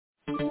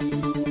We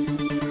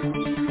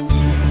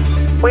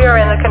are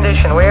in the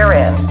condition we are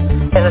in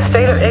the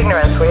state of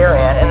ignorance we are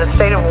in the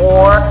state of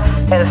war,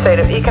 in the state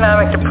of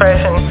economic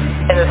depression,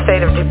 in the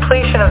state of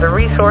depletion of the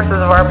resources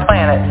of our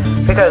planet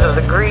because of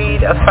the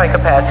greed of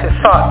psychopaths who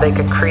thought they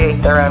could create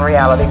their own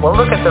reality. Well,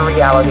 look at the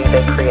reality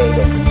they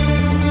created.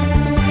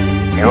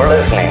 You're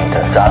listening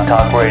to Stop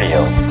Talk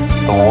Radio,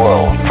 the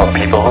world for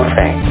people who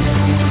think.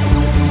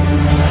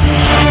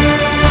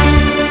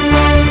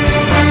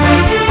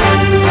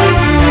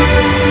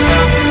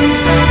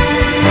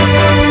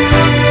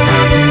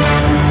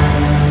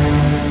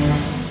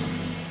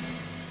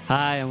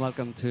 Hi, and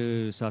welcome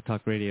to Stop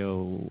Talk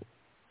Radio.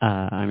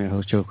 I'm your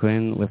host, Joe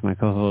Quinn, with my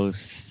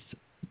co-hosts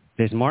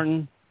Jason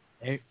Martin,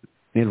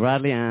 Neil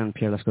Bradley, and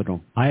Pierre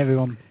Lascaudron. Hi,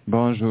 everyone.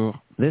 Bonjour.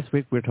 This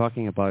week we're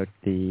talking about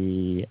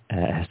the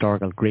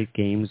historical great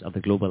games of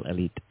the global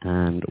elite,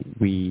 and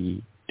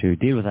to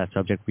deal with that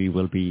subject, we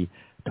will be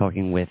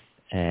talking with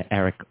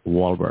Eric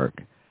Walberg.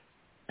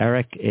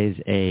 Eric is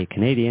a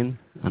Canadian,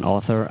 an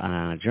author,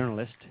 and a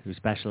journalist who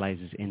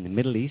specializes in the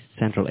Middle East,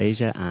 Central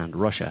Asia, and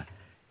Russia.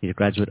 He's a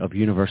graduate of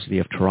University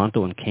of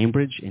Toronto and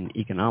Cambridge in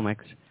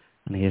economics,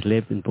 and he has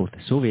lived in both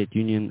the Soviet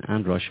Union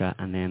and Russia,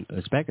 and then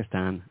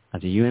Uzbekistan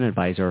as a UN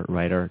advisor,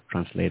 writer,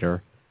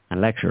 translator, and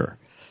lecturer.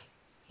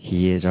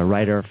 He is a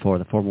writer for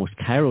the foremost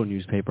Cairo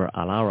newspaper,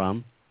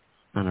 Al-Ahram,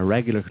 and a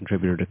regular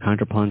contributor to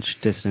Counterpunch,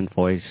 Dissident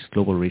Voice,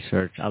 Global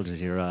Research,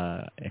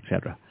 Al-Jazeera,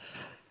 etc.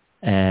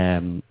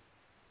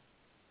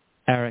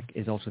 Eric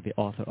is also the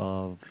author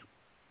of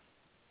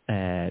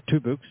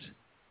two books.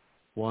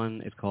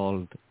 One is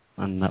called,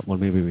 and that will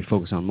maybe we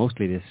focus on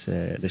mostly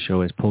the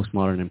show, is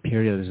Postmodern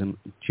Imperialism,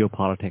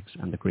 Geopolitics,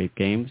 and the Great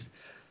Games.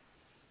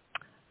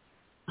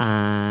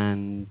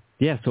 And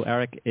yeah, so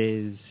Eric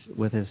is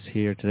with us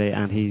here today,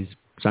 and he's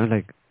sounds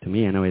like, to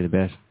me anyway, the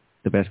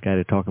best guy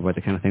to talk about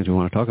the kind of things we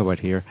want to talk about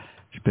here,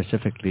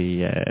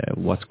 specifically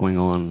what's going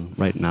on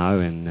right now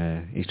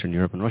in Eastern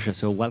Europe and Russia.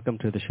 So welcome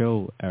to the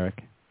show,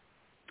 Eric.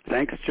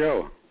 Thanks,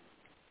 Joe.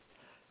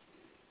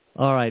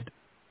 All right,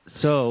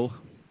 so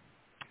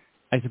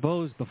I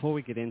suppose before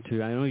we get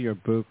into, I know your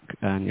book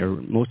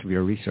and most of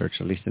your research,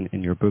 at least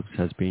in your books,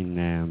 has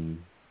been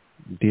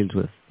deals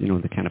with,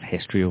 the kind of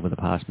history over the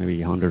past maybe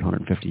 100,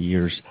 150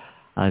 years,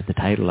 as the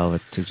title of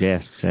it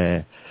suggests,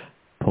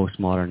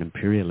 postmodern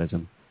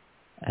imperialism.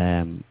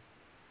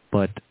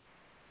 But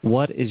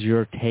what is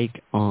your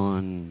take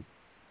on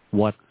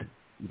what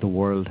the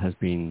world has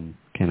been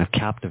kind of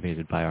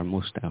captivated by, or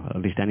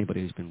at least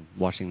anybody who's been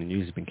watching the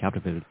news has been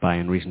captivated by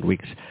in recent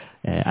weeks,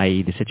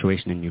 i.e. the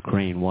situation in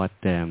Ukraine? What's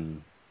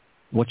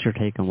your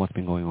take on what's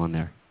been going on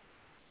there?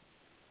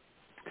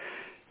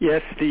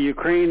 Yes, the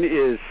Ukraine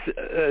is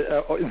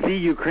the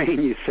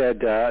Ukraine. You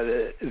said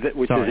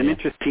which is an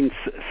interesting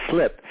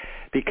slip,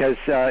 because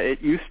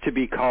it used to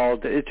be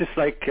called. It's just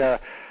like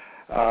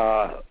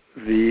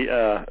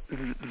the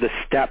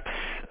steppes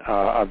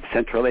of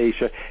Central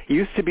Asia. It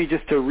used to be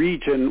just a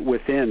region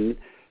within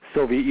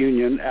Soviet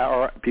Union,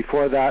 or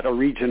before that, a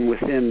region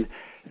within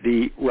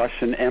the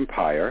Russian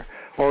Empire,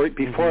 or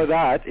before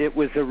that, it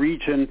was a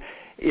region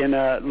in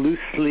a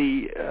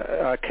loosely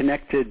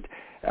connected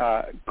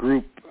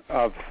group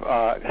of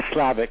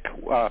Slavic,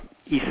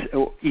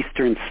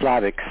 Eastern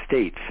Slavic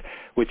states,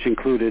 which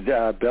included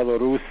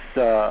Belarus,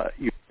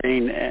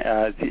 Ukraine,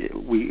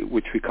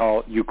 which we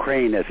call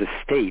Ukraine as a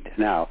state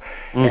now,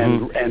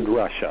 and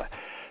Russia.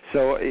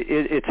 So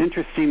it's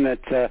interesting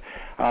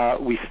that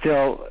we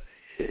still,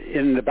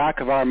 in the back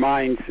of our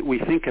minds, we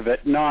think of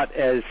it not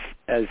as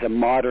a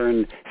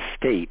modern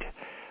state,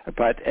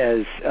 but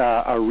as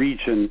a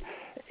region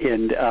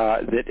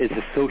that is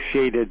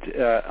associated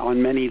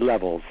on many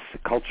levels,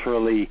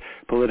 culturally,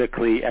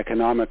 politically,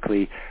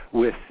 economically,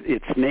 with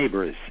its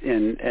neighbors.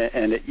 And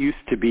it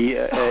used to be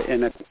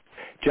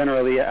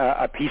generally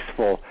a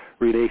peaceful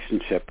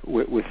relationship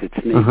with its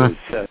neighbors,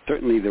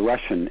 certainly the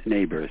Russian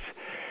neighbors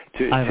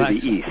to the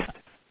east.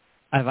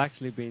 I've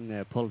actually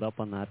been pulled up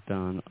on that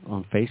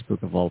on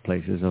Facebook, of all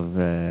places, of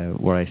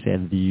where I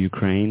said the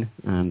Ukraine,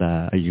 and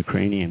a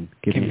Ukrainian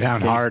give me a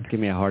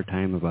hard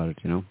time about it,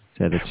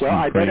 Said it's well,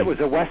 Ukraine. I bet it was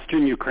a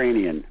Western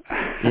Ukrainian.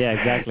 Yeah,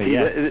 exactly.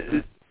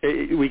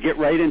 See, we get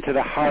right into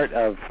the heart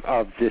of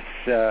this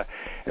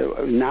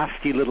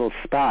nasty little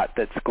spot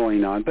that's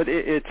going on, but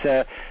it's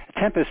a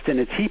tempest in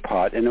a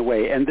teapot in a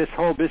way. And this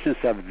whole business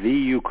of the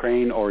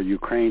Ukraine or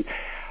Ukraine.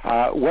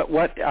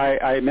 What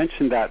I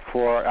mentioned that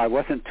for, I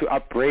wasn't to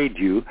upbraid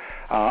you.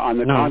 On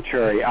the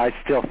contrary, I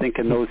still think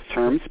in those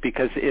terms,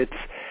 because it's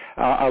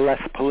a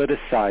less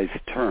politicized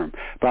term.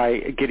 By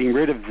getting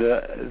rid of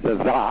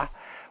the,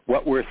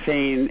 what we're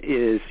saying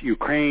is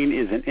Ukraine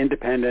is an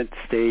independent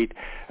state,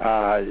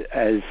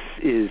 as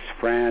is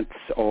France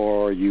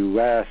or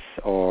U.S.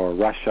 or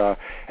Russia.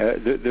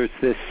 There's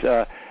this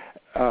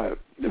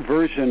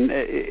version,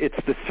 it's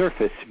the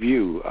surface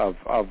view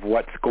of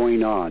what's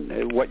going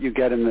on. What you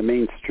get in the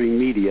mainstream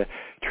media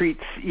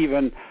treats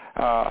even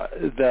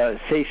the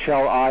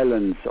Seychelles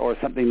Islands or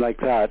something like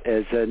that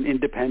as an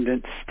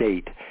independent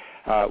state,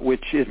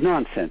 which is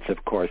nonsense,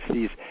 of course.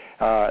 These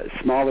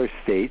smaller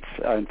states.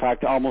 In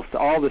fact, almost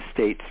all the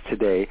states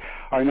today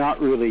are not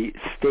really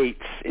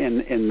states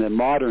in the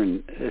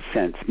modern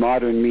sense.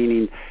 Modern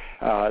meaning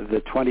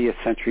the 20th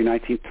century,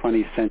 19th,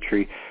 20th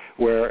century,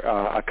 where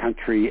a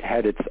country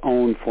had its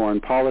own foreign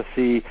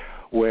policy,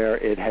 where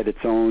it had its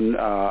own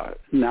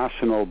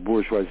national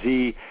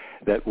bourgeoisie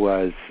that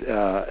was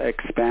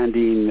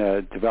expanding,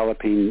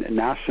 developing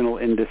national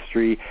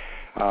industry,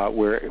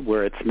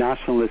 where its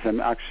nationalism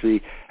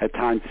actually at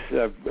times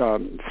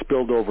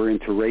spilled over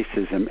into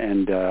racism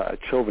and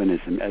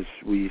chauvinism, as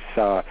we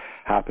saw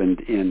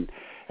happened in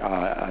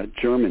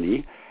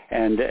Germany.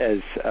 And as,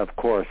 of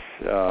course,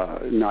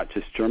 not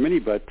just Germany,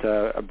 but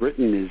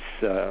Britain is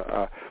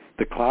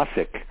the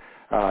classic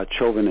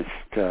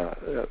chauvinist,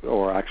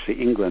 or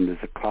actually England is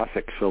a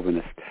classic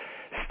chauvinist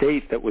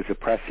state that was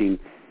oppressing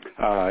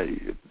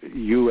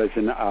you as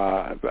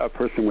a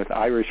person with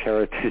Irish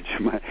heritage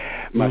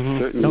must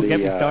certainly don't get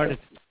me started.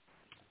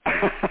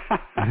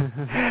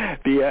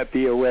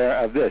 be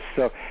aware of this.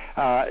 So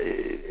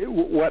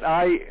what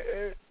I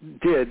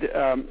did,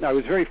 I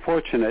was very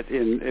fortunate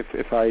in,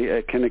 if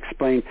I can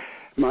explain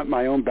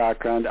my own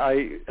background,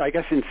 I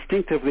guess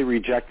instinctively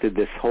rejected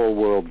this whole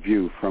world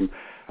view from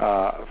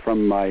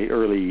my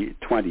early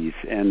 20s,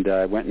 and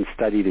I went and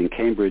studied in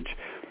Cambridge.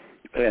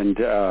 And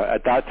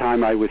at that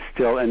time, I was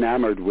still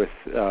enamored with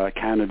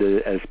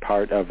Canada as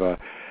part of a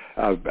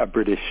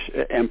British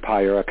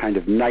empire, a kind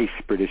of nice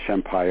British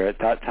empire. At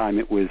that time,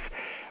 it was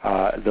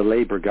the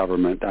Labour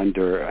government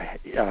under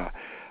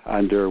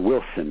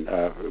Wilson.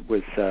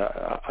 Was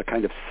a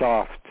kind of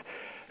soft,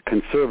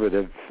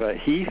 conservative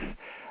Heath.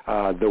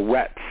 The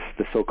Wets,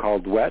 the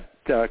so-called Wet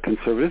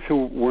conservatives,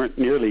 who weren't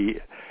nearly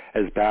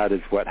as bad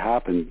as what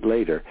happened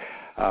later.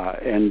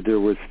 And there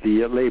was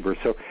the Labour.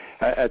 So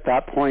at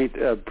that point,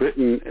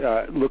 Britain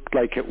looked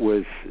like it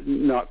was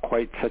not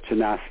quite such a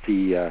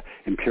nasty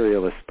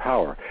imperialist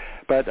power.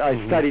 But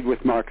I studied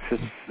with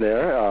Marxists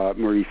there,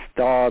 Maurice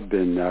Daub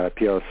and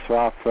Pierre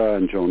Sraffa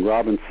and Joan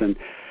Robinson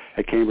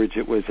at Cambridge.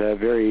 It was a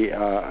very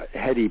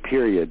heady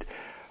period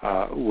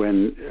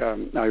when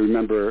I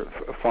remember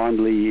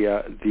fondly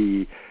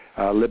the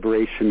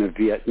liberation of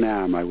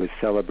Vietnam. I was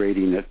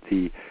celebrating at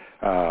the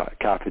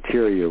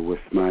cafeteria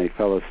with my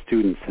fellow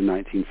students in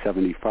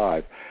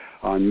 1975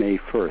 on May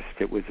 1st.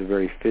 It was a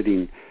very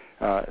fitting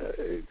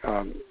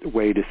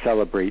way to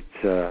celebrate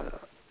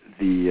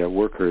the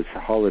workers'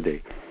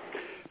 holiday.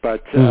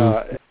 But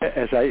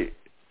as I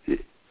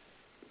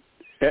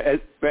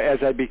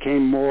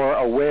became more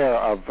aware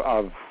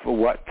of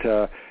what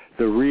the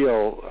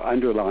real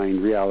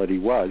underlying reality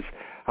was,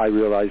 I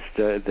realized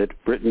that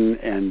Britain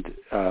and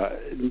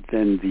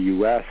then the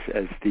U.S.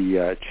 as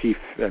the chief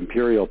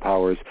imperial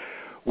powers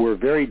were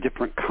very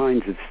different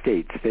kinds of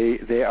states.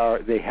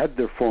 They had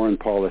their foreign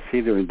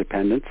policy, their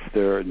independence,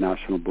 their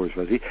national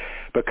bourgeoisie,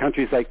 but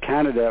countries like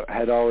Canada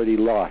had already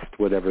lost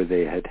whatever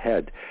they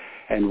had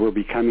and were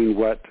becoming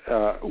what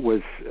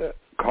was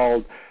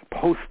called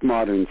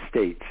postmodern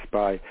states.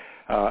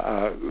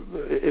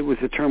 It was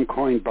a term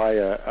coined by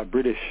a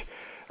British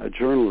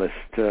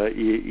journalist,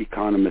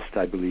 economist,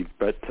 I believe,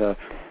 but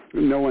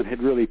no one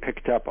had really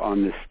picked up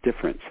on this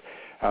difference.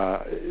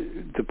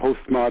 The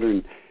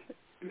postmodern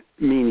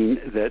meaning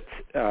that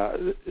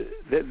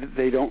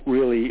they don't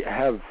really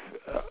have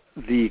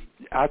the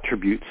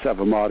attributes of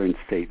a modern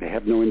state. They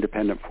have no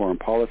independent foreign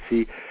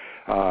policy.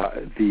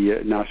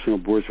 The national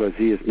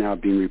bourgeoisie is now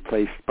being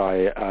replaced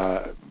by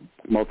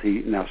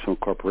multinational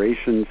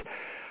corporations.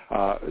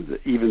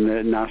 Even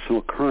the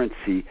national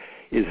currency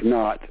is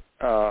not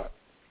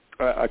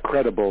a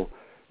credible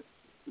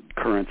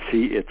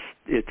currency.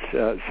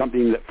 It's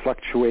something that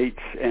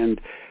fluctuates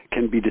and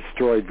can be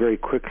destroyed very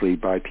quickly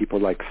by people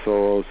like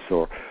Soros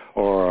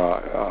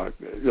or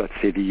let's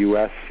say the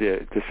U.S.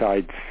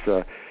 Decides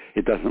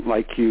it doesn't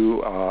like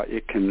you.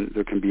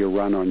 There can be a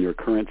run on your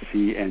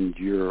currency and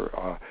your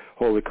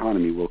whole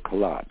economy will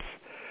collapse.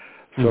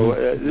 So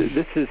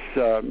this is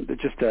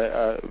just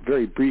a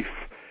very brief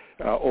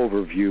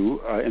overview,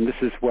 and this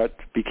is what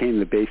became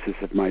the basis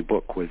of my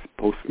book, was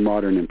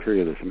postmodern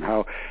imperialism.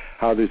 How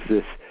there's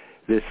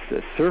this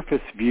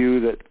surface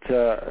view that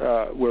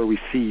where we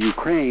see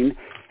Ukraine,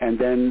 and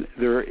then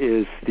there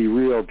is the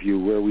real view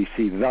where we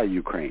see the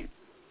Ukraine.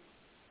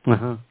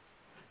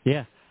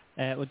 Yeah.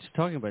 Well, just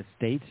talking about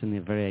states and the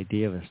very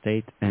idea of a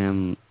state,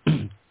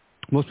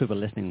 most people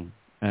listening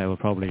will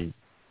probably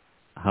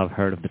have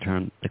heard of the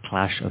term the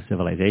clash of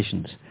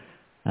civilizations.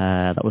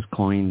 That was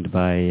coined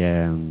by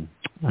an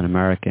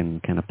American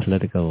kind of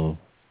political,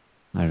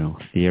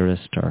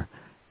 theorist, or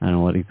I don't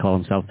know what he'd call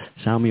himself,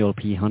 Samuel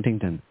P.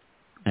 Huntington.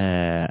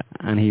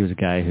 And he was a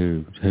guy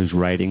whose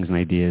writings and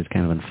ideas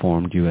kind of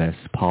informed U.S.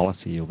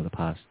 policy over the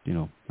past,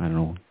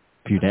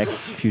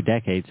 few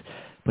decades.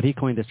 But he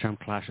coined this term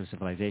 "clash of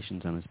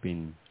civilizations," and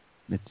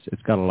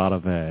it's got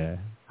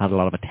had a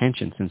lot of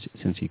attention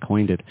since he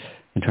coined it,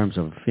 in terms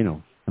of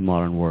the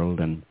modern world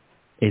and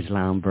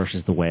Islam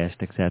versus the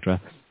West, etc.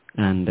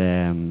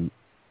 And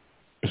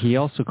he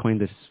also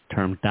coined this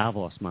term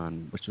Davos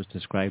man, which was to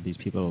describe these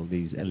people,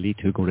 these elite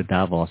who go to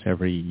Davos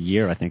every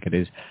year, I think it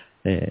is,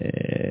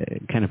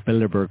 kind of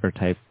Bilderberger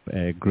type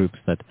groups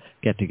that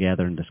get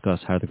together and discuss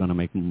how they're going to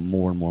make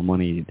more and more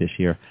money this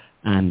year.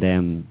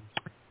 And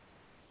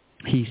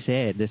he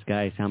said, this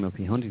guy Samuel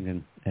P.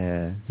 Huntington,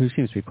 who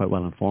seems to be quite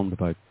well informed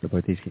about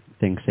these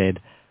things, said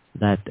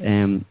that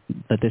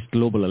that this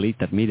global elite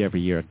that meet every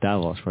year at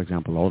Davos, for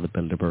example, or the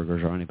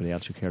Bilderbergers or anybody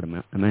else you care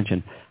to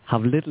mention,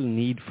 have little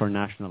need for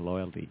national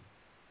loyalty.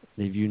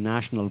 They view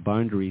national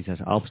boundaries as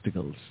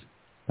obstacles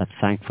that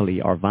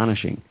thankfully are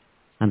vanishing,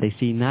 and they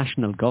see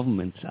national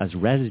governments as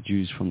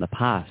residues from the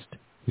past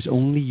whose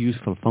only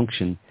useful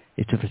function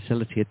is to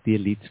facilitate the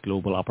elite's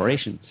global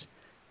operations.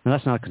 Now,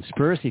 that's not a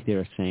conspiracy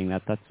theorist saying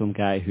that. That's some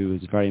guy who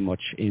is very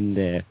much in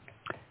the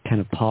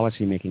kind of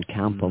policy-making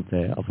camp of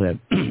the of the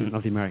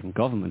American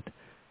government.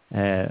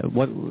 Do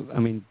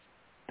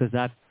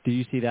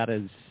you see that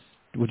as?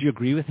 Would you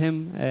agree with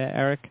him,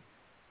 Eric,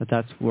 that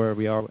that's where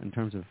we are in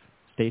terms of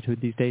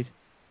statehood these days?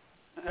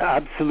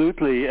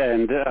 Absolutely,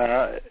 and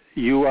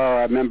you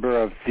are a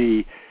member of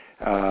the.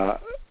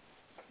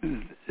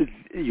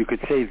 You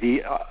could say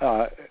the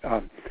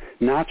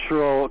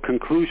natural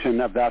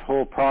conclusion of that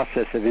whole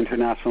process of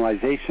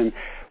internationalization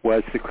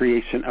was the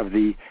creation of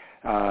the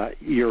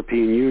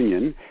European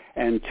Union,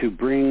 and to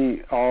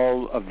bring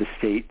all of the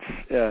states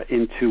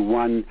into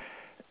one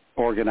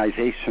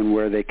organization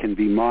where they can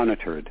be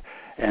monitored,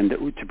 and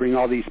to bring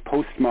all these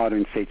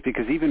postmodern states,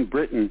 because even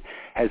Britain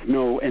has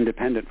no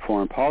independent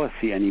foreign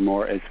policy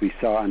anymore, as we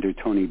saw under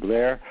Tony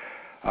Blair,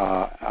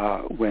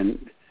 when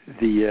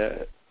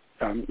the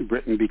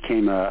Britain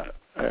became a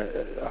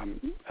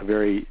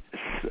very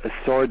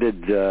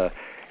sordid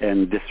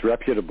and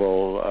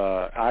disreputable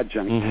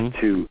adjunct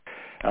to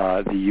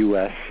the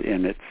U.S.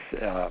 in its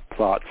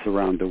plots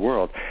around the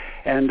world.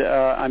 And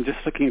I'm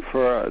just looking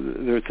for,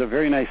 there's a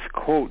very nice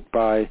quote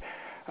by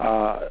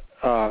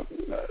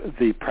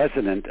the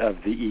president of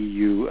the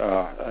EU,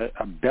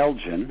 a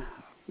Belgian,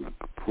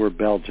 poor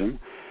Belgium.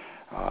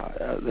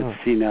 Let's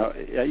see now.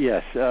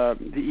 Yes, the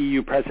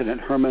EU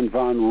president Herman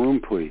van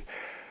Rompuy,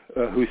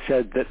 who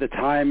said that the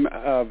time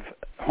of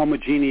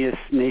homogeneous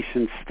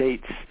nation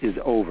states is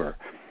over.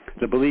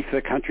 The belief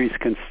that countries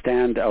can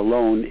stand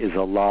alone is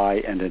a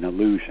lie and an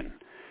illusion.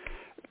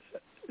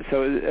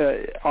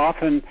 So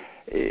often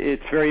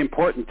it's very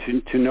important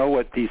to know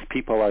what these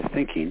people are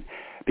thinking,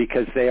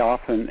 because they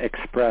often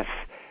express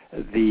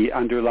the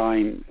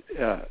underlying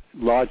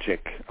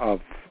logic of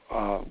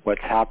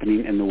what's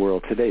happening in the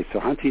world today. So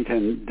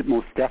Huntington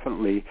most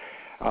definitely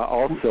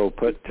also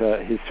put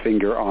his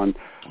finger on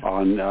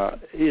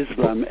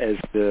Islam as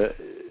the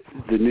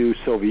new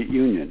Soviet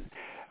Union.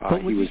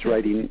 He was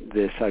writing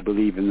this, I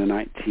believe, in the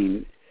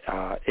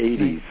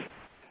 1980s.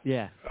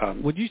 Yeah.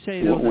 Would you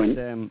say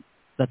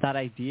that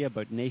idea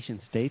about nation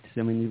states,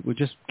 I mean, we're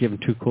just given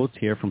two quotes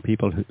here from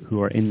people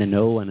who are in the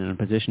know and in a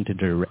position to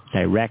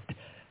direct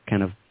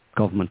kind of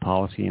government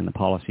policy and the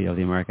policy of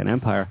the American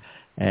empire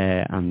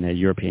and the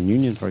European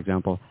Union, for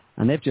example,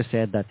 and they've just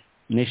said that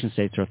nation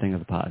states are a thing of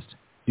the past.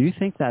 Do you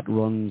think that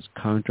runs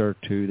counter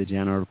to the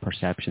general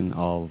perception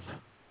of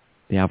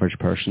the average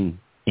person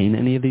in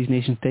any of these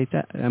nation states?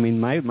 I mean,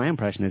 my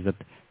impression is that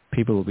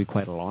people would be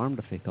quite alarmed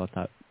if they thought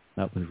that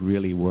was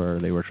really where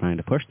they were trying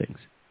to push things.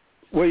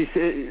 Well, you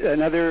see,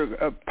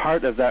 another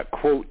part of that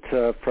quote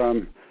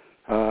from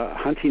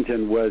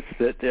Huntington was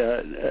that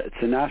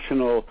it's a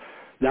national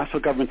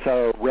governments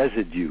are a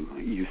residue,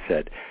 you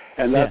said.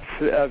 And that's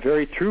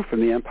very true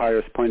from the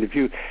empire's point of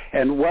view.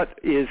 And what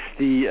is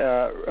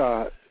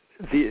the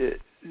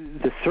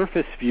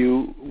surface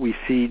view? We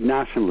see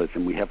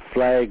nationalism. We have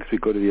flags. We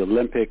go to the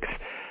Olympics.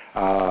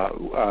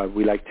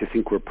 We like to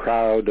think we're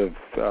proud of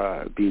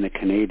being a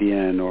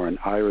Canadian or an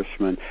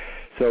Irishman.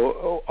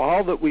 So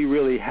all that we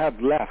really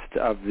have left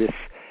of this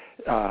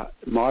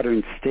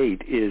modern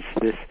state is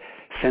this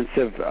sense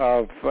of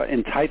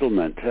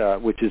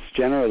entitlement, which is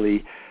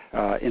generally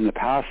in the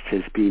past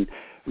has been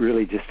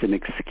really just an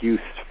excuse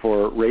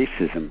for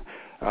racism,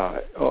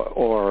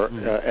 or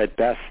at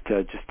best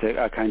just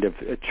a kind of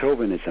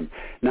chauvinism.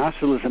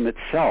 Nationalism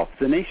itself,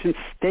 the nation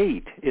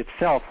state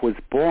itself, was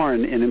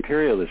born in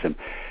imperialism.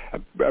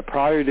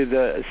 Prior to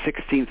the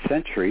 16th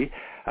century,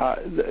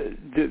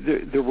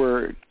 there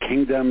were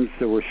kingdoms,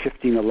 there were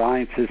shifting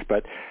alliances,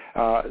 but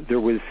there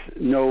was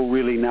no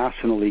really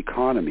national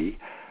economy.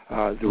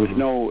 There was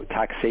no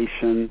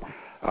taxation.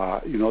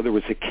 There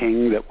was a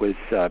king that was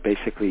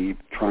basically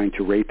trying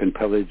to rape and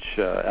pillage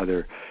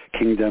other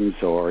kingdoms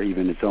or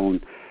even his own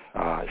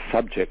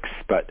subjects.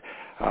 But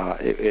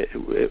it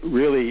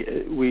really,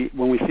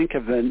 when we think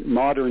of the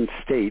modern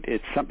state,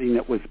 it's something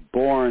that was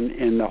born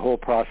in the whole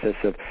process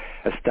of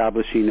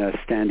establishing a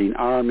standing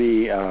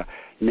army,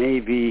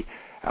 navy,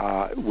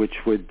 which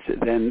would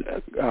then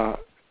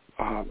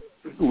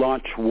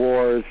launch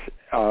wars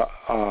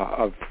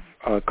of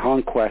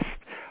conquest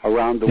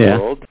around the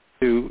world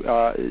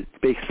to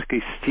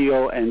basically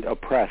steal and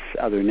oppress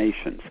other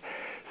nations.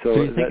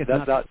 So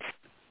that's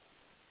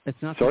It's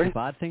not Sorry? such a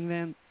bad thing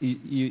then?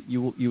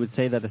 You would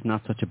say that it's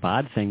not such a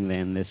bad thing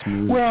then, this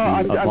move well, to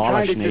I'm abolish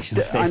trying to nation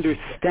just states?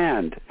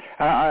 understand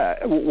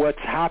what's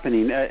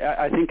happening.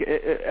 I think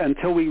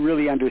until we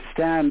really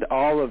understand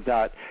all of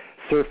that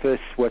surface,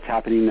 what's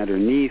happening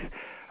underneath,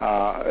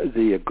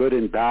 the good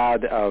and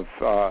bad of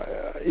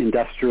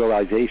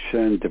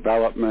industrialization,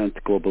 development,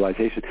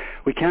 globalization,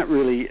 we can't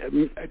really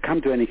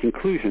come to any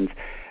conclusions.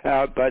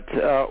 But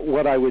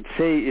what I would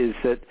say is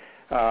that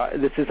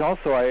this is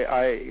also,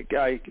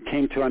 I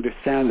came to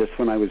understand this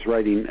when I was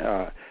writing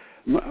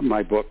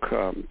my book,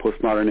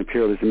 Postmodern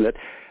Imperialism,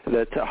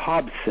 that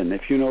Hobson,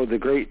 if you know the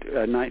great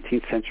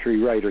 19th century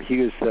writer, he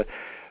was the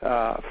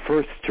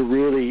first to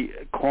really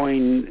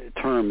coin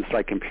terms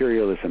like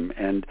imperialism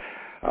and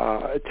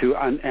to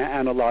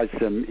analyze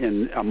them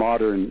in a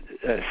modern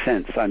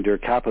sense under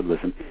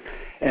capitalism.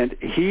 And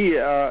he,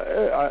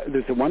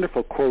 there's a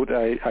wonderful quote.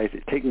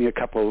 Take me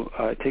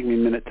a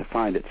minute to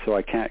find it, so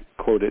I can't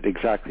quote it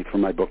exactly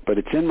from my book, but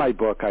it's in my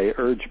book. I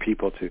urge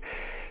people to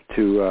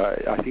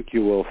I think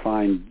you will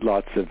find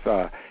lots of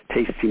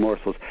tasty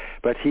morsels.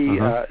 But he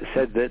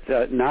said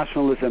that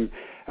nationalism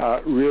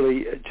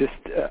really just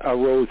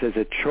arose as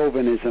a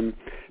chauvinism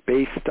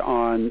based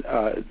on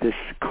this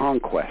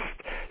conquest.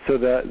 So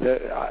the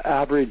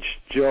average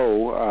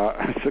Joe,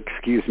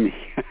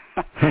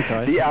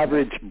 the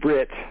average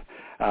Brit,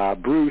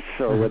 Bruce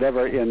or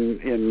whatever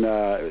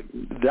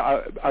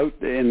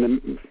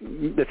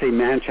let's say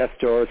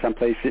Manchester or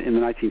someplace in the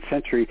 19th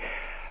century,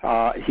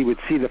 he would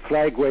see the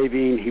flag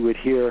waving. He would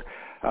hear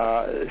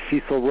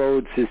Cecil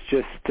Rhodes has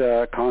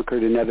just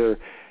conquered another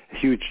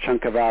huge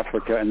chunk of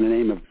Africa in the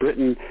name of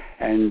Britain,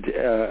 and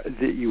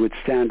you would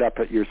stand up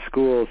at your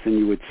schools and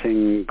you would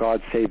sing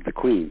 "God Save the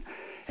Queen."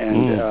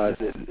 And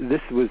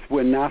this was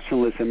when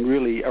nationalism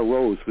really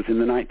arose, was in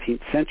the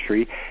 19th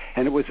century,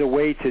 and it was a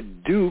way to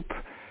dupe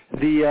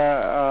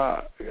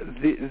the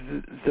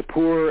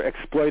poor,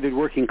 exploited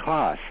working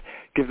class,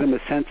 give them a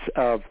sense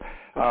of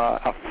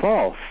a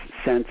false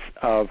sense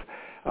of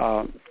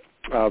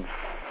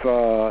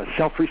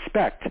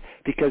self-respect,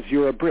 because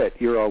you're a Brit,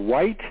 you're a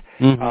white,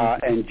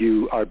 and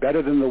you are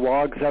better than the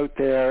wogs out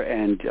there,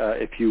 and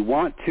if you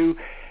want to,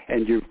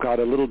 and you've got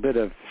a little bit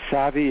of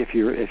savvy, if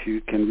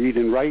you can read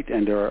and write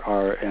and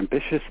are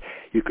ambitious,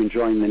 you can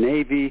join the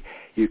Navy,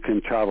 you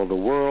can travel the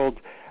world,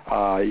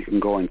 you can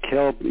go and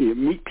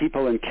meet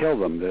people and kill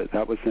them.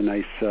 That was a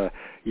nice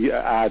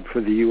ad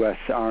for the U.S.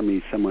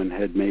 Army. Someone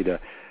had made a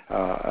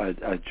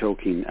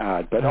joking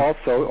ad, but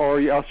also, or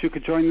else you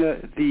could join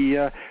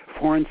the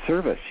Foreign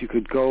Service. You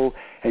could go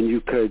and you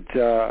could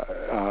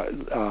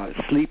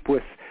sleep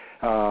with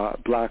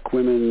black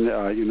women,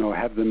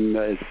 have them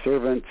as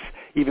servants,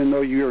 even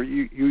though you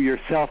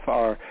yourself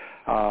are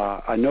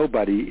a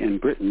nobody in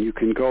Britain. You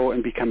can go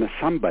and become a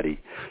somebody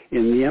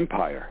in the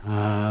empire.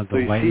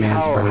 The white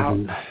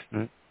man's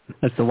burden.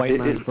 That's the white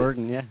man's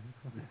burden, yeah.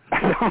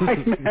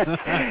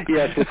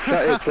 Yes,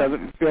 it's a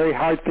very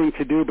hard thing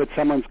to do, but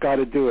someone's got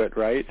to do it,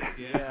 right?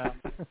 Yeah.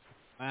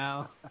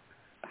 Wow.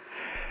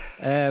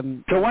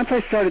 So once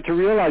I started to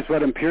realize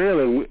what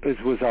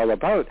imperialism was all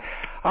about,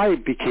 I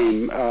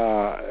became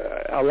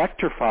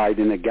electrified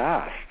and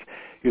aghast.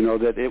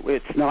 That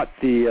it's not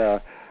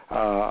the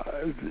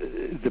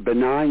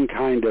benign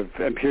kind of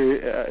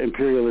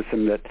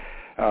imperialism that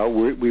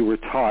we were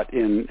taught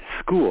in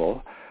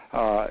school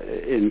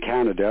in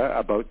Canada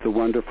about the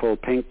wonderful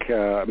pink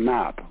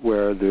map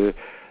where the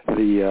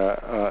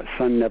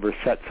sun never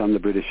sets on the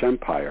British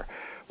Empire.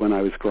 When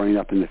I was growing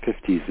up in the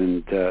 50s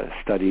and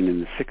studying in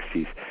the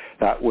 60s,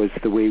 that was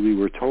the way we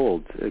were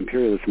told.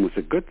 Imperialism was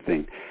a good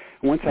thing.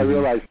 Once I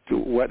realized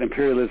what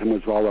imperialism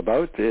was all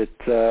about, it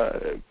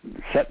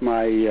set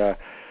my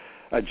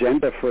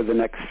agenda for the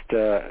next,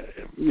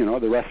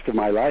 the rest of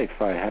my life.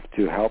 I have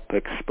to help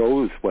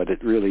expose what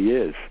it really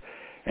is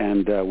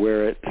and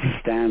where it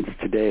stands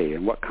today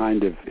and what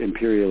kind of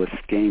imperialist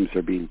games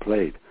are being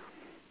played.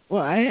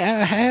 Well,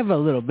 I have a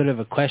little bit of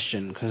a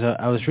question, because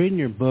I was reading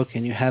your book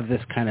and you have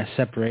this kind of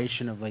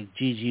separation of like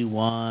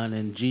GG1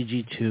 and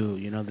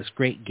GG2, this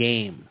great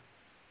game.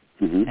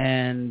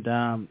 And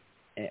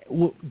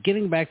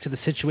getting back to the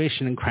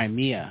situation in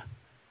Crimea,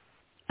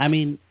 I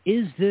mean,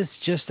 is this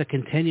just a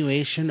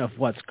continuation of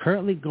what's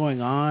currently going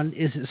on?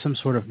 Is it some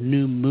sort of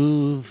new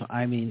move?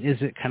 I mean,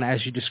 is it kind of,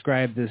 as you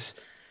described, this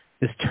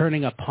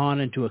turning a pawn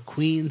into a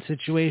queen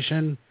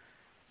situation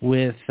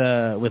with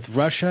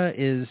Russia?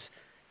 Is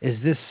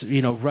this,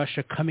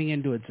 Russia coming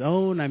into its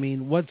own? I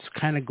mean, what's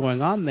kind of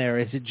going on there?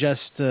 Is it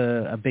just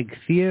a big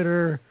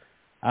theater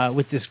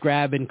with this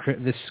grab and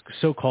this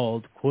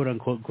so-called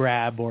quote-unquote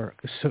grab or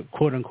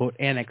quote-unquote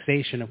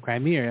annexation of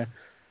Crimea?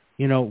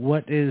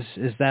 What is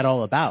that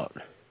all about?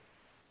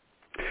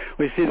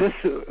 Well, you see, this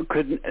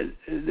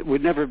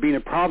would never have been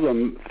a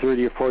problem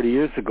 30 or 40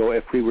 years ago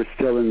if we were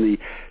still in the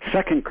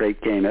second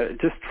great game.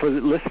 Just for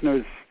the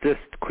listeners, just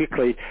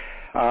quickly,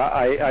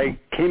 I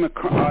came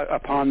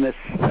upon this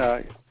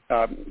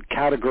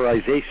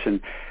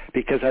categorization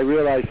because I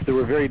realized there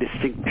were very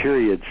distinct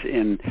periods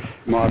in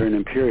modern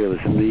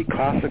imperialism. The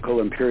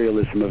classical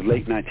imperialism of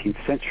late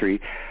 19th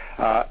century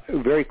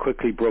very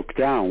quickly broke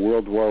down.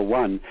 World War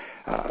I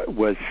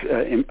was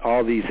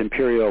all these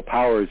imperial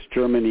powers,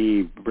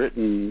 Germany,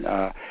 Britain,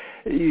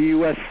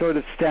 U.S. sort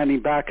of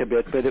standing back a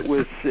bit, but it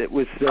was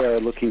there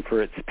looking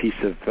for its piece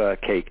of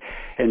cake.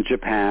 And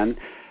Japan,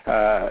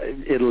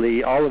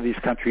 Italy, all of these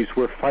countries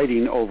were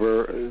fighting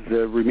over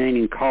the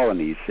remaining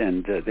colonies,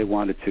 and they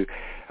wanted to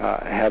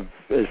have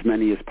as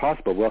many as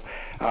possible. Well,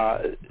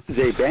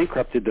 they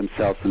bankrupted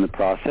themselves in the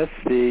process.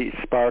 They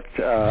sparked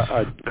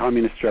a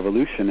communist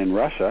revolution in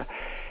Russia,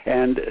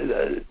 and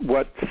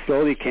what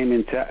slowly came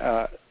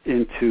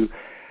into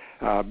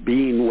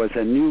being was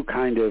a new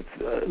kind of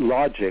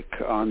logic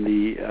on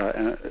the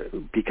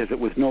because it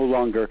was no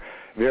longer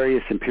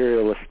various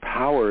imperialist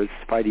powers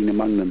fighting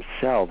among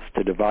themselves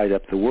to divide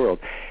up the world.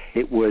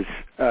 It was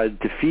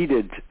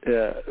defeated.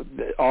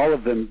 All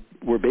of them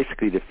were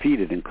basically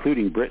defeated,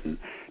 including Britain,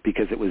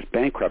 because it was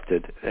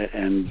bankrupted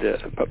and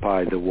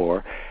by the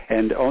war.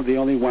 And the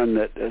only one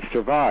that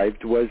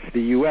survived was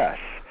the U.S.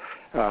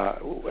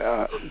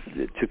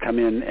 To come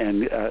in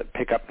and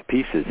pick up the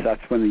pieces.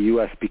 That's when the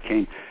U.S.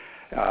 became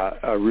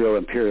a real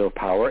imperial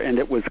power, and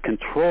it was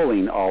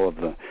controlling all of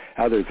the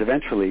others.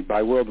 Eventually,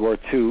 by World War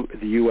II,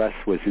 the U.S.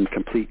 was in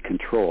complete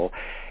control,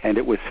 and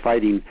it was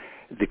fighting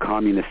the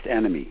communist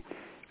enemy.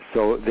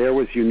 So there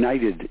was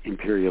united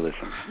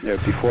imperialism.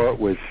 Before it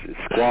was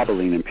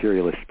squabbling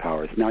imperialist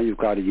powers. Now you've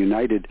got a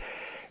united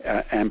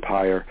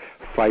empire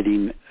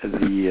fighting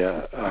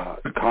the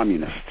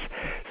communists.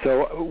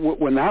 So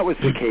when that was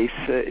the case,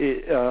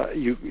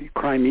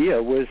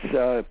 Crimea was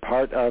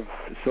part of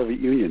the Soviet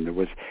Union.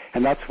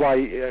 And that's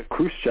why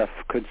Khrushchev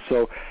could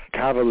so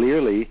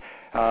cavalierly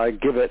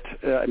give it.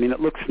 I mean,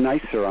 it looks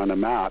nicer on a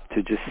map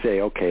to just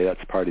say, okay,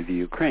 that's part of the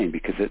Ukraine,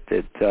 because it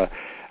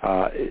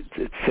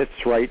sits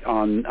right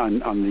on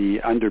the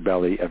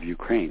underbelly of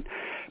Ukraine.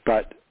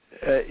 But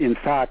in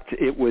fact,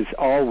 it was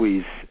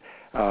always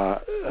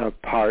a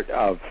part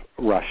of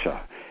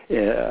Russia,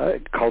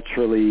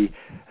 culturally,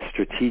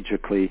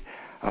 strategically.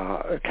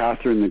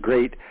 Catherine the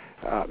Great,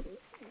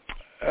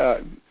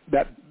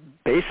 that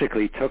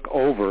basically took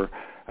over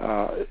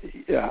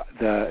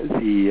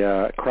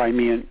the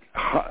Crimean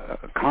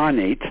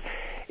Khanate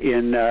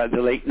in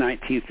the late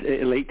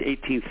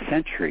 18th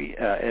century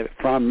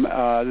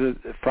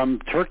from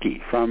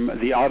Turkey, from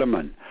the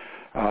Ottoman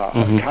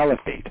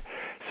Caliphate.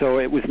 So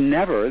it was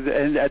never,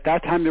 and at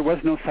that time there was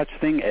no such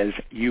thing as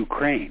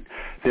Ukraine.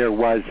 There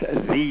was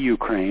the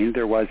Ukraine.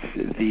 There was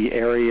the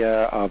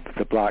area of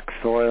the black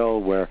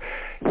soil where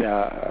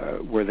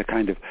the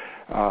kind of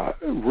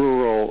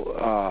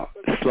rural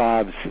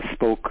Slavs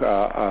spoke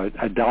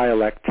a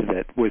dialect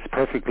that was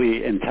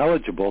perfectly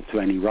intelligible to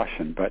any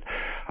Russian, but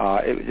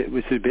it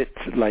was a bit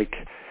like.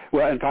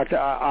 Well, in fact,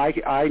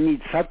 I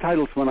need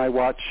subtitles when I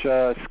watch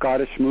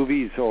Scottish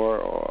movies,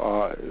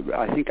 or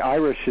I think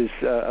Irish is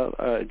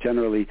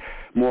generally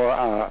more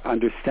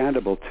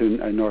understandable to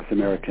North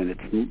American.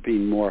 It's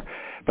being more,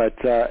 but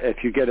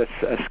if you get a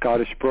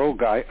Scottish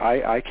brogue,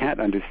 I can't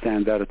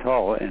understand that at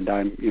all, and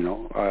I'm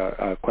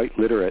a quite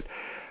literate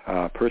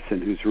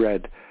person who's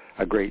read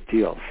a great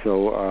deal.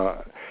 So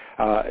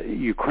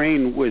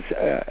Ukraine was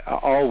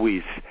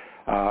always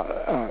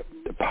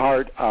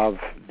part of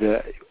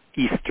the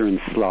Eastern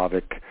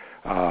Slavic,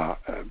 what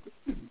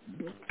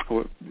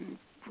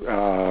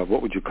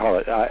would you call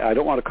it? I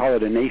don't want to call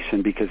it a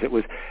nation, because it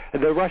was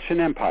the Russian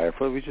Empire.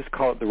 So we just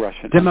call it the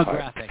Russian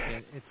Empire.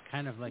 Demographic. It's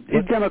kind of like...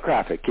 It's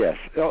demographic, yes.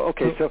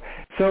 Okay, so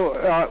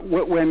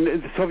when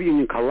the Soviet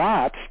Union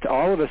collapsed,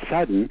 all of a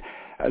sudden,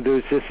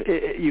 there's this...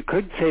 You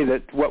could say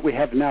that what we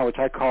have now, which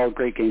I call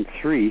Great Game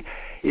 3,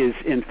 is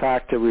in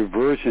fact a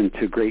reversion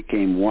to Great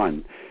Game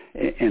 1.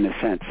 In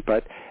a sense,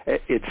 but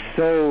it's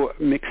so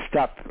mixed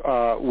up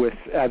with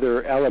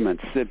other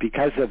elements that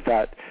because of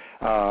that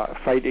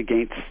fight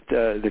against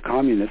the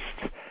communists,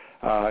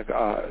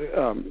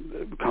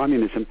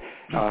 communism,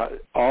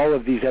 all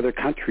of these other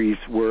countries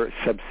were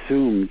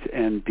subsumed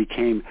and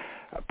became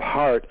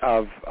part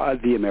of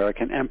the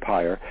American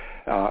empire,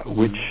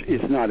 which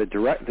is not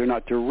they're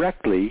not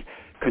directly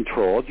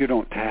controlled. You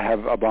don't have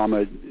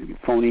Obama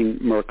phoning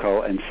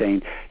Merkel and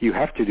saying, you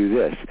have to do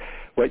this.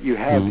 What you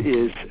have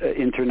is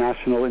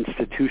international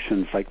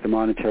institutions like the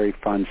Monetary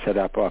Fund set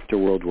up after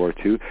World War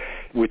II,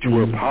 which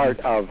were part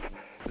of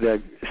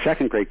the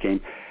Second Great Game,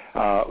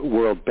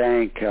 World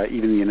Bank,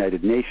 even the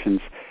United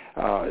Nations.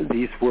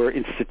 These were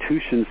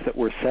institutions that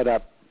were set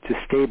up to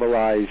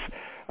stabilize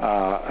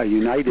a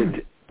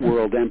united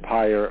world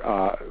empire,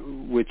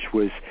 which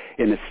was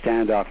in a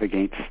standoff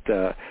against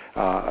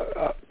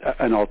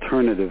an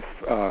alternative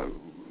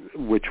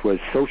which was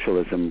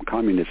socialism,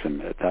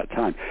 communism at that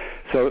time.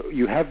 So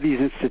you have these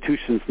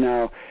institutions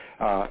now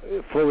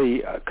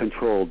fully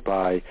controlled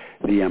by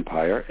the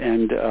empire,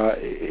 and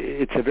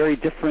it's a very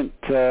different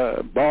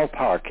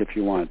ballpark, if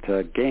you want,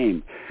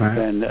 game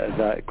than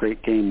that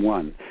Great Game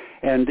 1.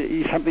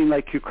 And something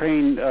like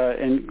Ukraine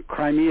and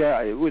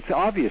Crimea, it was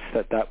obvious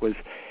that was,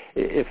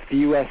 if the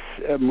U.S.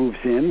 moves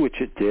in, which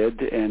it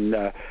did, and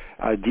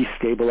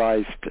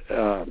destabilized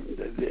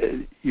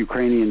the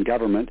Ukrainian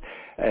government,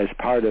 as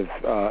part of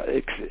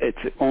its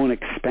own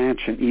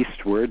expansion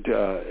eastward,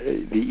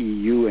 the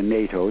EU and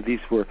NATO. These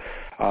were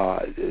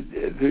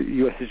the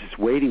U.S. is just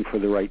waiting for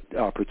the right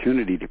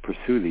opportunity to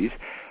pursue these.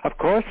 Of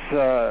course,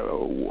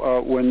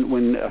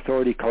 when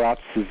authority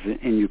collapses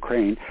in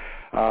Ukraine,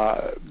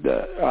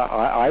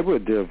 I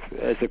would have,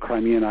 as a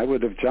Crimean, I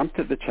would have jumped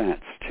at the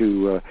chance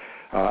to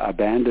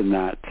abandon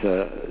that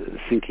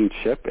sinking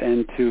ship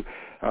and to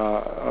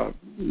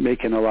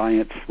make an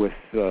alliance with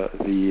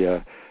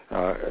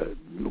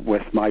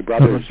with my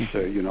brothers.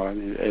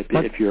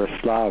 If you're a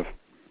Slav.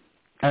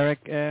 Eric,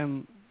 yes.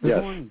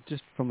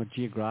 Just from a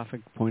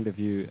geographic point of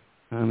view,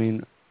 I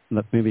mean,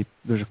 that maybe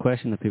there's a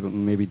question that people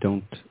maybe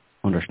don't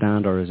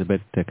understand or is a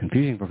bit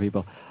confusing for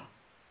people.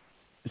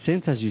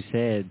 Since, as you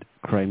said,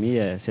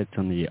 Crimea sits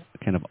on the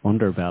kind of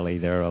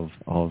underbelly there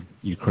of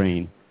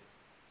Ukraine,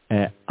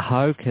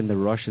 how can the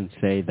Russians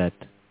say that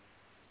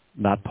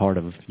that part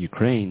of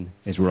Ukraine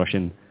is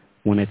Russian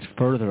when it's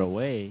further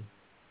away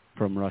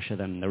from Russia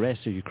than the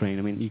rest of Ukraine?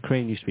 I mean,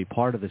 Ukraine used to be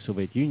part of the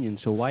Soviet Union,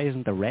 so why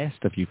isn't the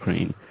rest of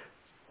Ukraine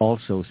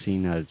also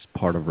seen as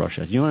part of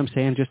Russia? You know what I'm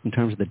saying? Just in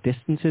terms of the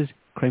distances,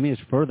 Crimea is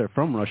further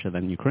from Russia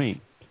than Ukraine.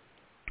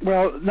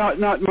 Well, not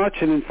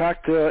much, and in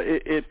fact,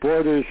 it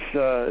borders.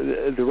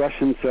 The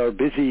Russians are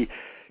busy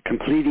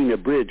completing a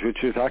bridge, which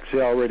has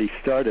actually already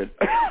started.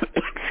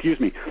 Excuse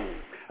me,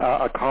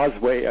 a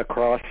causeway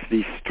across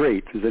the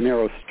strait, the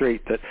narrow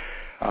strait that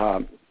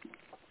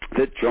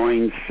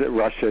joins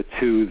Russia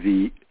to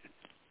the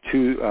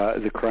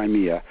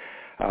Crimea.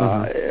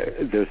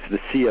 There's the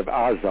Sea of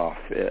Azov,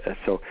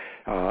 so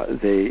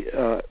they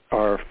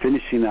are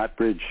finishing that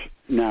bridge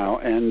now,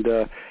 and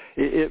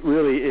it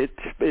really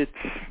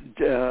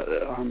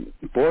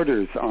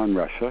borders on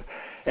Russia,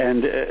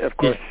 and of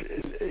course,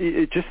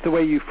 just the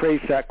way you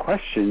phrased that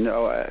question,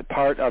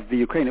 part of the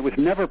Ukraine. It was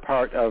never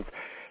part of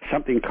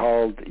something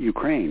called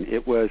Ukraine.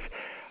 It was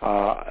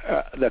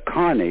the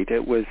Khanate.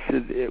 It was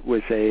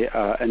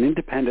an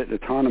independent,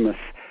 autonomous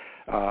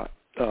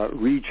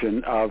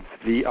region of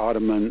the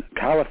Ottoman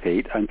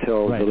Caliphate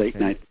until the late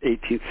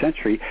 18th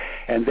century,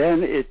 and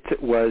then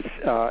it was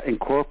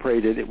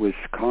incorporated. It was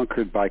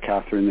conquered by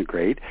Catherine the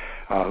Great,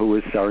 who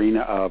was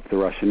Tsarina of the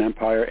Russian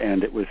Empire,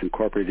 and it was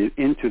incorporated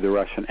into the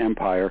Russian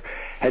Empire.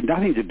 Had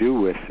nothing to do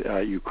with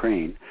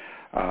Ukraine.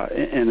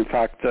 And in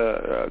fact,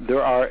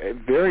 there are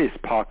various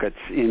pockets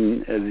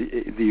in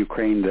the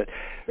Ukraine that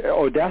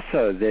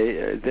Odessa,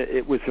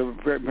 it was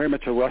very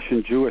much a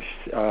Russian Jewish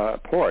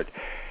port.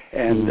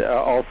 And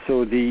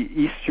also the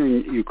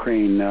eastern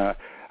Ukraine,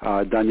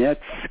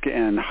 Donetsk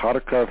and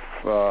Kharkov,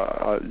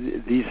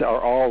 these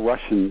are all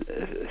Russian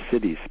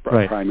cities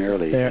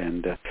primarily. I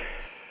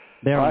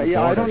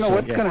don't know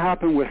what's going to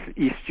happen with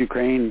East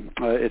Ukraine.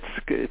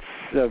 It's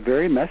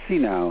very messy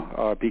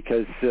now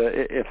because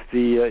if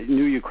the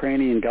new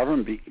Ukrainian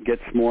government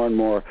gets more and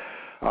more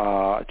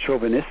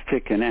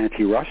chauvinistic and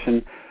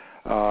anti-Russian,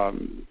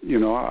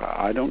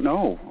 I don't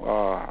know.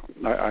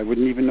 I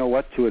wouldn't even know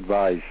what to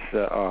advise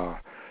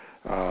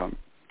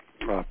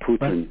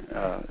Putin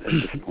at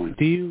this point.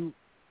 Do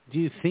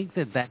you think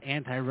that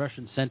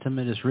anti-Russian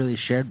sentiment is really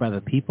shared by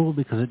the people?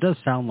 Because it does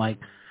sound like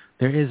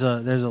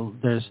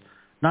there's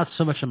not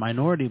so much a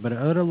minority, but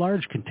a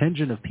large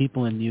contingent of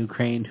people in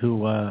Ukraine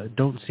who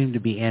don't seem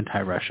to be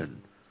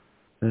anti-Russian.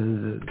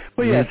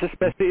 Well, yes,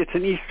 especially it's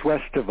an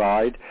east-west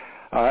divide.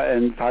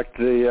 In fact,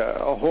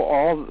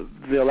 all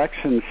the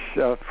elections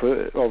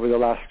over the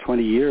last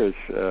 20 years,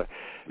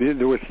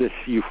 there was this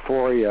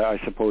euphoria, I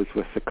suppose,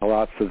 with the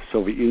collapse of the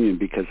Soviet Union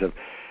because of,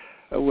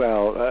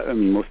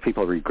 most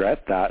people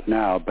regret that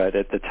now, but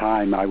at the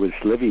time I was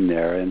living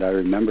there, and I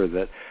remember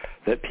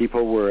that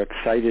people were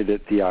excited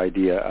at the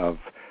idea of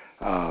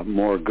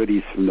more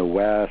goodies from the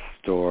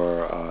West,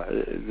 or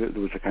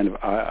there was a kind of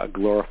a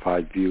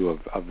glorified view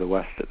of the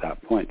West at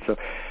that point. So,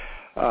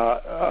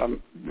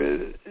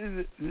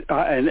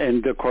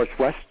 and of course,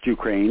 West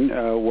Ukraine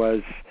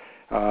was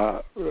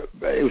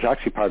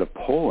actually part of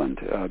Poland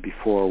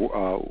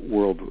before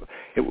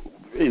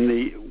in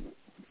the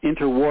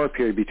interwar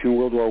period between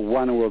World War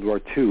I and World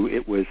War II.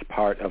 It was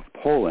part of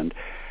Poland,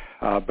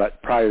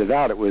 but prior to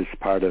that, it was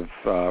part of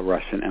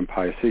Russian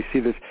Empire. So you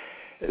see,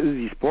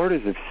 these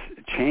borders have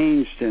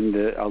changed, and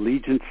the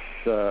allegiance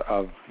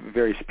of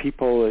various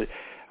people.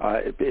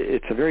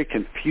 It's a very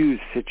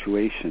confused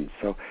situation.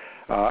 So,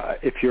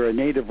 if you're a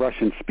native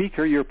Russian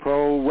speaker, you're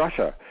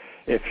pro-Russia.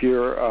 If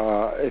you're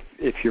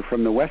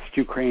from the West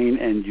Ukraine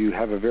and you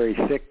have a very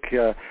thick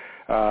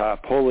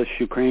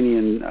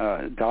Polish-Ukrainian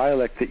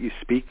dialect that you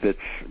speak that's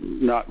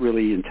not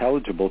really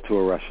intelligible to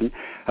a Russian,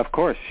 of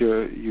course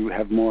you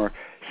have more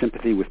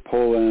sympathy with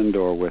Poland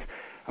or with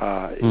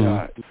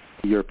the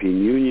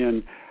European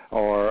Union,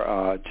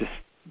 or just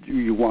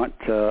you want.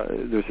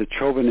 There's a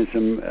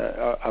chauvinism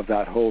of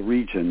that whole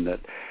region that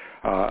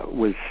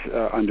was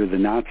under the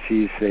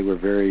Nazis. They were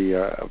very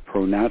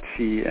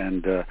pro-Nazi,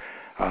 and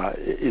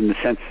in the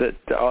sense that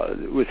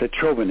it was a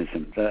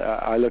chauvinism.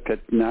 I look at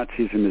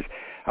Nazism as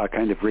a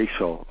kind of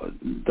racial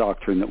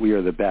doctrine that we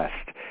are the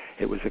best.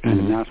 It was a kind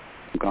of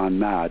Nazism gone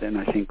mad, and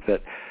I think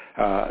that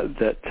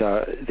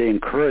they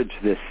encouraged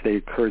this. They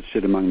encouraged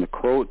it among the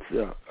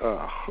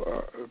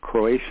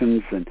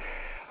Croatians and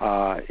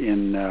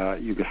in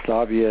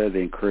Yugoslavia.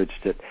 They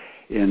encouraged it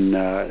in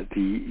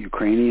the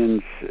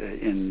Ukrainians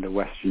in the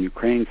Western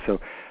Ukraine. So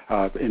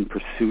in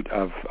pursuit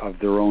of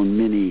their own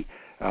mini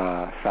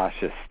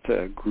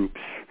fascist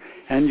groups.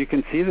 And you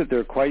can see that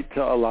they're quite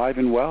alive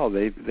and well.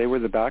 They were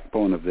the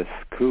backbone of this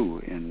coup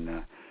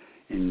in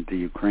the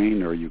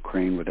Ukraine, or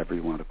Ukraine, whatever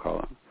you want to call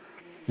it.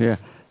 Yeah.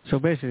 So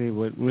basically,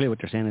 what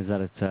you're saying is that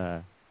it's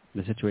the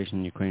situation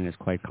in Ukraine is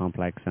quite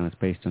complex, and it's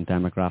based on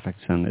demographics,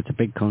 and it's a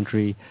big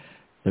country.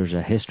 There's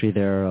a history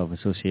there of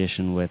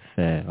association with,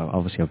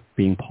 obviously, of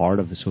being part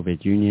of the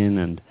Soviet Union,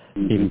 and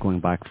even going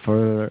back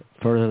further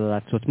than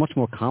that. So it's much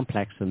more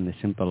complex than the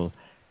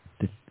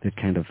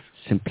kind of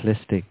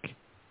simplistic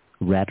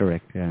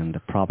rhetoric and the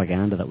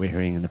propaganda that we're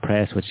hearing in the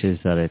press, which is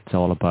that it's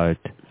all about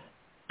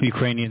the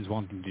Ukrainians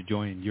wanting to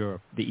join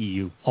Europe, the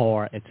EU,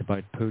 or it's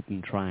about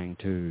Putin trying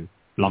to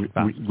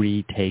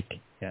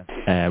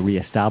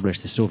reestablish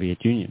the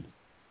Soviet Union.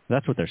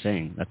 That's what they're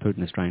saying, that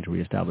Putin is trying to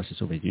reestablish the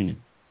Soviet Union.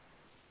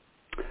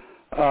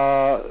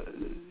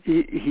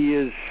 He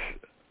is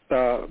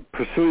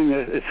pursuing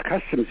its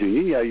customs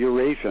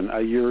union,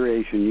 a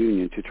Eurasian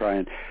union, to try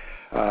and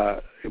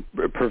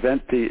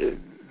prevent the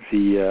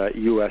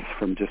U.S.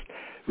 from just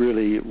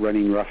really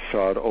running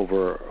roughshod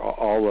over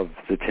all of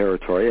the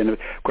territory. And of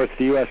course,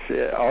 the U.S.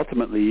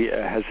 ultimately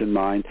has in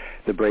mind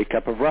the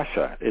breakup of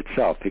Russia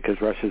itself,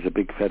 because Russia is a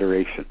big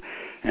federation,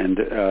 and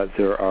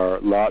there are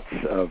lots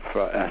of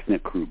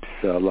ethnic groups,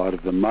 a lot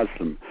of them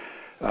Muslim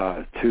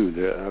too.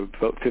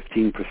 About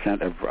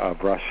 15%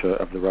 of Russia,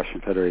 of the Russian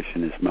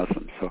Federation, is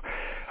Muslim. So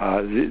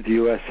the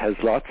U.S. has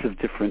lots of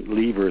different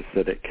levers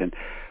that it can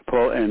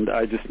pull. And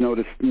I just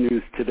noticed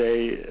news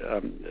today,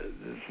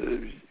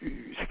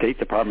 State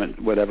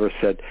Department, whatever,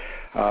 said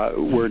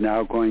we're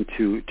now going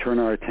to turn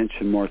our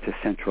attention more to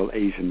Central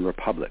Asian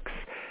republics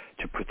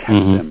to protect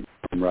them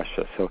from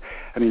Russia. So,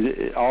 I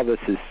mean, all this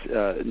is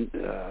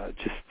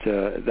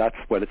that's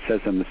what it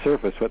says on the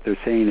surface. What they're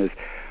saying is,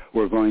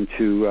 we're going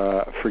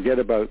to forget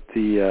about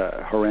the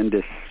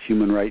horrendous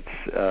human rights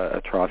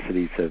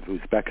atrocities of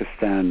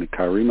Uzbekistan,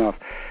 Karimov.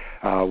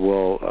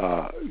 We'll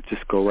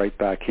just go right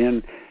back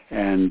in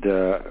and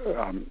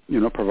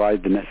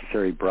provide the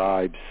necessary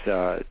bribes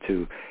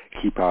to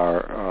keep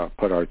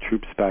put our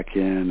troops back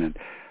in, and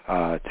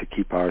to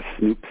keep our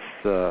snoops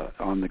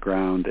on the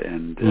ground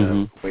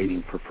and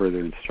waiting for further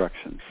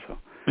instructions. So,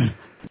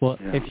 well,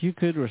 if you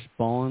could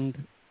respond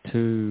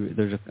to,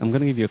 I'm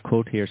going to give you a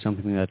quote here,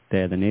 something that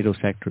the NATO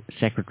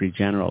Secretary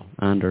General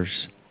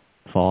Anders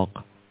Fogh,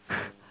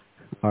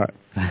 or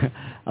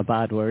a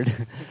bad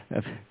word,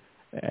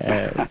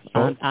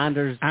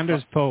 Anders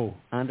Fogh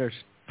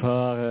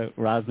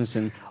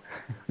Rasmussen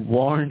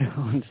warned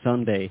on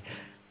Sunday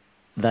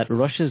that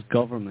Russia's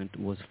government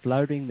was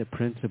flouting the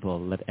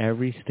principle that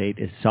every state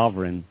is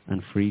sovereign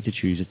and free to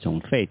choose its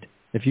own fate.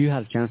 If you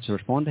had a chance to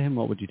respond to him,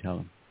 what would you tell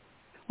him?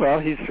 Well,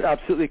 he's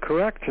absolutely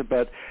correct,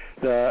 but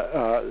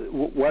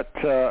what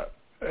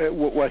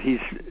he's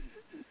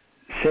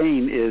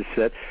saying is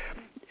that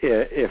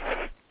if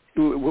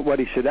what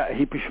he should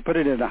put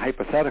it in a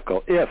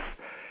hypothetical. If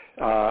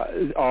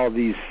all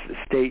these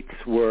states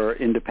were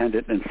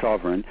independent and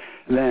sovereign,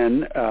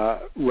 then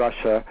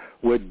Russia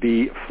would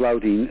be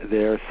flouting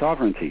their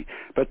sovereignty.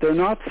 But they're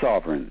not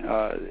sovereign.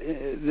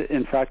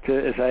 In fact,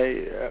 as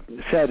I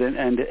said,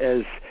 and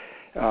as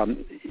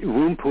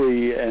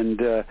Rumpuy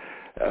and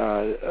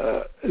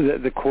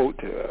the quote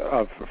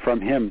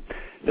from him,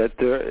 that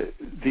the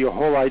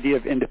whole idea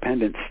of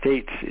independent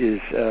states is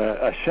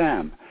a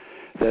sham,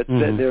 that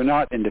they're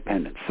not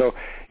independent. So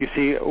you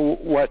see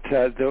what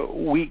the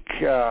weak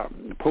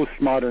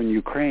postmodern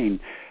Ukraine,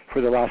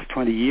 for the last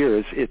 20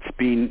 years, it's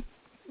been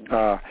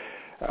a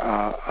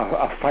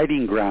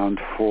fighting ground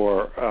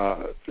for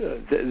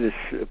this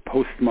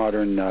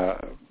postmodern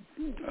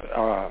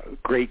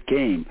great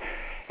game.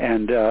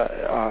 And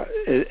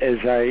as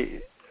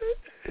I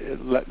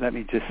let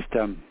me just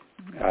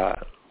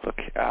look.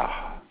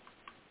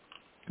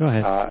 Go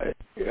ahead.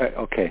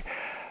 Okay.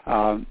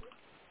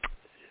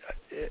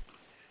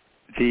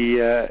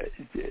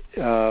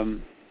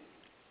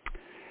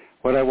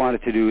 What I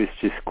wanted to do is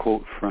just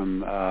quote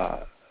from.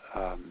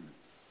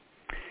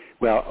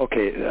 Well,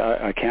 okay,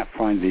 I can't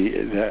find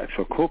the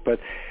actual quote, but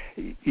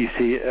you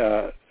see.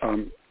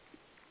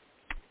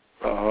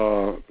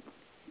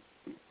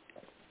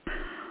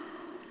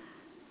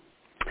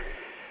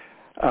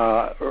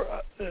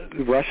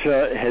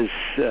 Russia has,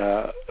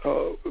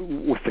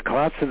 with the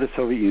collapse of the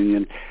Soviet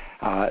Union,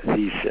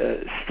 these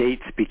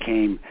states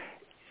became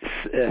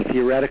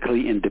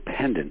theoretically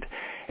independent,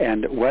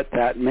 and what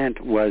that meant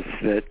was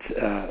that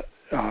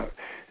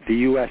the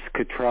U.S.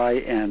 could try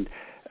and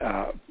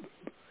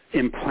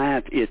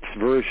implant its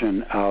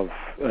version of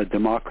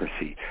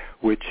democracy,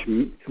 which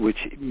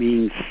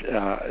means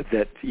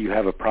that you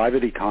have a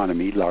private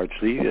economy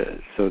largely,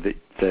 so that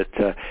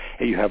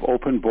you have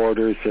open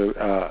borders,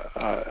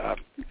 a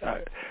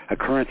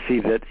currency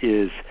that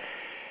is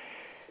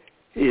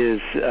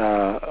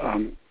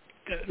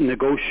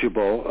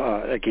negotiable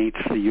against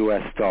the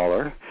U.S.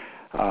 dollar,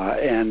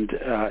 and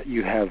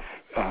you have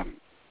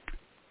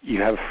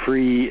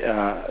free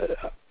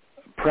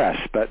press,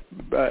 but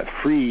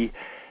free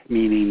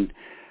meaning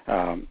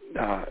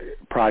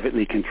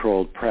privately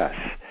controlled press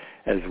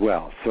as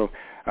well. So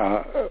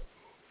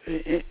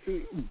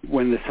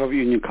when the Soviet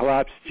Union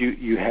collapsed,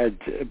 you had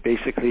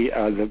basically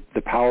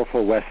the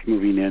powerful West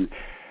moving in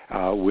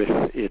with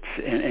its,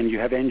 and you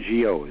have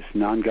NGOs,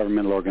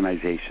 non-governmental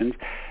organizations,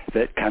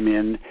 that come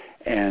in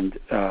and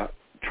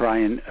try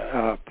and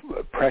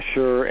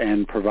pressure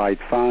and provide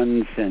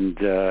funds and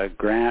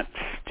grants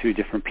to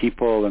different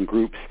people and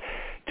groups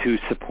to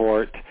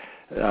support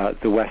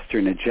the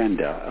Western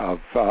agenda of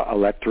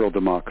electoral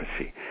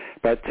democracy.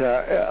 But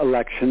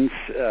elections,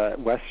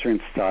 Western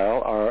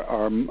style,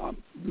 are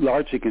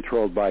largely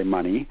controlled by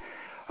money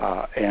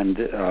and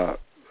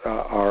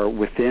are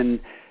within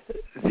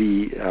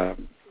the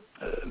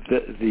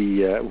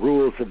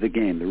rules of the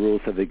game. The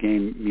rules of the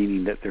game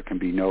meaning that there can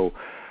be no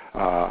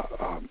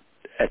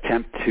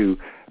attempt to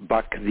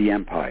buck the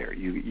empire.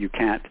 You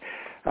can't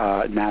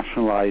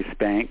nationalize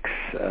banks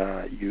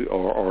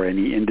or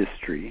any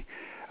industry.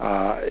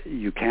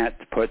 You can't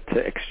put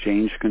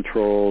exchange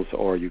controls,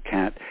 or you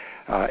can't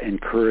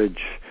encourage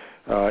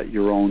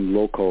your own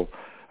local,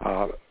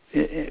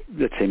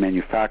 let's say,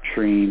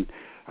 manufacturing.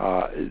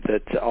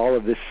 That all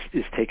of this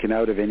is taken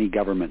out of any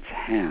government's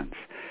hands.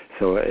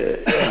 So,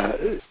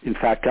 in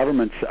fact,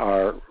 governments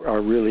are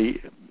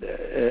really,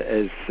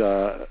 as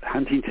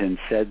Huntington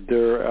said,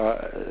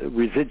 they're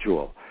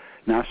residual.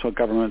 National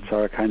governments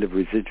are a kind of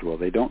residual.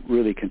 They don't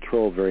really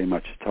control very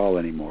much at all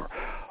anymore.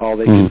 All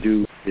they can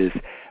do is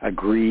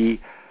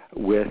agree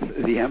with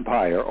the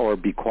empire or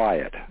be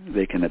quiet.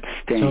 They can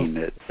abstain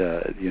at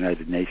the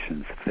United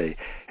Nations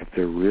if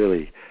they're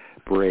really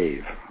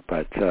brave.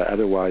 But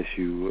otherwise,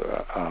 you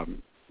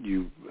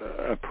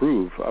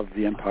approve of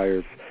the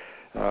empire's.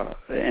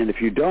 And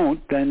if you don't,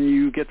 then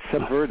you get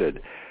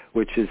subverted,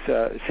 which is,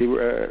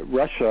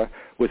 Russia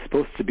was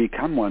supposed to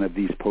become one of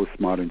these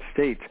postmodern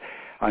states.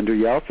 Under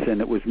Yeltsin,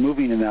 it was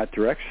moving in that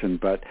direction,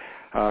 but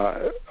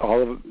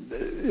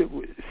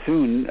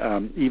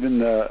soon, even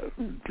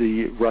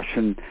the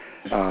Russian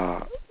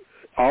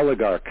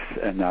oligarchs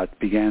and that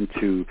began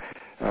to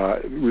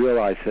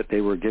realize that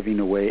they were giving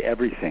away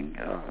everything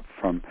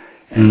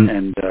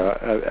and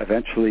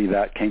eventually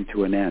that came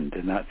to an end,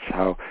 and that's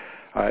how.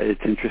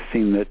 It's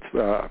interesting that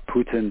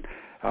Putin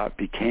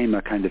became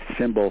a kind of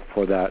symbol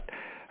for that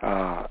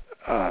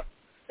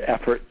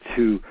effort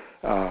to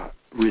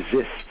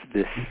resist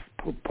this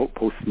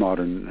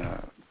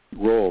postmodern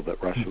role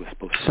that Russia was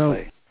supposed to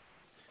play.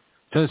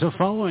 So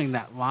following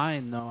that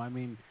line, though, I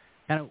mean,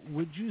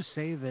 would you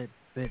say that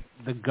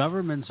the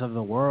governments of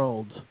the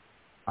world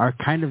are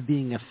kind of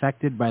being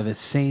affected by the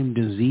same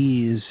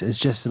disease as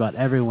just about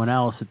everyone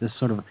else, that this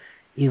sort of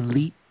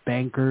elite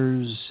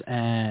bankers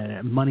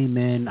and money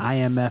men,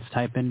 IMF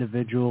type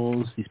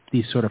individuals,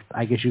 these sort of,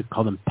 I guess you could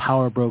call them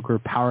power broker,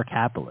 power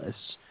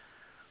capitalists,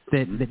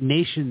 that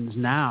nations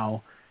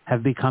now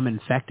have become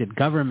infected,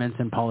 governments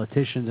and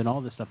politicians and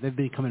all this stuff, they've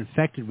become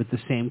infected with the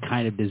same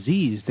kind of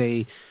disease.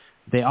 They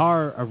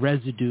are a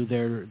residue.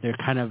 They're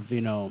kind of, I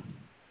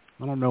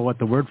don't know what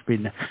the word for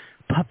being,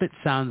 puppet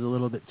sounds a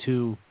little bit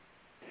too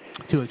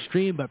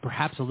extreme, but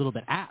perhaps a little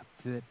bit apt.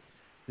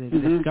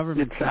 The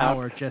governments now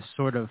are just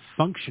sort of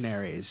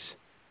functionaries.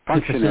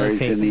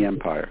 Functionaries in the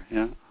empire,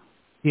 yeah.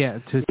 Yeah,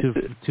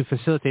 to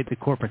facilitate the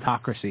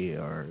corporatocracy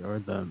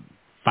or the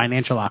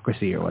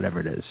financialocracy or whatever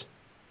it is.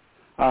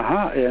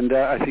 And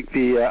I think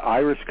the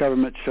Irish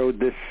government showed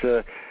this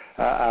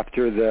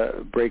after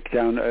the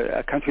breakdown.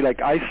 A country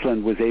like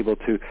Iceland was able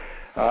to,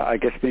 I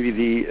guess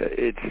maybe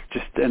it's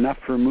just enough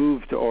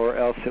removed, or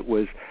else it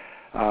was.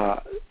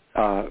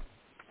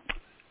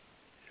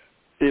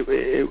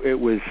 It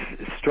was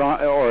strong,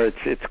 or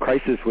its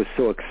crisis was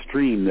so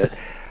extreme that,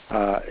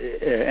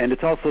 and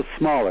it's also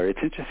smaller.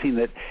 It's interesting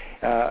that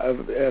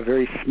a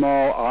very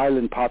small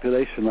island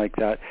population like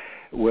that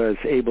was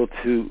able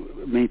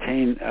to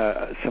maintain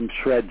some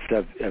shreds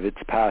of its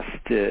past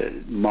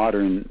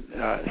modern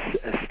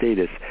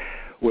status,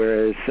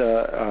 whereas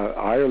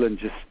Ireland,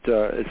 just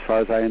as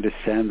far as I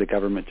understand, the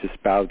government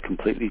just bowed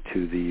completely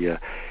to the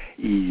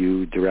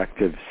EU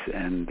directives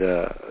and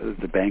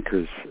the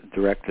bankers'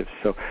 directives.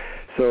 So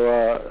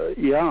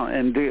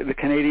and the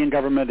Canadian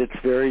government, it's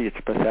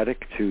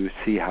pathetic to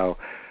see how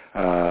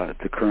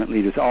the current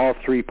leaders, all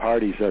three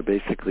parties are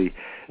basically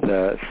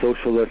the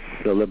socialists,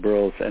 the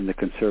liberals, and the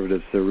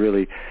conservatives. They're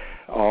really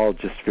all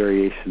just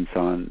variations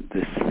on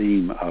this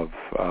theme of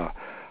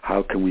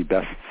how can we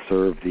best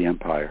serve the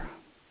empire.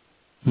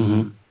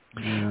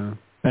 Yeah.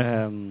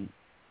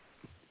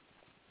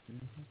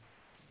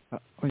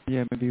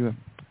 Maybe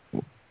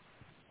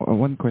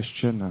one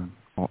question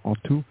or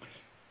two.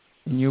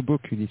 In your book,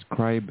 you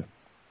describe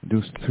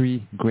those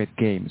three great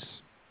games,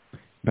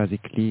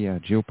 basically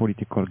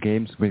geopolitical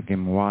games, with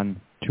game 1,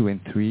 2,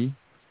 and 3,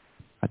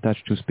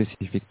 attached to a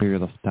specific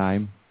period of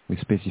time, with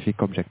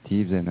specific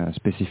objectives and a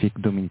specific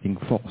dominating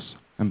force,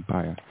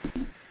 empire.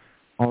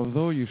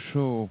 Although you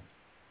show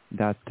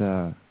that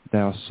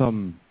there are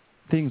some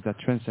things that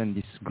transcend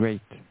this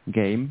great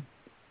game.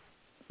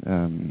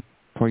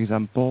 For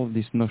example,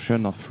 this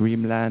notion of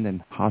Rimland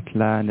and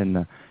Heartland and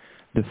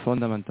the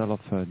fundamental of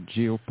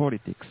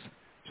geopolitics.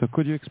 So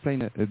could you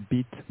explain a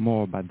bit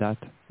more about that,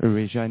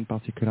 Eurasia in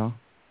particular?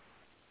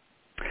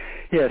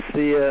 Yes,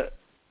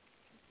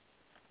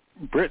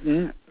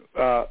 Britain,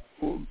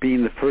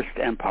 being the first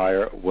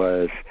empire,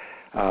 was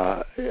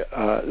the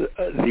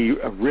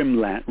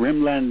Rimland.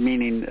 Rimland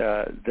meaning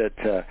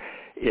that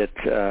it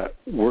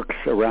works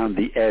around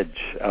the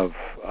edge of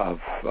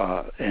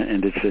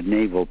and it's a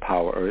naval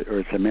power or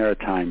it's a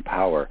maritime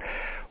power,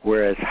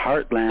 whereas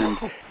Heartland,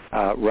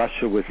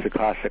 Russia was the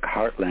classic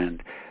Heartland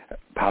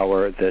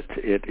power, that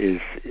it is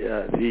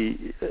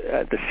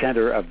at the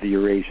center of the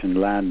Eurasian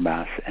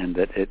landmass, and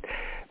that it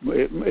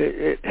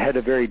had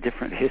a very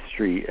different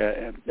history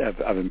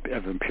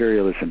of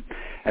imperialism,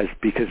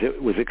 because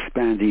it was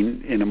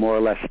expanding in a more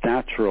or less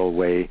natural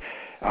way,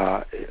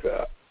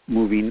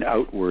 moving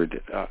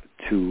outward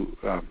to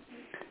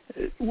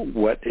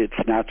what its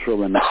natural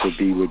limits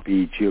would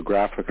be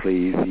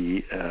geographically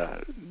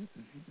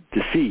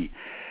the sea.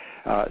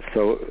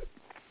 So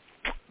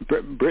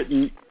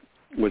Britain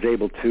was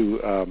able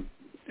to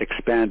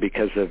expand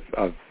because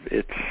of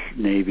its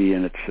navy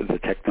and the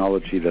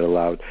technology that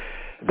allowed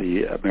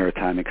the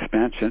maritime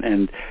expansion,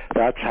 and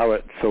that's how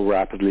it so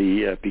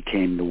rapidly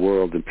became the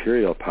world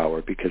imperial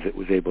power, because it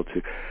was able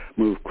to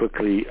move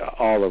quickly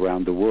all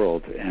around the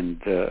world, and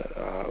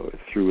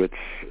through its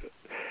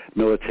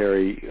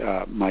military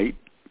might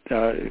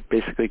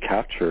basically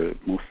capture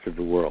most of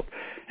the world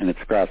in its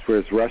grasp,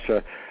 whereas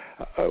Russia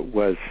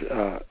was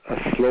a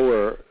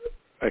slower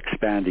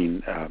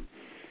expanding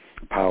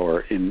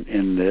power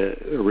in the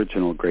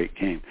original Great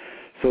Game.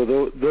 So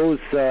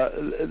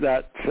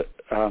that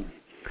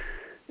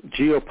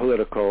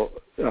geopolitical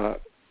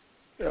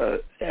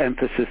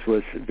emphasis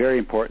was very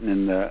important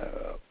in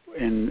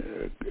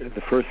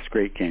the first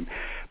Great Game.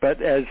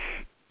 But as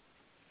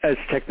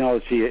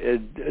technology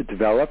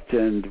developed,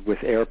 and with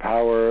air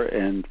power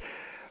and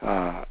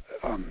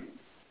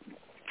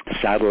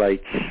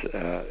satellites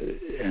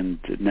and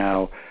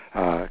now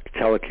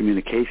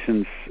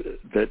telecommunications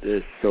that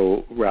is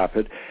so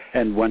rapid,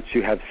 and once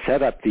you have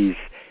set up these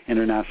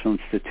international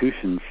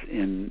institutions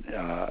in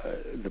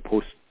the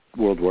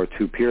post-World War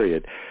II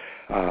period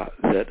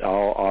that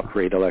all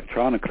operate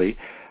electronically,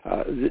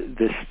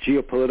 this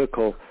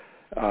geopolitical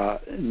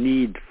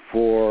need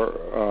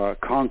for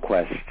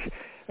conquest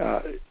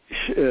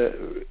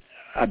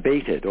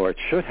abated, or it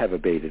should have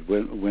abated.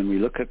 When we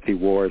look at the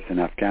wars in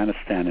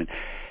Afghanistan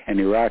and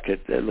Iraq,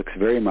 it looks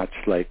very much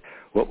like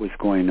what was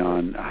going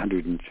on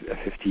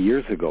 150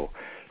 years ago.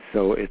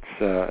 So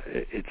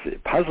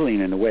it's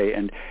puzzling in a way,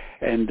 and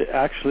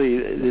actually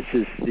this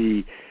is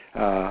the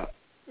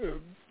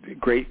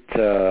great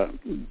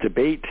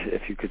debate,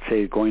 if you could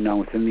say, going on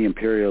within the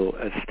imperial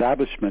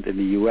establishment in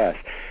the U.S.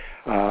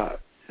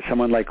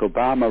 Someone like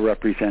Obama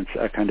represents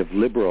a kind of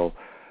liberal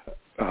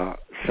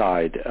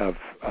side of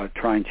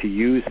trying to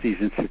use these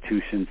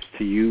institutions,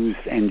 to use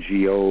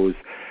NGOs,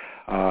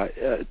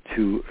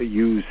 to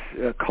use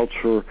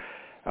culture,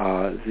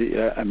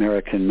 the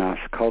American mass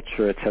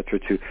culture, etc.,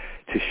 to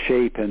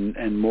shape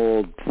and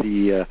mold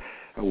the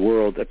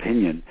world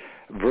opinion,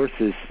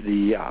 versus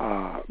the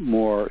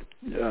more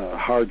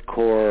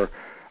hardcore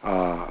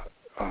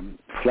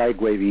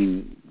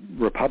flag-waving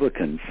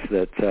Republicans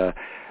that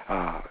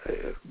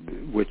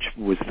which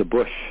was the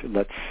Bush,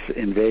 let's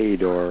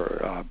invade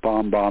or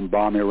bomb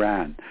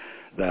Iran,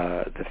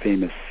 the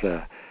famous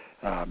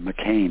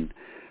McCain.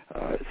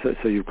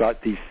 So you've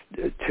got these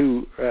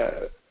two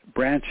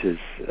branches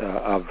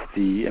of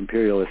the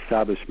imperial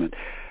establishment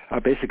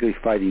basically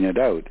fighting it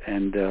out,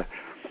 and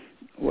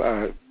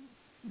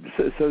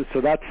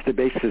so that's the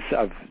basis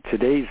of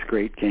today's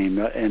Great Game.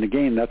 And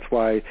again, that's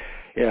why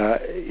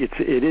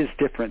it is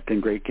different than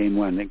Great Game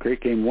 1. In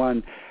Great Game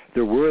 1,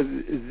 there was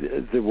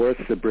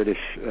the British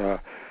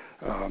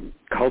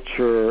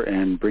culture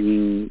and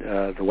bringing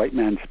the white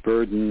man's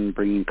burden,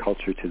 bringing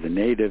culture to the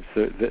natives.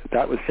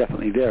 That was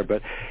definitely there,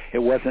 but it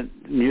wasn't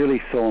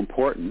nearly so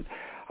important,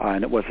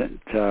 and it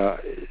wasn't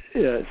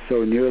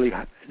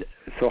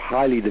so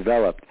highly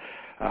developed.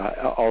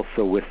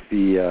 Also with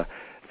the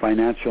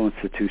financial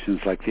institutions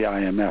like the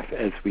IMF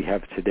as we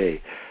have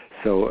today.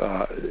 So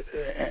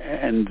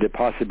and the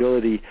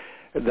possibility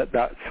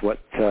that's what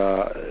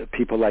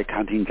people like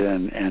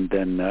Huntington and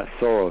then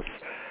Soros,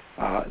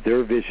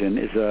 their vision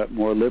is a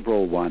more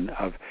liberal one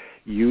of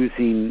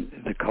using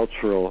the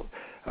cultural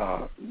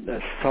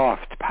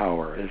soft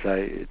power, as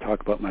I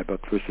talk about in my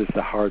book, versus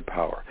the hard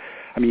power.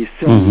 I mean, you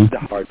still need the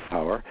hard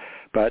power,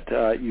 but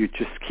you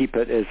just keep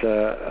it as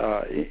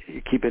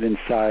keep it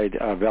inside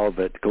a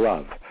velvet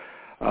glove,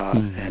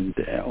 and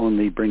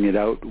only bring it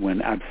out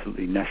when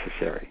absolutely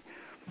necessary.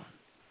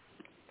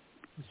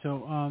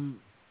 So,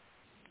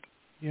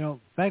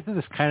 back to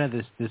this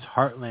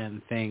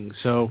heartland thing.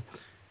 So,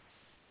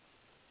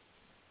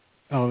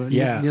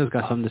 Neil's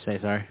got something to say.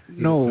 Sorry.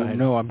 No,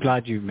 I'm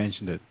glad you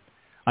mentioned it.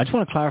 I just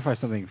want to clarify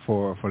something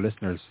for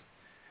listeners.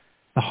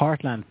 the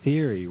heartland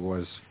theory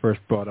was first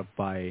brought up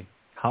by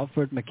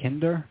Halford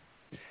Mackinder,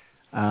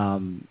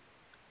 and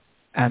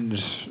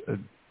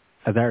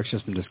as Eric's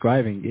just been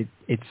describing,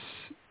 it's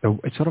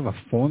sort of a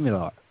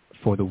formula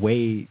for the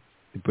way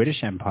the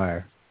British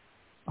Empire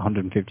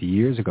 150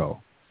 years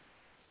ago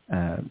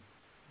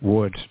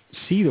would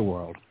see the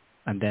world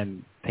and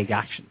then take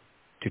action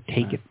to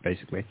take it,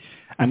 basically.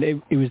 And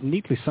it was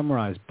neatly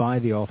summarized by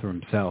the author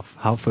himself,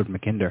 Halford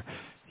Mackinder.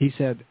 He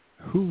said,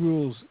 who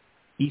rules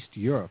East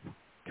Europe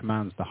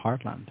commands the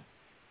heartland.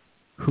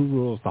 Who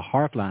rules the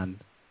heartland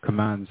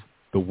commands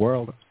the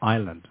world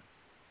island.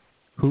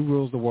 Who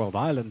rules the world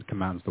island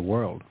commands the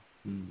world.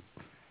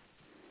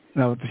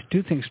 Now, the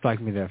two things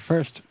strike me there.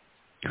 First,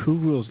 who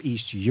rules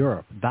East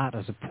Europe? That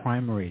as a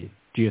primary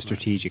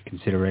geostrategic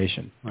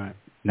consideration. Right.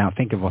 Now,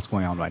 think of what's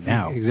going on right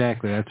now.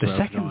 Exactly. That's the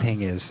second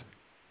thing is,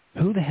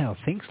 who the hell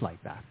thinks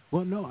like that?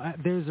 Well, no,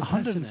 there's a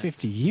 150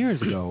 precedent.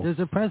 years ago. There's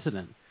a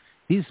precedent.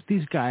 These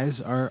guys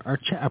are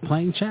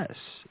playing chess,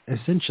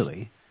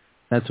 essentially.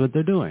 That's what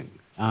they're doing.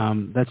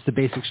 That's the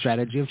basic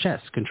strategy of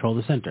chess, control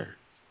the center.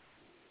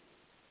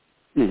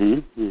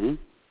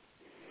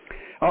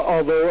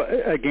 Although,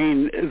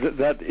 again,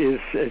 that is,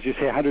 as you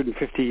say,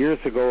 150 years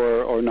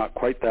ago, or not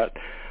quite that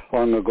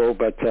long ago,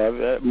 but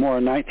more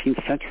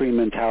 19th century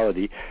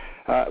mentality,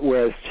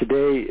 whereas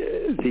today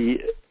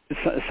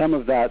some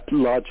of that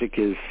logic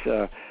is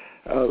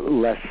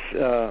less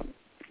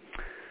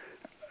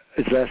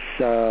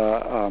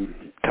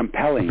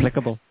compelling.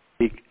 Applicable.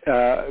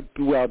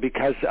 Well,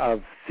 because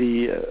of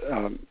the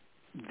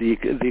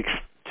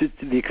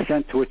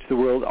extent to which the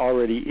world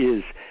already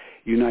is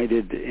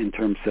united in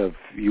terms of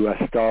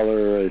U.S.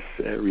 dollar as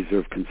a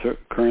reserve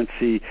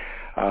currency,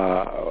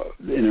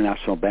 the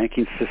international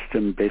banking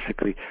system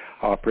basically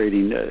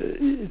operating.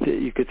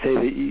 You could say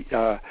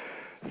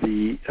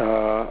the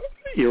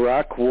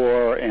Iraq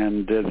War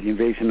and the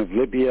invasion of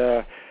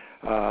Libya.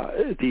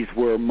 These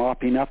were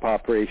mopping up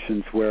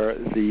operations where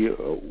the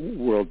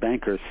world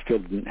bankers still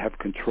didn't have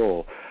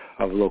control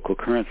of local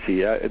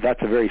currency.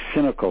 That's a very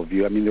cynical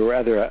view. I mean, there were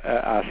other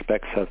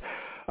aspects of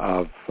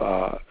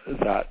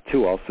that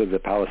too. Also, the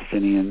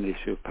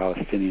issue of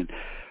Palestinian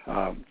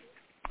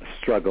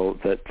struggle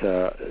that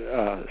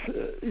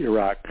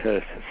Iraq,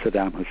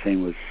 Saddam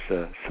Hussein was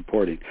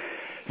supporting.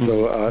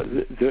 So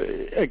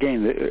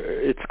again,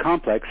 it's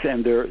complex,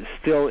 and there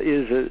still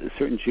is a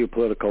certain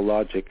geopolitical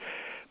logic,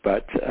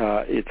 but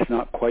it's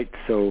not quite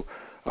so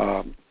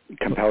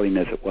compelling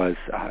as it was,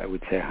 I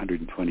would say,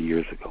 120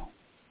 years ago.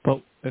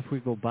 But if we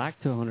go back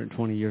to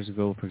 120 years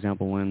ago, for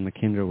example, when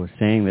Mackinder was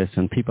saying this,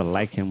 and people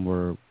like him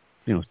were,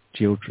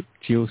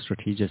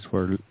 geostrategists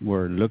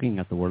were looking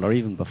at the world, or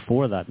even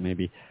before that,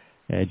 maybe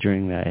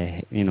during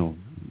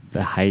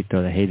the height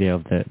or the heyday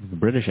of the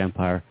British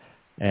Empire.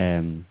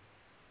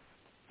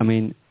 I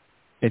mean,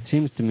 it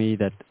seems to me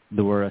that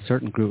there were a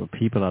certain group of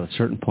people at a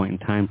certain point in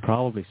time,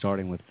 probably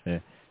starting with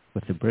the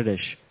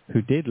British,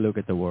 who did look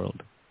at the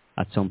world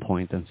at some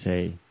point and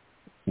say,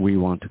 we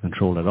want to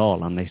control it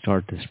all, and they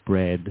started to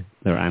spread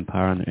their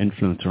empire and their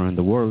influence around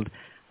the world.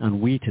 And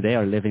we today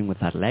are living with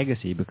that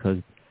legacy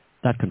because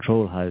that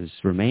control has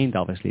remained.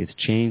 Obviously, it's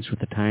changed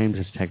with the times,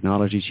 as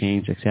technology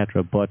changed,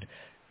 etc. But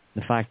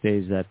the fact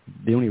is that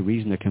the only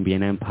reason there can be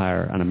an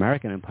empire, an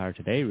American empire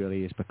today,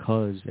 really, is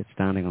because it's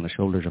standing on the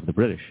shoulders of the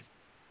British.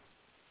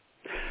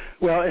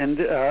 Well, and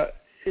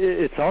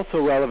it's also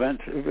relevant,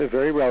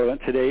 very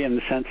relevant today, in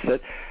the sense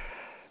that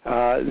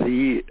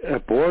the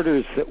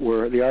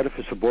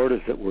artificial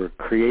borders that were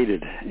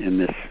created in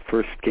this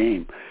first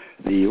game,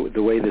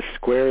 the way the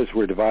squares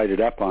were divided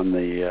up on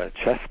the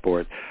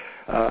chessboard,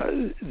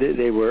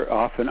 they were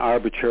often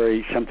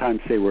arbitrary. Sometimes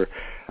they were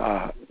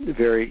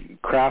very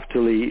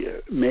craftily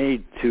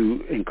made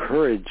to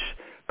encourage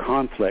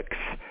conflicts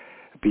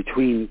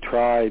between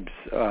tribes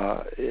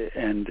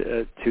and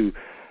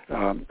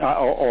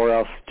or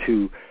else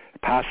to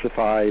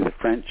pacify the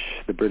French.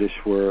 The British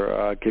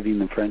were giving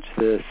the French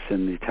this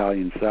and the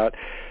Italians that.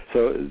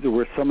 So there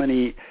were so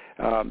many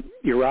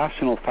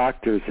irrational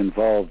factors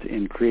involved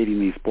in creating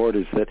these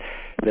borders that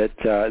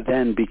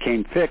then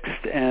became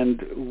fixed,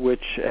 and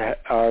which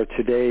are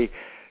today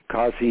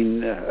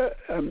causing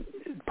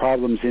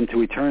problems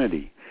into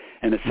eternity.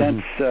 In a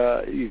sense,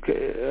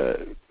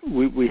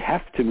 we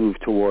have to move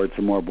towards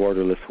a more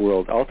borderless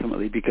world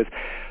ultimately, because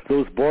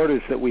those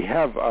borders that we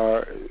have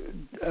are,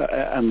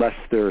 unless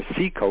they're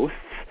sea coasts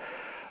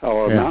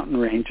or mountain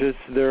ranges,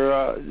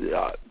 they're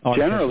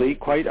generally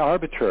quite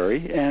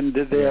arbitrary, and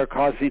they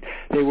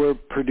were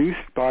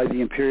produced by the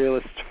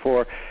imperialists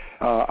for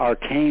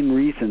arcane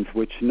reasons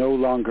which no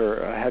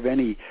longer have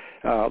any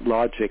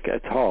logic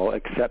at all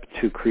except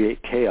to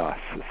create chaos.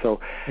 So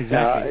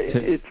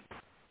exactly.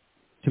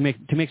 To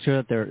make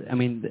sure that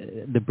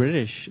the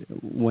British,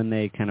 when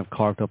they kind of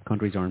carved up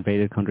countries or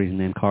invaded countries and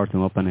then carved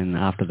them up, and then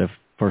after the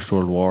First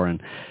World War and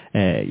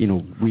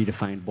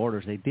redefined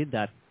borders, they did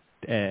that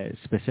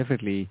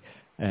specifically.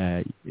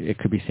 It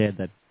could be said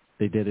that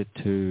they did it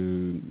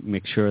to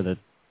make sure that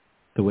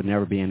there would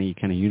never be any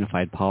kind of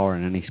unified power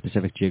in any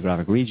specific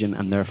geographic region,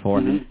 and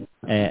therefore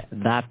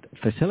that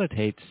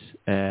facilitates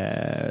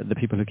the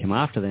people who came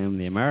after them,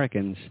 the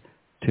Americans,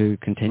 to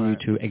continue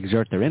to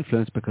exert their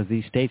influence, because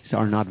these states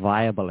are not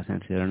viable,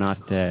 essentially. They're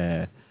not,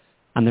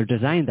 and they're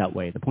designed that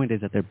way. The point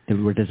is that they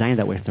were designed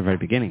that way from the very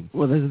beginning.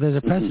 Well, there's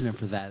a precedent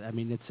for that. I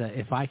mean, it's a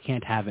if I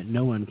can't have it,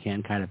 no one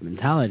can kind of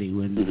mentality.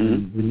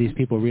 When these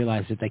people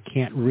realize that they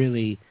can't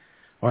really,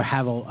 or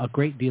have a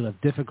great deal of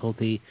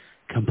difficulty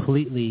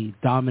completely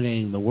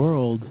dominating the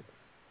world,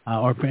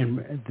 or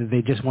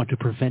they just want to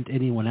prevent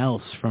anyone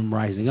else from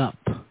rising up.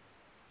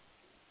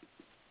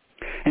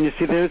 And you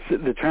see, there's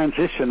the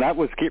transition. That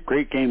was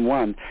Great Game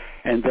 1.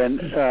 And then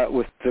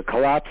with the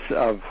collapse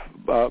of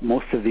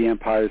most of the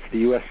empires, the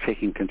U.S.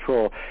 taking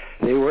control,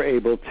 they were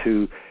able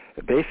to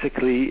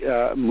basically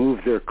move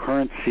their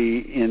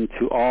currency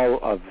into all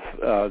of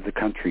the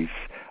countries,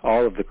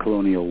 all of the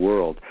colonial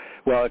world.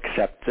 Well,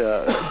 except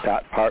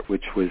that part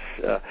which was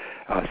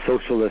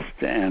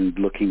socialist and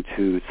looking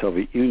to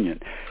Soviet Union.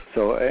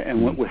 So,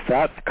 and with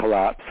that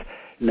collapse,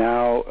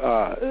 now,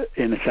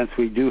 in a sense,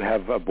 we do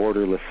have a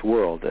borderless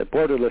world.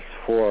 Borderless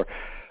for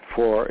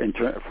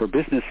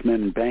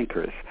businessmen and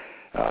bankers,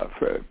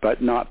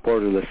 but not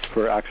borderless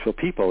for actual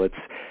people. It's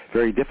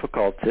very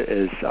difficult,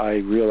 as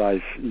I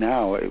realize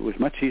now. It was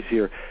much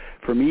easier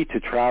for me to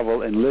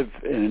travel and live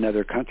in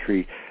another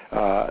country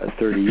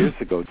 30 years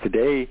ago.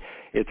 Today,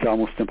 it's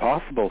almost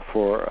impossible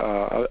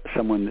for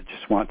someone that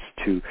just wants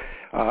to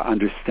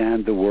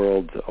understand the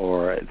world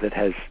or that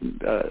has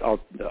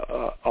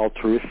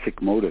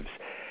altruistic motives.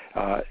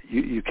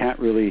 You can't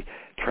really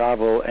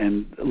travel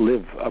and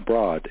live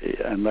abroad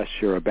unless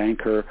you're a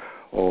banker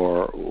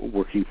or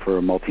working for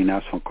a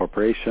multinational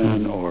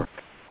corporation or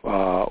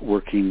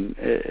working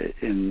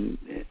in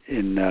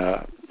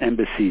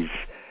embassies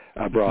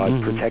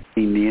abroad,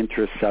 protecting the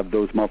interests of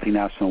those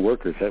multinational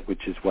workers,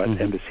 which is what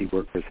embassy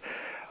workers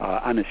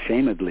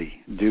unashamedly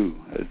do.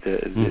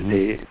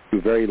 They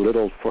do very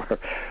little for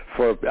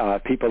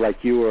people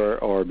like you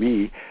or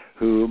me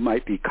who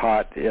might be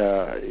caught,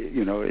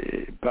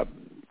 but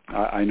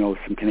I know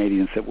some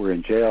Canadians that were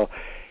in jail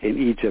in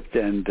Egypt,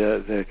 and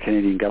the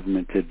Canadian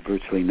government did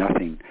virtually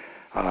nothing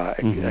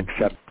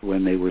except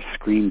when they were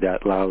screamed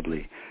at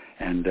loudly,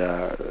 and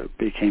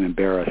became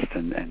embarrassed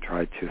and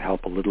tried to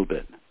help a little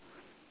bit.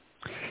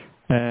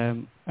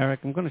 Eric,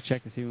 I'm going to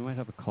check to see. We might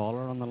have a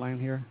caller on the line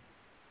here.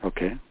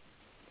 Okay.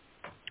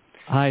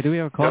 Hi, do we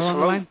have a caller on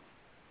the line?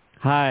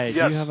 Hi.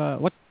 Yes. Do you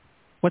have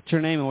what's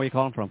your name and where are you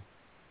calling from?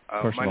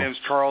 My name's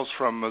Charles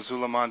from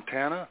Missoula,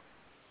 Montana.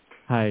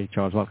 Hi,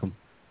 Charles. Welcome.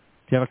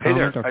 Do you have a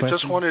comment or question?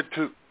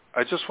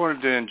 I just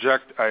wanted to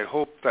inject. I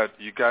hope that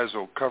you guys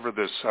will cover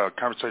this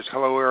conversation.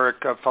 Hello, Eric,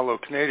 fellow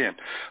Canadian.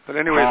 But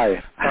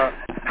anyway,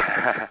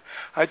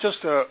 I just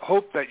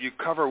hope that you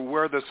cover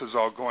where this is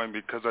all going,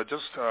 because I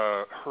just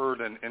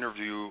heard an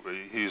interview.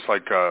 He's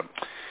like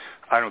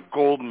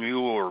Gold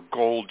Mule or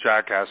Gold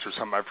Jackass or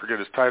something. I forget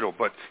his title,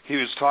 but he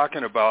was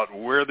talking about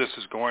where this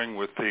is going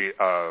with the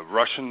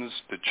Russians,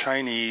 the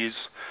Chinese.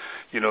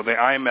 The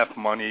IMF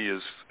money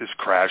is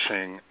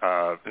crashing,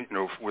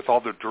 with all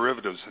the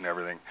derivatives and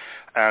everything.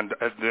 And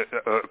the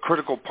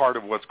critical part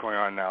of what's going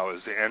on now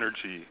is the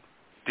energy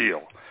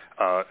deal.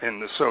 In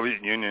the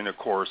Soviet Union, of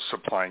course,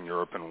 supplying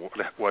Europe and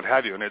what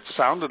have you. And it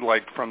sounded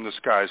like from this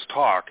guy's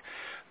talk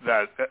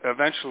that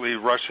eventually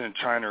Russia and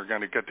China are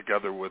going to get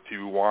together with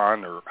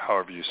yuan, or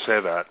however you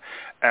say that,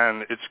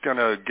 and it's going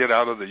to get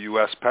out of the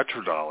U.S.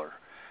 petrodollar.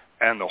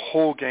 And the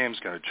whole game's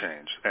going to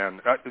change.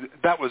 And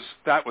that was.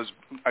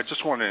 I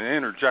just wanted to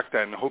interject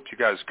that, and hope you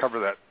guys cover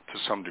that to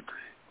some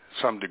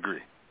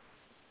degree.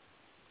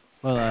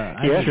 Well,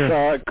 yes,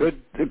 sure.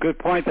 Good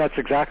point. That's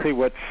exactly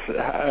what's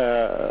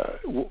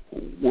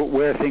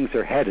where things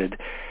are headed.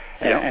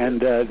 Yeah. And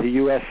the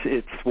U.S.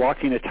 it's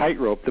walking a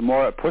tightrope. The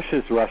more it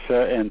pushes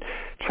Russia and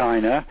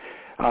China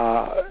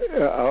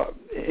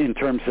in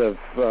terms of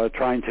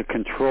trying to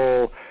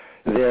control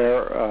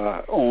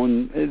their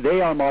own,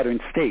 they are modern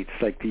states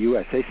like the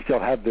U.S. They still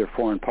have their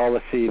foreign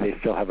policy. They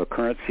still have a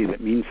currency that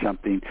means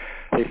something.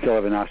 They still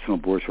have a national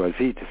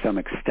bourgeoisie to some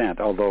extent,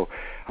 although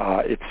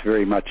it's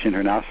very much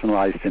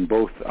internationalized, and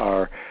both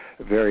are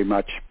very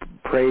much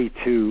prey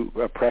to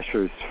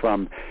pressures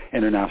from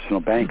international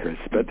bankers,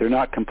 but they're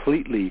not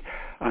completely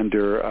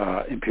under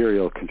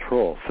imperial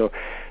control. So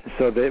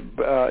the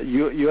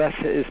U.S.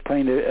 is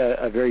playing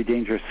a very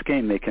dangerous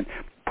game. They can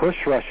push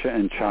Russia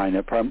and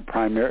China,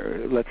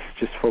 let's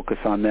just focus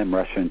on them,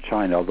 Russia and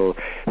China, although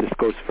this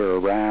goes for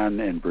Iran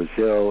and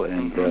Brazil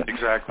and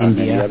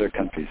many other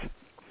countries.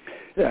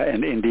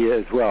 And India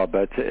as well.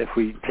 But if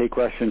we take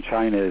Russia and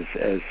China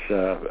as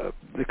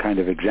the kind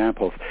of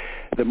examples,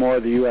 the more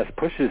the U.S.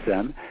 pushes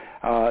them,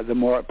 the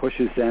more it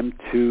pushes them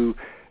to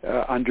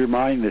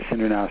undermine this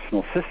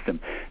international system.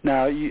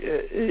 Now,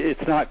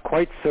 it's not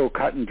quite so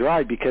cut and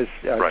dry, because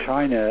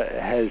China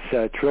has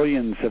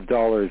trillions of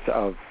dollars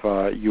of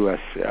U.S.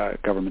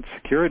 government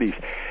securities,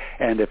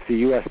 and if the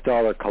U.S.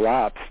 dollar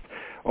collapsed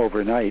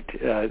overnight,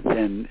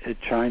 then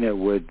China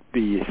would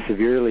be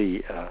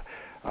severely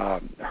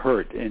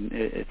hurt in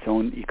its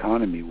own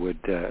economy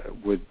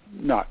would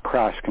not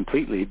crash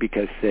completely,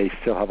 because they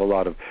still have a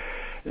lot of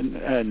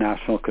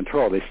national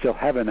control. They still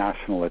have a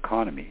national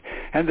economy,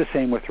 and the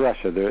same with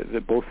Russia.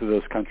 Both of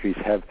those countries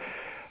have,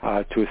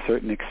 to a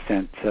certain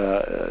extent,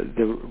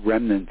 the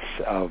remnants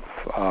of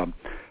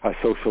a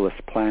socialist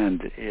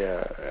planned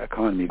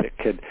economy that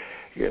could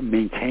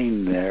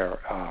maintain their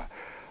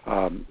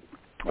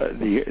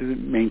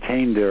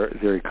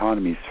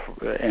economies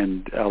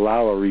and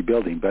allow a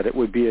rebuilding, but it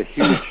would be a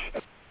huge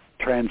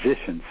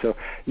transition. So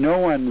no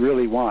one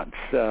really wants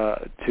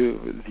the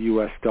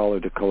U.S. dollar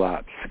to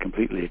collapse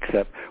completely,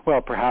 except,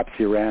 well, perhaps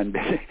Iran.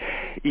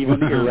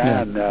 Even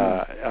Iran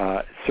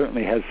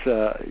certainly has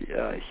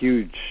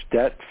huge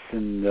debts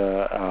and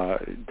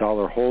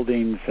dollar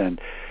holdings, and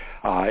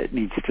it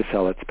needs to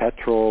sell its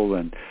petrol,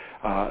 and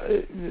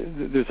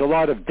there's a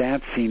lot of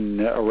dancing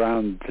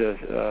around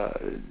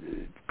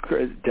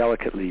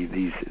delicately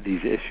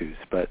these issues,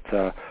 but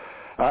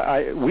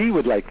we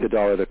would like the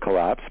dollar to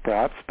collapse,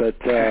 perhaps, but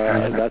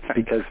that's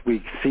because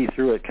we see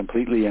through it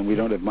completely and we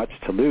don't have much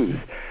to lose.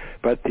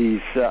 But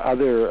these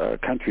other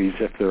countries,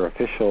 if they're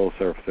officials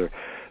or if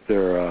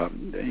they're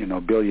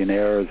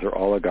billionaires or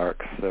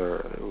oligarchs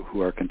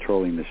who are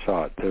controlling the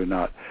shot, they're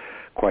not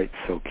quite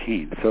so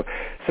keen.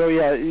 So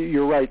yeah,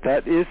 you're right.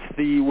 That is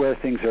where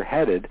things are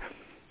headed,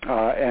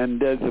 and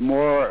the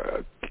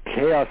more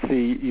chaos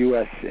the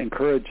U.S.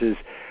 encourages,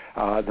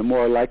 the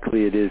more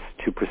likely it is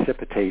to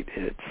precipitate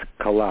its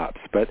collapse.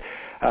 But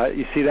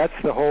you see, that's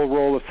the whole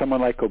role of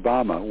someone like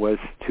Obama, was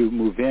to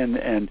move in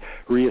and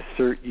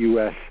reassert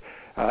U.S.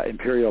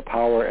 Imperial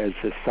power as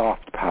a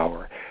soft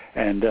power.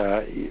 And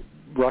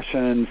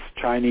Russians,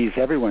 Chinese,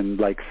 everyone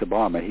likes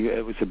Obama.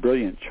 It was a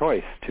brilliant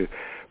choice to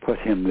put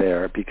him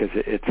there, because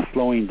it's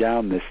slowing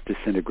down this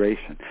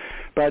disintegration.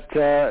 But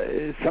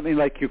something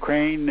like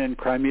Ukraine and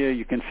Crimea,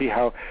 you can see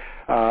how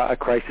a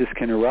crisis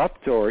can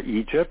erupt, or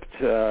Egypt.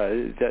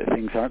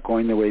 Things aren't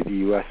going the way the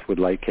U.S. would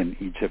like in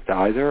Egypt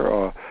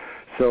either.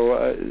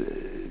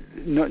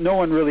 No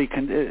one really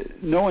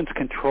no one's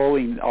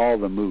controlling all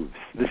the moves.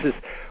 This is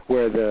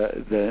where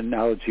the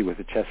analogy with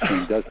the chess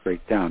game does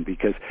break down,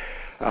 because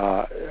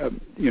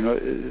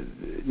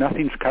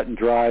nothing's cut and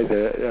dry.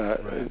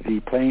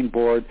 The playing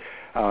board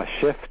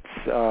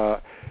shifts,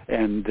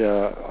 and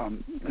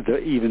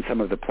even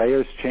some of the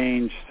players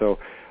change. So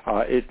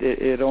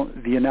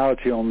the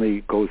analogy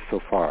only goes so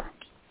far.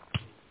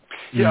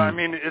 Yeah, I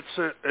mean,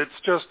 it's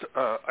just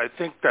I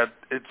think that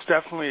it's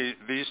definitely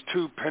these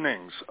two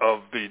pinnings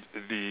of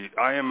the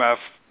IMF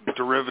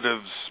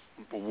derivatives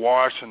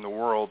wash in the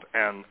world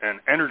and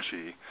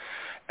energy,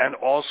 and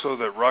also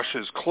that Russia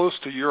is close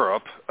to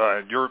Europe.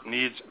 Europe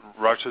needs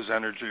Russia's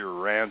energy or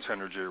Iran's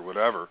energy or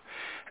whatever.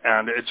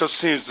 And it just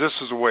seems this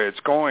is the way it's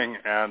going,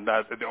 and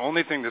that the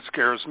only thing that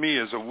scares me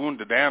is a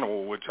wounded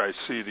animal, which I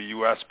see the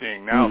U.S.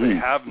 being now. Mm-hmm. They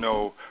have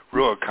no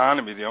real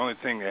economy. The only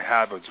thing they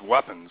have is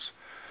weapons.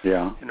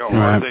 Yeah.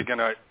 Are they going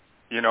to,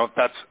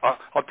 that's,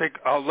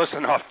 I'll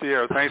listen off the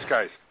air. Thanks,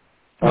 guys.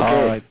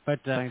 Okay.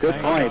 But,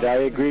 good point. I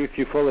agree with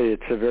you fully.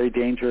 It's a very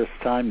dangerous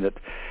time that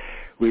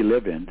we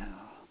live in.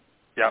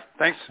 Yeah,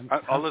 thanks.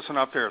 I'll listen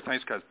up there.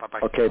 Thanks, guys. Bye-bye.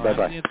 Okay,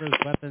 bye-bye. Many of those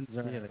weapons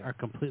are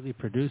completely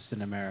produced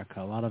in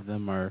America. A lot of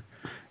them are,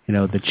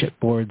 the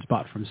chipboards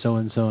bought from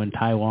so-and-so in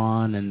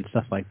Taiwan and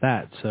stuff like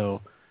that.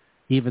 So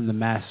even the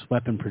mass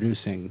weapon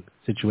producing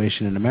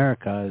situation in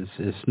America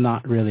is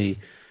not really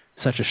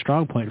such a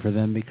strong point for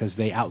them, because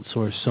they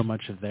outsource so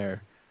much of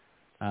their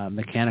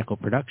mechanical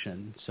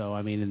production. So,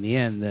 I mean, in the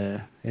end,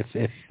 they've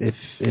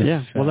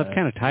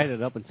kind of tied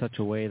it up in such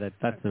a way that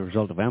that's the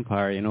result of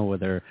empire,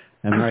 whether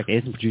America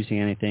isn't producing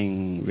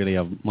anything really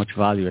of much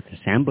value. It's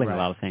assembling a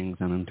lot of things,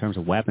 and in terms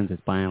of weapons,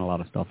 it's buying a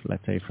lot of stuff,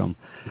 let's say, from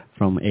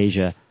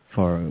Asia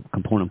for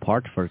component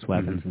parts for its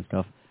weapons and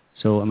stuff.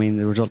 So, I mean,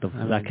 the result of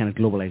that kind of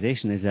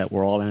globalization is that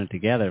we're all in it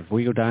together. If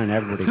we go down,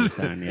 everybody goes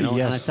down,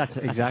 Yes,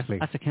 and exactly.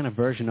 That's a kind of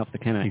version of the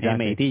kind of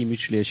MAD,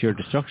 mutually assured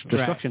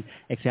destruction,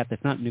 except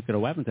it's not nuclear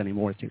weapons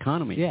anymore, it's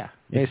economy. Yeah,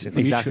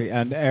 basically. Exactly,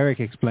 and Eric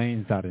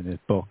explains that in his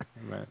book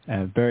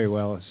very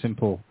well. In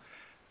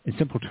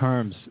simple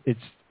terms,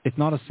 it's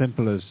not as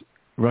simple as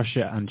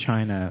Russia and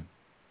China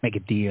make a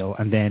deal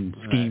and then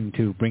scheme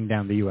to bring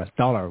down the U.S.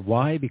 dollar.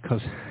 Why? Because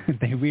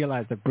they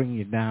realize that bringing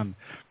it down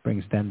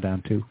brings them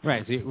down too.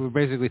 Right. So we're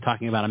basically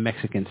talking about a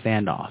Mexican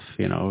standoff,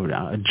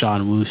 a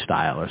John Woo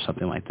style or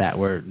something like that,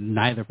 where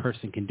neither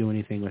person can do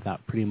anything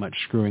without pretty much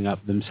screwing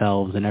up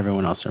themselves and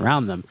everyone else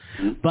around them.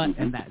 But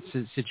in that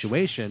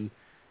situation,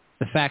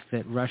 the fact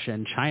that Russia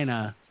and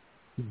China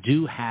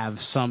do have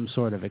some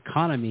sort of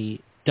economy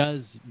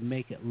does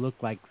make it look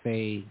like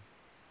they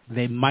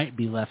might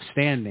be left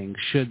standing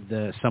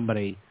should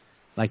somebody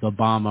like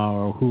Obama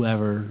or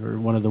whoever, or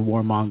one of the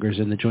warmongers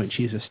in the Joint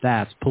Chiefs of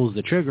Staff pulls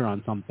the trigger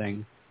on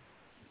something.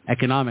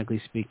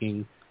 Economically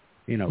speaking,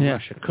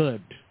 Russia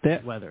could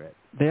weather it.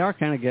 They are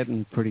kind of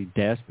getting pretty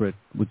desperate,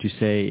 would you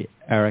say,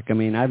 Eric? I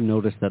mean, I've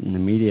noticed that in the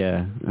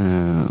media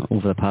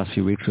over the past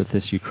few weeks with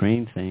this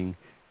Ukraine thing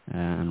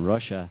and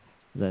Russia,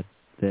 that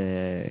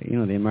the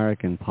the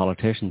American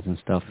politicians and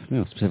stuff,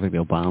 specifically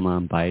Obama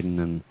and Biden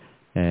and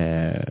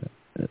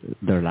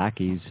their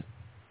lackeys,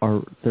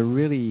 they're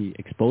really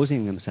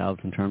exposing themselves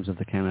in terms of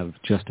the kind of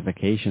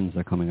justifications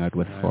they're coming out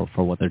with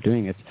for what they're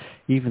doing. It's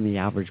even the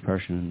average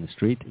person in the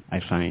street, I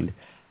find,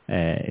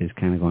 is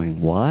kind of going,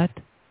 what?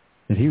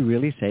 Did he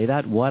really say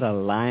that? What a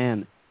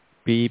lion.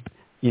 Beep.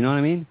 You know what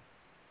I mean?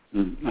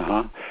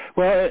 Uh-huh.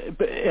 Well,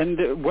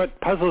 and what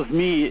puzzles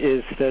me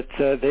is that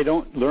they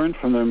don't learn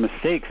from their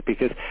mistakes,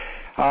 because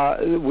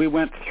we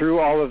went through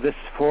all of this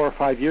 4 or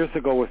 5 years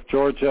ago with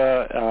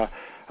Georgia.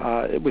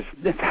 It was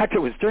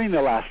during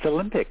the last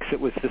Olympics. It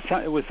was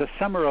the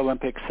Summer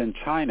Olympics in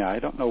China. I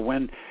don't know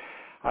when.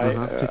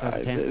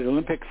 The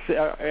Olympics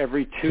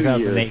every 2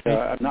 years.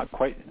 I'm not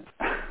quite.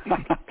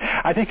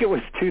 I think it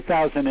was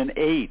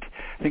 2008.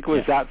 I think it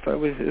was It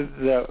was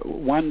the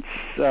once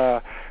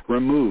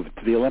removed.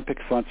 The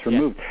Olympics once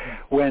removed.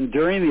 When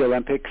during the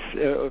Olympics,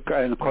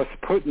 and of course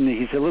Putin,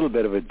 he's a little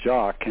bit of a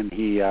jock, and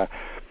he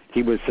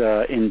was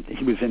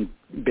in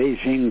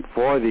Beijing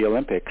for the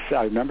Olympics.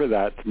 I remember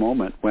that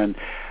moment when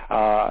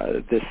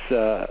I've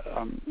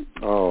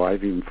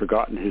even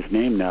forgotten his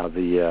name now.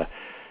 The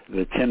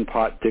tin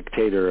pot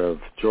dictator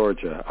of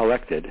Georgia,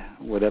 elected,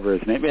 whatever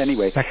his name.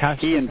 Anyway,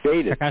 he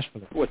invaded.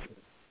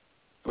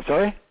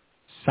 Sorry?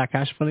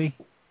 Saakashvili?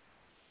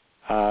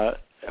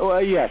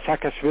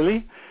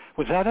 Saakashvili.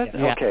 Was that it?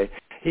 Yeah. Okay.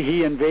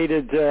 He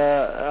invaded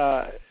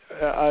a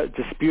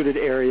disputed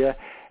area,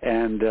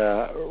 and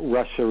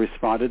Russia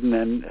responded, and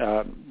then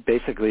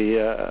basically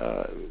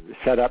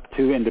set up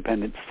 2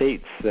 independent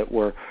states that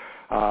were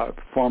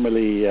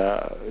formerly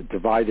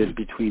divided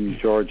between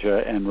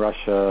Georgia and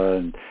Russia,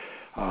 and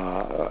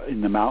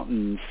in the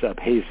mountains,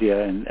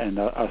 Abkhazia and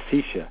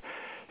Ossetia.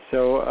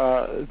 So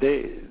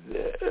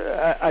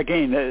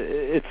again,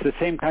 it's the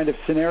same kind of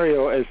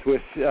scenario as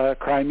with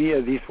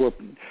Crimea. These were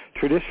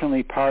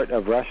traditionally part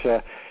of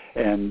Russia,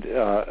 and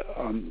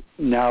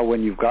now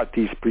when you've got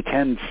these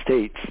pretend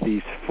states,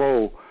 these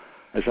faux,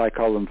 as I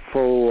call them,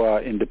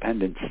 faux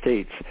independent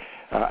states,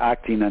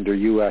 acting under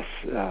U.S.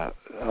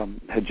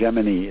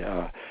 hegemony,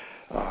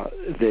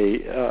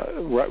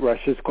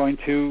 Russia's going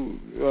to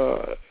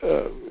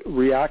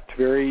react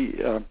very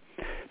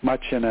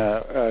much in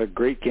a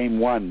Great Game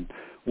One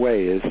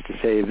way, is to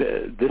say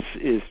that this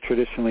is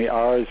traditionally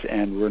ours,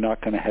 and we're not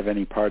going to have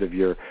any part of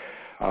your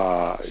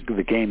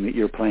the game that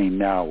you're playing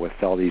now with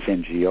all these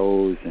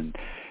NGOs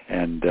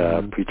and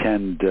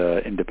pretend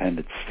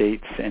independent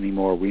states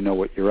anymore. We know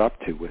what you're up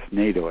to with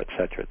NATO, et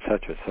cetera, et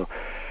cetera. So.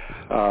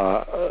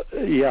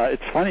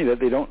 It's funny that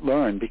they don't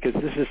learn, because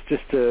this is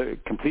just a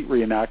complete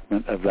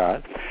reenactment of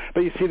that.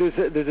 But you see,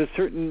 there's a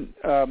certain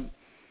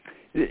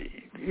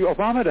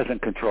Obama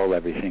doesn't control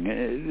everything.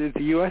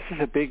 The U.S.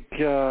 is a big,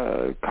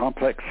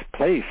 complex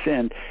place,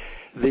 and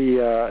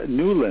the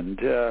Newland,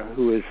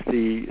 who is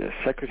the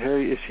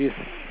Secretary of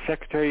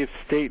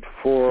State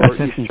for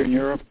Eastern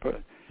Europe.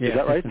 Is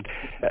that right?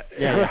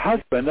 Her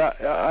husband,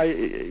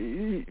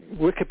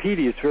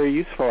 Wikipedia is very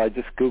useful. I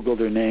just Googled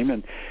her name,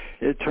 and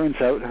it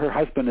turns out her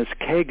husband is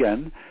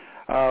Kagan,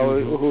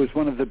 who is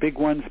one of the big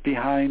ones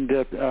behind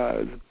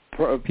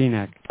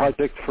PNAC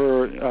project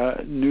for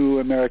New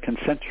American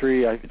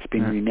Century. It's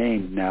been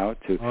renamed now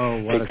to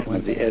take some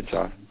of the edge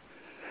off.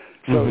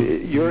 So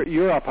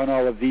you're up on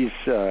all of these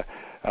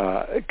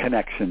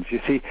connections. You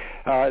see,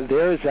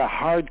 there is a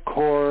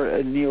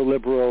hardcore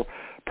neoliberal.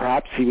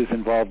 Perhaps he was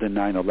involved in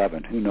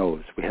 9/11. Who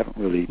knows? We haven't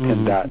really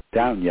pinned that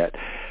down yet.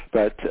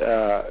 But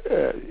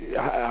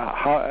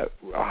how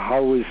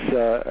is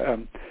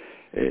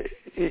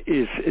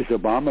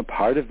Obama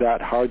part of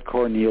that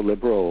hardcore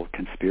neoliberal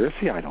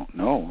conspiracy? I don't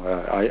know.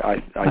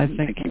 I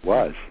think he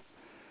was.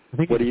 I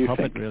think what he's do you a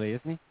puppet, think? Really,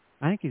 isn't he?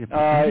 I think he's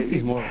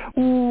he's more.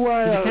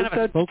 He's kind of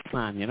a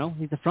spokesman,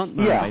 He's a front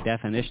man by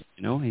definition,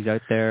 He's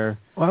out there.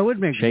 Well, I would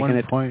make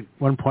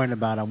one point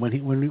about him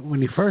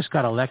when he first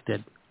got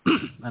elected.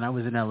 And I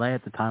was in LA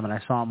at the time, and I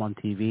saw him on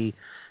TV.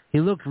 He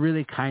looked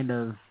really kind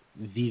of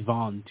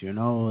vivant,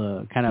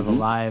 kind of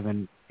alive,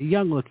 and a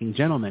young-looking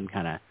gentleman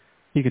kind of.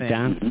 He could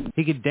dance.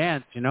 He could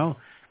dance, And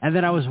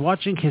then I was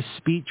watching his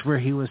speech where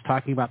he was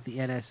talking about the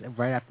NSA,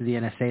 right after the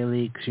NSA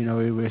leaks, he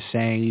was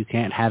saying you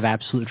can't have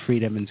absolute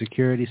freedom and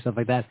security, stuff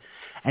like that.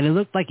 And it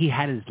looked like he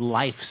had his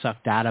life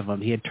sucked out of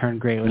him. He had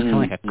turned gray. It was kind of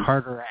like a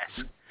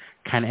Carter-esque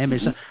kind of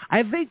image. So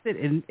I think that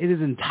it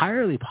is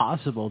entirely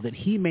possible that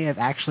he may have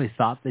actually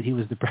thought that he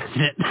was the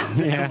president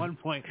at one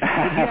point. He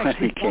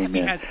actually thought he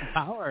had some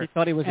power. He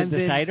thought he was a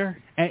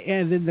decider.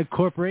 And then the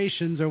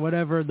corporations or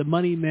whatever, the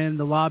money men,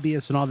 the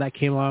lobbyists and all that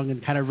came along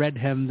and kind of read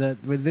him that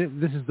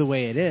this is the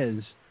way it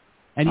is.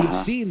 And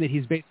you've seen that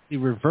he's basically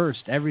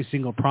reversed every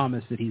single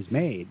promise that he's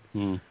made.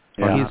 Or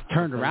he's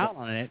turned around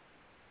on it.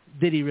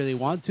 Did he really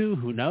want to?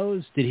 Who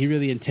knows? Did he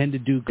really intend to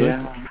do good?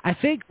 Yeah. I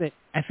think that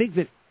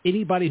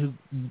anybody who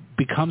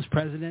becomes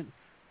president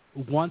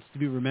wants to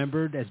be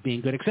remembered as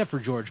being good, except for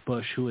George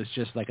Bush, who is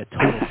just like a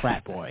total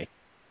frat boy.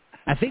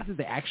 I think that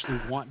they actually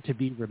want to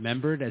be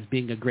remembered as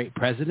being a great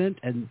president,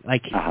 and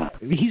like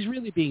he's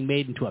really being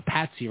made into a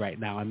patsy right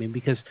now. I mean,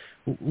 because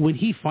when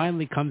he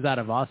finally comes out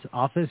of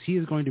office, he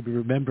is going to be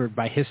remembered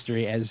by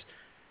history as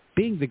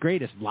being the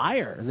greatest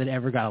liar that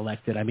ever got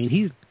elected. I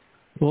mean,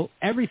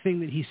 everything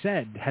that he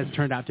said has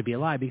turned out to be a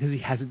lie because he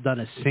hasn't done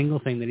a single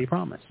thing that he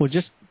promised. Well,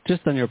 just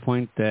on your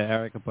point,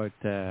 Eric, about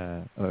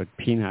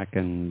PNAC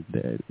and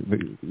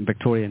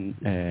Victoria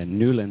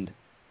Nuland,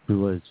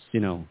 who was,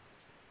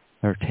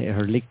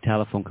 her leaked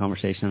telephone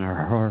conversation, and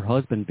her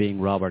husband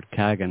being Robert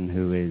Kagan,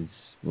 who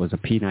was a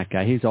PNAC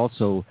guy. He's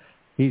also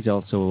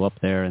up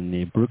there in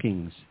the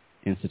Brookings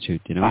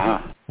Institute,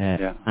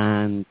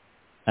 and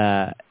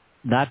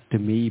that to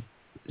me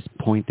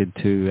pointed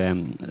to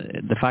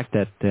the fact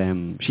that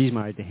she's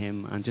married to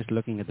him, and just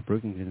looking at the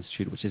Brookings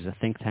Institute, which is a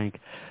think tank,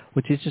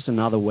 which is just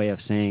another way of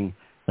saying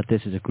that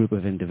this is a group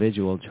of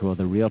individuals who are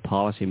the real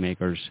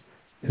policymakers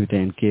who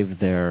then give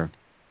their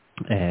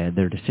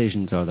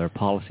decisions or their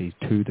policies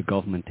to the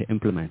government to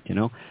implement,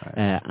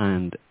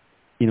 and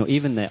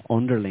even the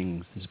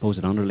underlings, the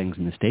supposed underlings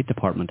in the State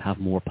Department have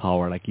more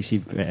power. Like you see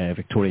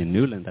Victoria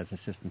Nuland as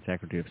Assistant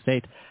Secretary of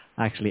State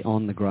actually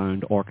on the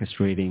ground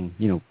orchestrating,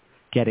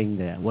 getting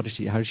the,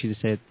 how did she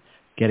say it?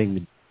 Getting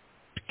the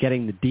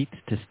deets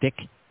to stick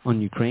on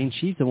Ukraine.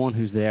 She's the one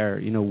who's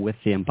there, with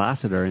the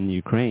ambassador in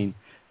Ukraine,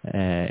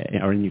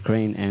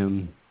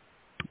 working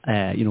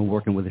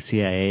with the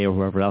CIA or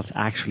whoever else,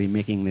 actually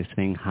making this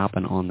thing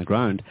happen on the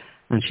ground.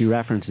 And she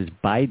references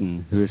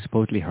Biden, who is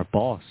supposedly her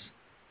boss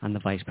and the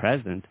vice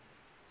president,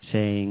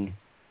 saying,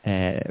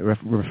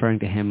 referring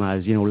to him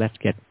as, let's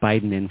get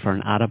Biden in for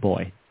an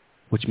attaboy,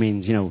 which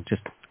means,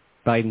 just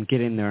Biden, get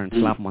in there and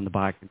slap him on the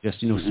back, and just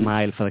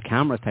smile for the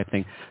camera type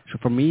thing. So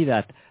for me,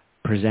 that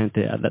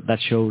presented that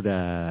showed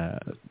the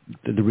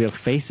real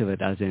face of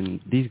it, as in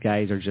these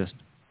guys are just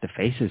the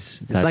faces.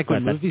 It's like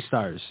when movie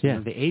stars,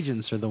 the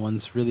agents are the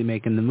ones really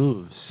making the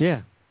moves.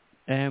 Yeah.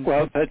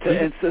 So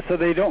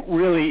they don't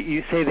really.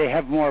 You say they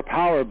have more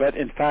power, but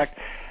in fact,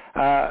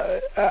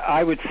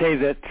 I would say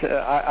that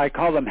I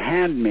call them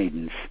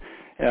handmaidens.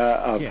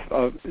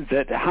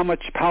 That how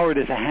much power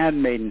does a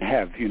handmaiden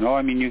have?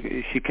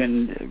 She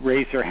can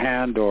raise her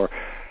hand or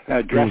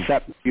dress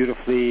up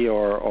beautifully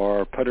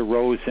or put a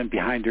rose in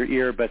behind her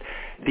ear, but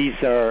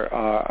these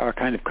are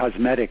kind of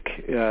cosmetic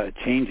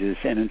changes.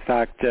 And in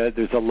fact,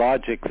 there's a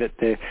logic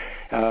that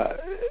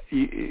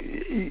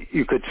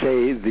you could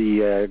say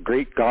the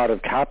great god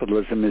of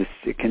capitalism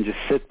can just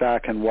sit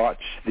back and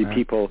watch the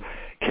people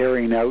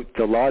carrying out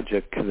the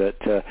logic that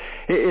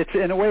it's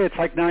in a way it's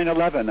like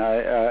 9/11.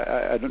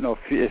 I don't know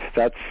if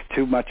that's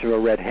too much of a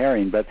red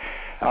herring, but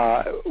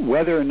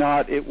whether or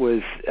not it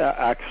was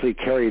actually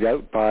carried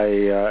out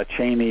by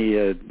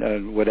Cheney,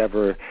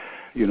 whatever, as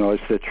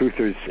the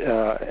truthers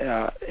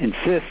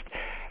insist,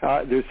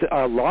 there's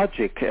a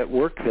logic at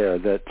work there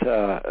that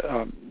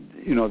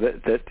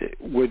that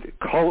would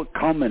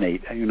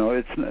culminate.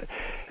 It's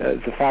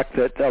the fact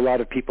that a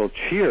lot of people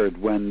cheered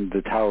when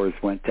the towers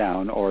went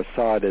down or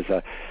saw it as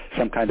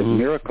some kind of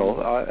miracle.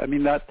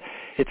 That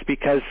it's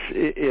because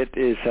it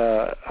is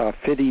a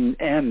fitting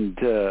end.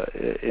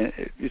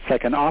 It's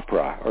like an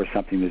opera or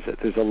something.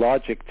 There's a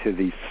logic to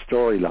the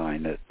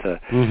storyline that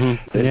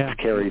is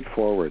carried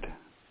forward.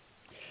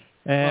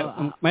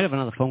 I might have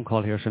another phone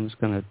call here, so I'm just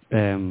going to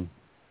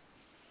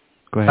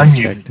go ahead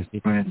and check to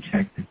see.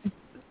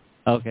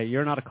 Okay,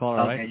 you're not a caller,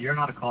 right?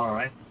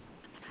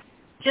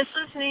 Just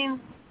listening.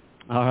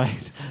 All right.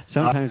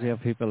 Sometimes we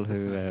have people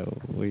who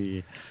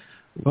we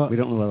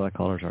don't know whether our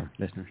callers are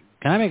listeners.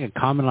 Can I make a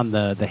comment on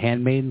the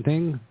handmaiden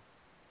thing?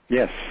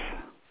 Yes.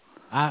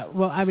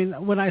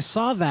 When I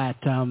saw that,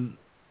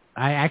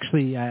 I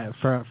actually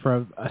for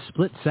a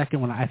split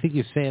second, when I think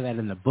you say that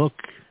in the book,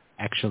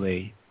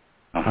 actually.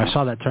 I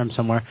saw that term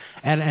somewhere,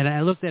 and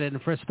I looked at it,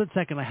 and for a split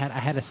second, I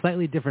had a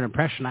slightly different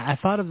impression. I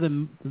thought of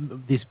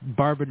these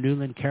Barbara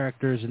Nuland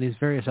characters and these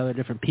various other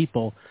different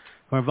people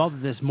who are involved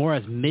in this more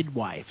as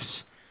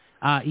midwives.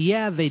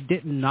 They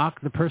didn't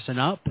knock the person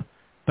up,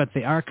 but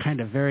they are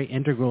kind of very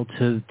integral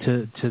to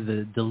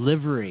the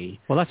delivery.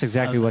 Well, that's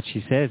exactly what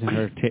she says in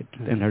her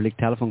leaked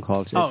telephone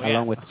calls.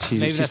 Along with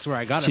maybe that's where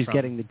I got it from. She's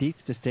getting the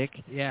deets to stick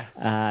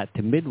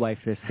to midwife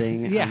this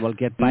thing, and we'll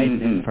get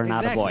Biden in for an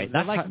attaboy.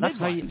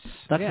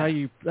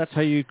 That's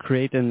how you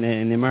create in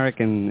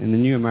the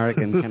new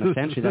American kind of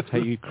century. That's how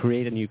you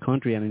create a new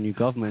country and a new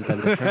government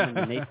and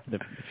determine the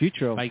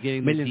future of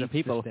millions of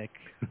people.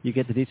 You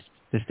get the deets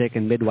to stick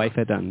and midwife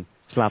it and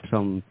slap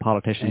some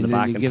politician in the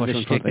back and push him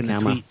in front of the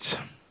camera.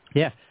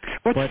 Yeah.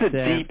 What's the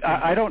deep?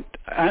 I don't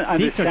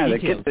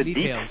understand. Get the deep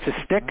to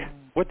stick?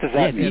 What does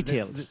that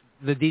mean?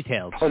 The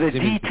details. Oh, the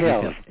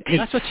details.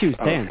 That's what she was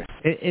saying.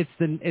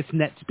 It's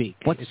net speak.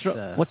 What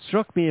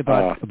struck me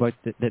about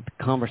the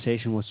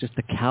conversation was just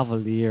the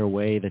cavalier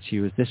way that she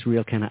was, this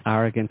real kind of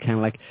arrogant, kind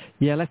of like,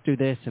 let's do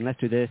this and let's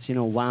do this,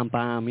 wham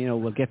bam,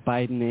 we'll get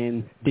Biden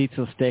in, deets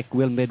will stick,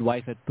 we'll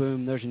midwife it,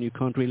 boom, there's a new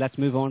country, let's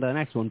move on to the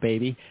next one,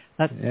 baby.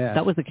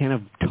 That was the kind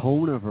of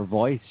tone of her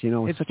voice,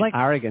 it's such like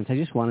arrogance. I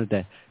just wanted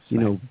to,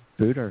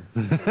 Booter.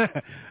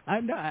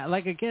 I know,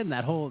 like again,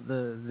 that whole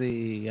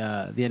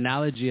the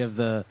analogy of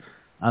the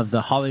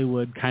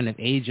Hollywood kind of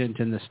agent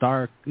and the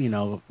star,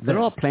 they're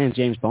all playing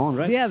James Bond,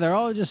 right? Yeah, they're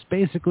all just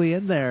basically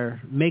in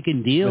there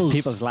making deals with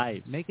people's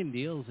lives, making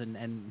deals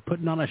and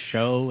putting on a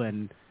show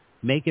and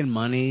making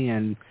money,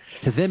 and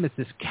to them it's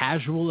this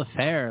casual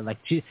affair. Like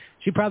she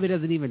probably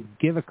doesn't even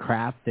give a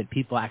crap that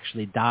people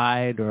actually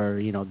died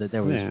or that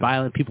there was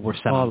violent people were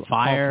set on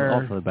fire.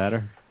 All for the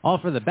better. All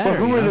for the better. Well,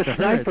 who were the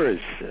snipers?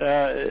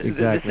 Exactly.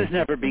 This has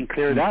never been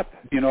cleared up.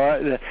 When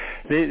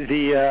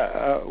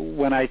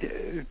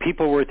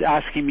people were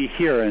asking me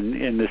here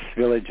in this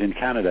village in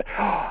Canada,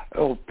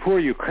 oh, poor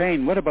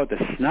Ukraine. What about the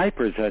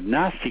snipers? A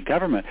nasty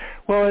government.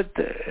 Well,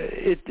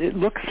 it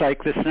looks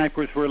like the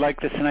snipers were like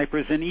the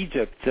snipers in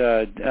Egypt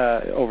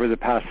over the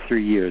past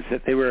 3 years.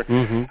 That they were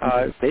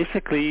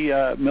basically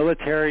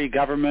military,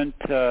 government,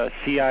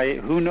 CIA.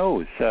 Who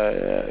knows?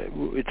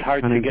 It's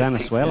hard to get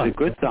the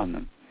goods on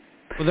them.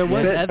 Well, there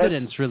was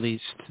evidence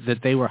released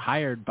that they were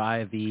hired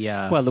by the...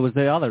 Well, there was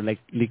the other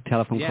leaked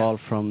telephone call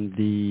from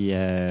the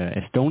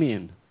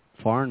Estonian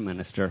foreign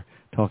minister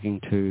talking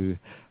to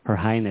Her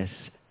Highness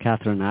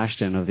Catherine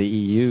Ashton of the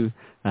EU,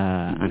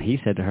 and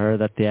he said to her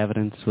that the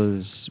evidence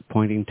was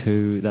pointing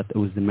to that it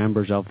was the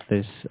members of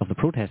the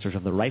protesters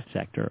of the right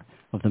sector,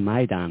 of the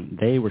Maidan.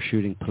 They were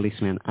shooting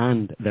policemen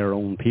and their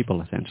own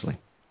people, essentially.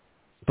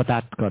 But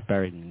that got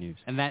buried in the news.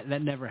 And that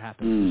never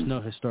happened. There's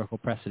no historical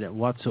precedent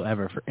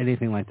whatsoever for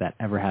anything like that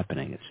ever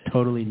happening. It's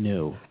totally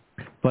new.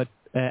 But,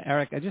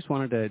 Eric, I just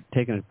wanted to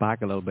take it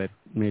back a little bit,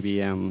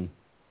 maybe in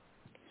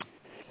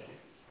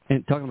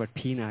talking about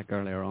PNAC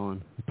earlier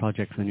on, the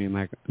Project for the New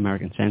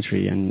American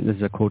Century, and this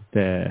is a quote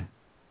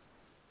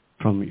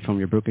from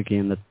your book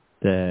again,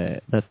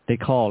 that they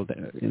called,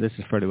 this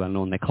is fairly well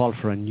known, they called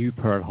for a new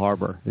Pearl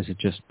Harbor. This is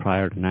just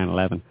prior to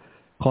 9/11.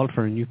 Called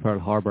for a new Pearl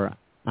Harbor,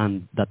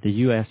 and that the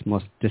U.S.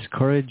 must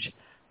discourage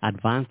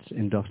advanced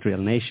industrial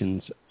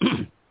nations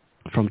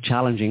from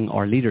challenging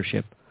our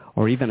leadership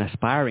or even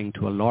aspiring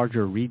to a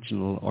larger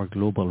regional or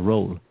global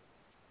role.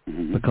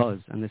 Because,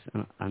 and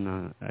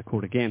I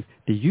quote again,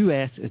 the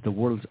U.S. is the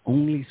world's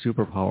only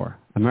superpower.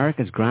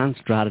 America's grand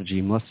strategy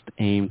must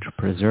aim to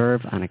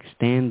preserve and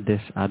extend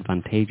this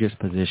advantageous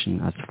position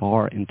as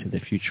far into the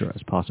future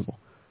as possible.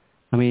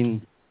 I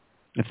mean,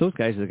 if those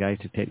guys are the guys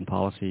dictating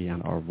policy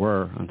or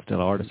were and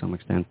still are to some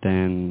extent,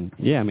 then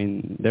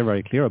they're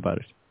very clear about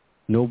it.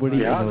 Nobody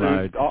is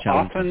allowed to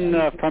challenge. Often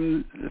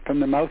from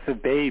the mouth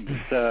of babes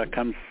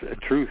comes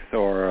truth,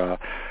 or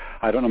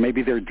I don't know,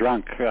 maybe they're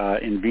drunk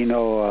in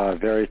vino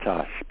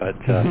veritas, but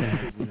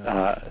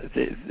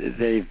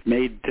they've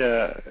made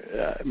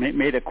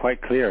it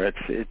quite clear.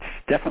 It's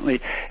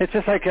definitely, it's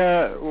just like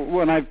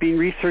when I've been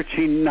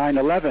researching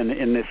 9/11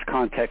 in this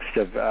context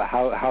of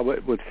how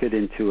it would fit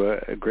into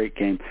a great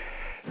game.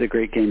 The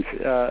Great Games.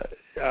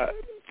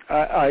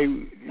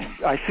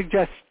 I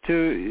suggest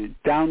to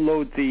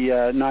download the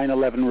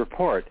 9/11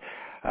 report,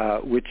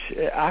 which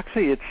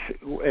actually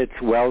it's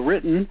well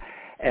written,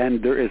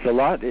 and there's a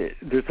lot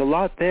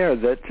there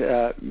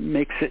that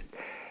made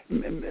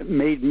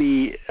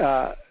me.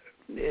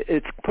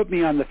 It's put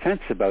me on the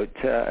fence about.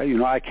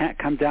 I can't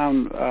come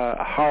down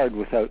hard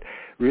without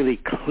really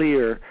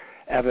clear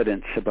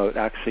evidence about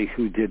actually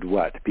who did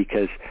what,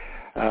 because.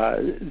 There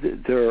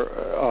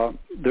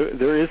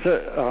is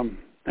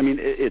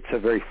it's a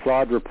very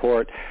flawed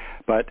report,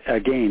 but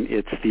again,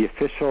 it's the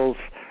officials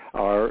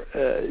are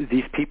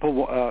these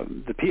people.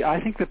 I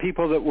think the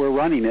people that were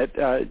running it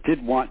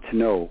did want to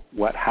know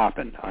what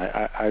happened.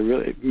 I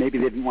really, maybe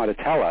they didn't want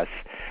to tell us,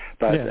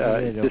 but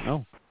they don't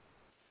know.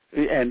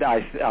 And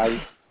I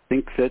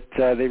think that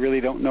they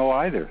really don't know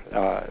either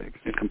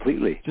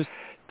completely.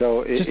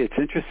 So it's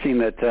interesting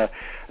that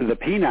the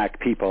PNAC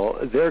people,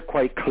 they're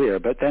quite clear,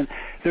 but then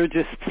they're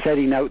just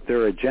setting out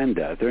their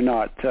agenda. They're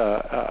not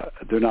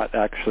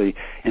actually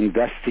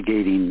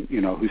investigating,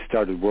 who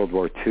started World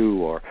War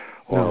II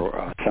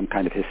or some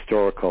kind of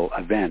historical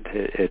event.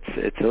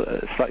 It's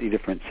a slightly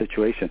different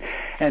situation.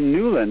 And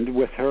Nuland,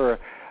 with her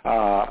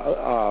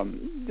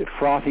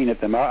frothing at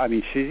them, I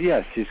mean,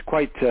 she's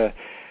quite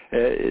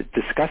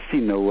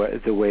disgusting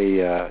the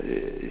way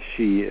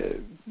she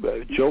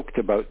joked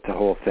about the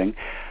whole thing,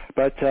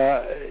 but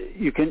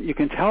you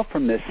can tell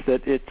from this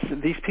that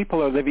these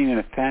people are living in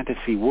a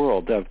fantasy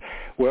world of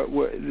where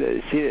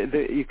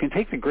you can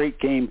take the great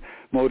game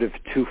motive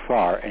too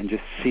far and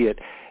just see it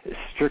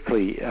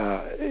strictly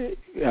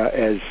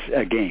as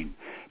a game.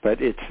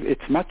 But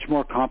it's much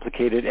more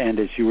complicated, and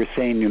as you were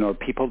saying,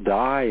 people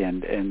die,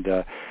 and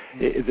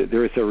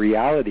there is a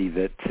reality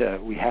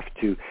that we have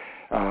to.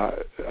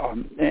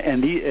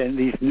 And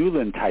these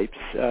Nuland types,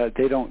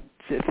 they don't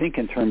think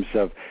in terms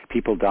of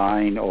people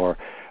dying or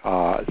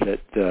that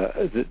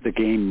the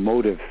game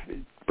motive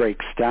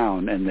breaks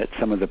down and that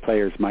some of the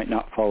players might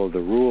not follow the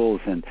rules,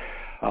 and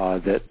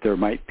that there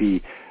might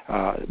be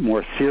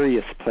more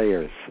serious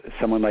players.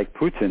 Someone like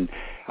Putin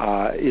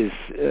is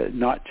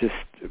not just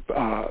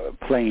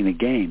playing a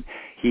game.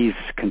 He's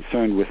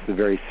concerned with the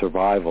very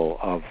survival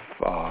of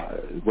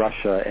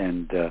Russia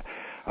and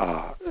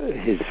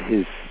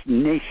his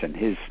nation,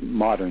 his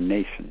modern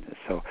nation.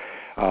 So,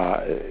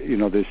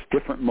 there's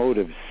different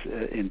motives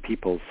in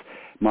people's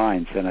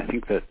minds, and I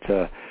think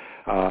that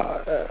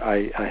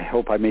I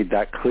hope I made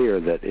that clear,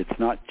 that it's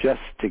not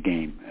just a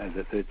game,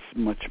 that it's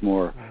much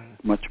more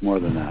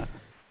than that.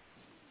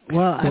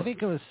 Well, I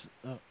think it was.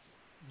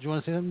 Do you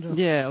want to say something,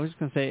 Joe? Yeah, I was just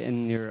going to say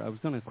I was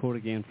going to quote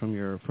again from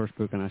your first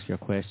book and ask you a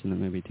question that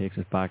maybe takes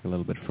us back a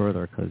little bit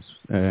further, because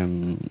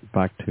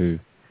back to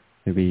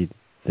maybe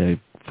the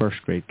first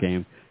great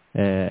game.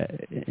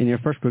 In your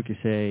first book, you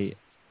say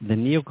the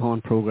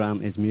neocon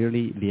program is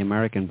merely the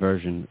American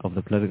version of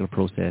the political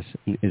process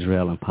in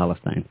Israel and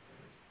Palestine,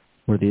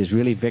 where the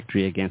Israeli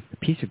victory against the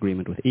peace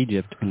agreement with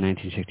Egypt in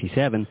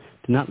 1967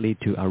 did not lead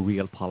to a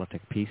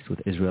realpolitik peace with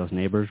Israel's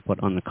neighbors,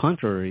 but on the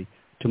contrary,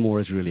 to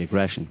more Israeli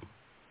aggression.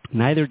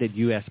 Neither did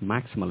U.S.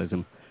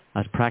 maximalism,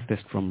 as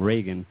practiced from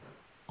Reagan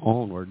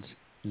onwards,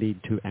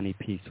 lead to any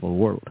peaceful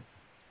world.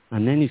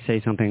 And then you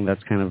say something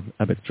that's kind of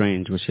a bit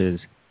strange, which is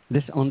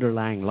this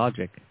underlying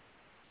logic,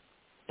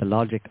 the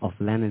logic of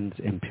Lenin's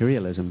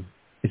imperialism,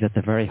 is at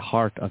the very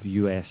heart of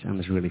U.S. and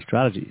Israeli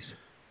strategies.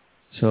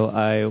 So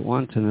I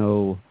want to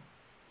know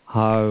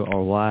how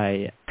or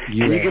why U.S.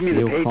 Can you give me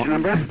the page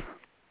number?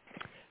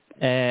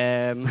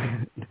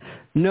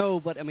 No,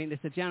 but I mean,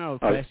 it's a general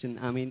question.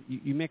 I mean,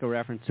 you make a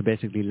reference to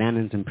basically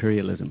Lenin's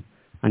imperialism,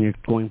 and you're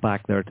going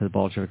back there to the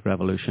Bolshevik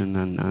Revolution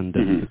and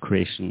the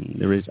creation,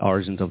 there is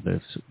origins of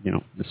the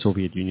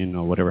Soviet Union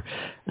or whatever,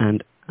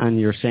 and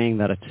you're saying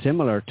that it's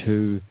similar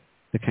to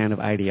the kind of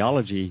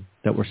ideology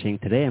that we're seeing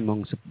today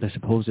among the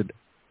supposed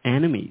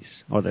enemies,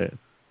 or the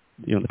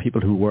people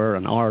who were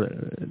and are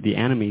the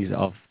enemies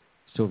of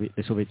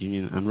the Soviet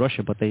Union and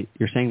Russia, but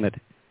you're saying that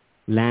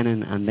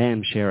Lenin and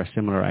them share a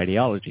similar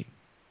ideology.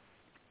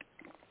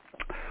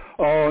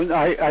 Oh,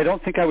 I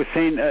don't think I was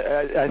saying.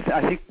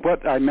 I think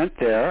what I meant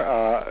there.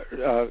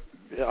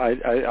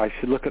 I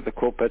should look at the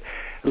quote, but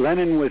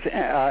Lenin was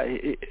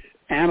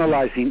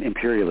analyzing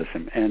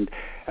imperialism and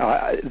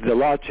the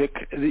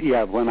logic.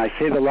 Yeah, when I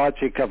say the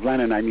logic of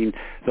Lenin, I mean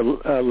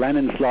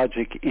Lenin's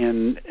logic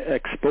in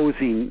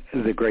exposing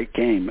the Great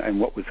Game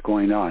and what was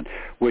going on,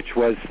 which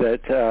was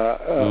that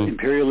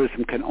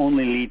imperialism can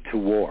only lead to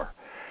war.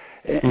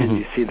 And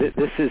you see that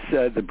this is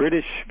the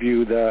British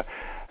view.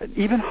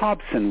 Even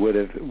Hobson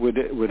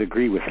would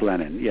agree with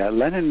Lenin. Yeah,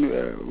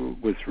 Lenin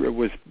was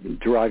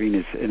deriving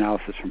his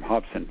analysis from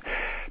Hobson,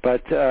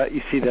 but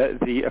you see that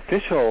the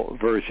official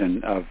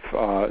version of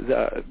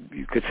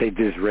you could say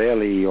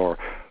Disraeli or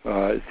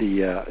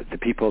the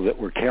people that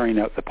were carrying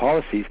out the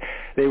policies,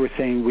 they were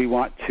saying we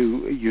want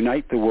to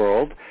unite the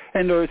world.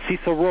 And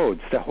Cecil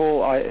Rhodes,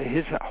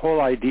 his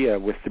whole idea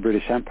with the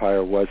British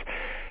Empire was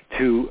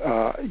to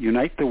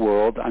unite the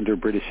world under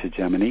British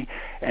hegemony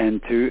and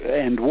to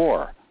end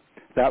war.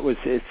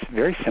 It's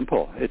very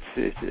simple. It's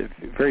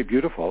very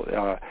beautiful,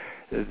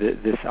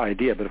 this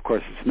idea. But of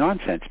course it's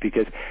nonsense,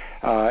 because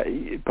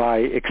by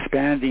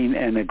expanding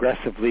and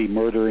aggressively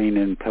murdering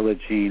and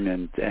pillaging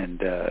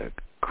and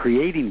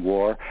creating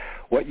war,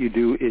 what you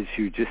do is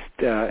you just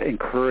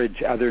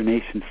encourage other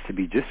nations to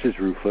be just as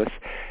ruthless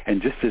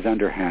and just as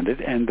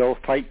underhanded, and they'll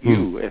fight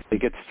you if they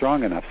get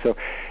strong enough. So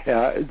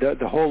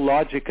the whole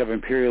logic of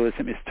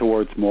imperialism is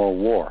towards more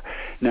war.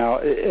 Now,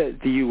 the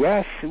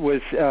U.S.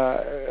 was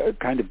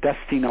kind of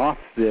dusting off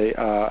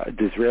the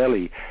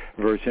Disraeli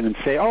version and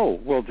say,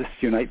 we'll just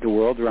unite the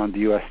world around the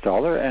U.S.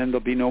 dollar and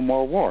there'll be no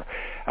more war.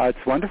 It's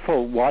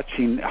wonderful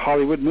watching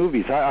Hollywood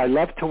movies. I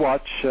love to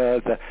watch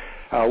the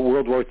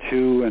World War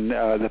II and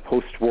the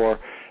post-war,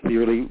 the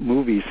early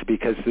movies,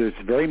 because there's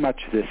very much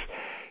this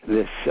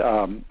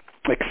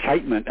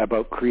excitement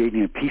about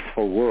creating a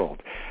peaceful world.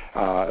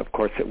 Of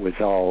course, it was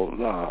all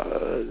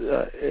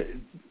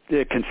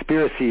a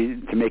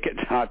conspiracy to make it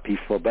not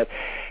peaceful. But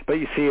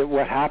you see,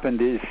 what happened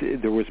is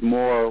there was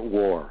more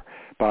war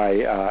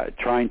by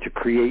trying to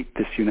create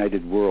this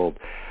united world.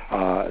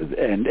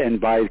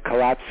 And by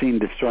collapsing,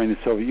 destroying the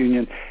Soviet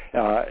Union,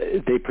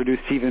 they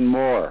produced even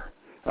more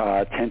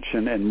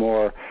tension and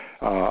more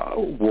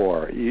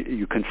war.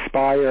 You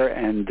conspire,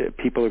 and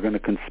people are going to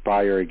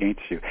conspire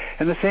against you.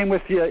 And the same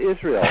with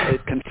Israel.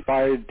 It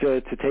conspired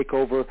to take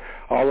over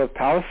all of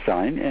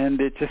Palestine, and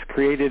it just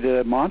created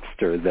a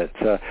monster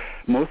that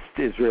most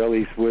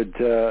Israelis would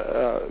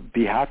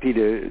be happy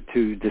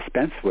to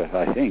dispense with,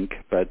 I think.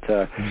 But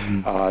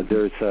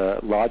there's a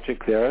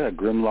logic there, a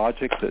grim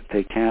logic that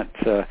they can't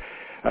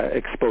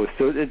expose.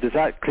 So does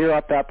that clear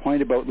up that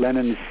point about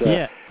Lenin's...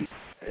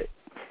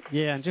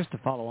 Yeah, and just to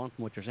follow on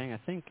from what you're saying, I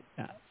think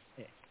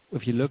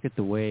if you look at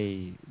the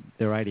way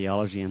their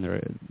ideology and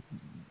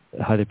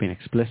how they've been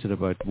explicit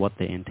about what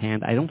they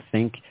intend, I don't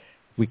think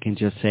we can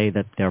just say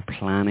that they're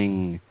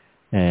planning,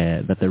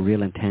 that their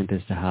real intent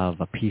is to have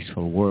a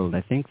peaceful world.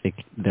 I think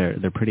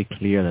they're pretty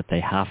clear that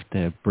they have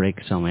to break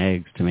some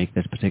eggs to make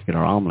this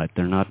particular omelette.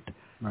 They're not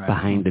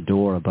behind the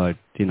door about,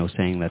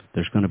 saying that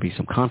there's going to be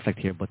some conflict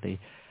here, but they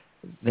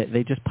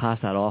just pass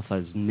that off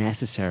as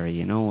necessary,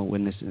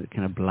 in this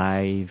kind of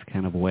blithe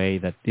kind of way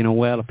that,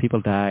 if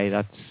people die,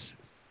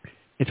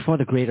 it's for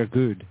the greater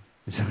good.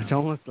 So it's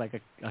almost like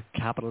a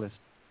capitalist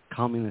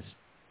communist,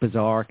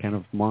 bizarre kind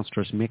of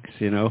monstrous mix,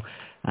 and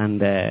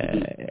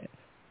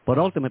but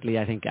ultimately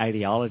I think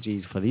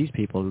ideologies for these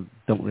people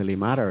don't really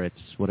matter.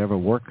 It's whatever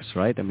works,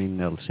 right? I mean,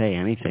 they'll say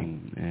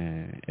anything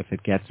if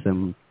it gets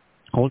them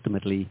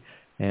ultimately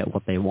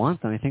what they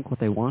want, and I think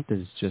what they want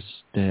is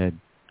just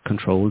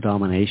control,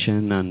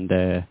 domination, and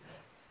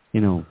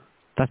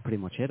that's pretty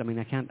much it. I mean,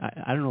 I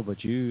don't know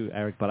about you,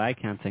 Eric, but I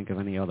can't think of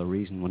any other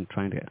reason when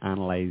trying to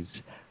analyze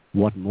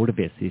what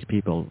motivates these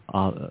people.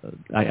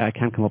 I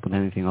can't come up with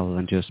anything other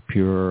than just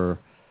pure,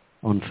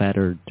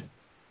 unfettered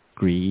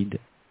greed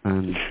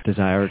and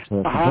desire to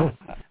control.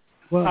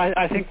 Well,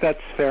 I think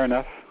that's fair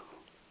enough.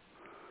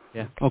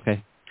 Yeah.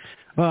 Okay.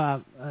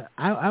 Well,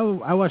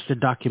 I watched a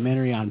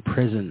documentary on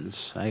prisons,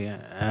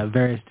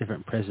 various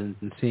different prisons,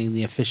 and seeing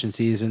the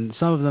efficiencies, and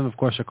some of them, of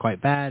course, are quite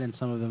bad, and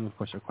some of them, of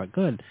course, are quite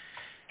good.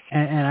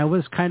 And I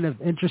was kind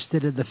of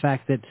interested in the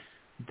fact that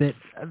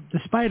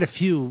despite a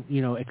few,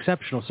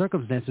 exceptional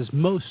circumstances,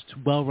 most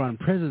well-run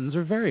prisons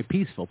are very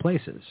peaceful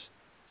places.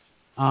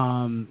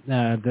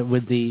 That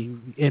with the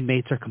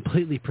inmates are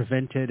completely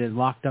prevented and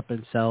locked up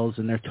in cells,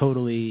 and they're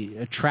totally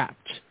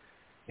trapped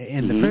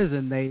in the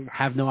prison. They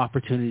have no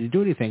opportunity to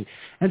do anything.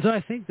 And so I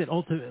think that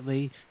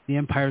ultimately the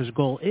empire's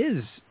goal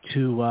is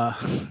to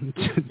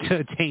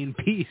attain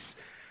peace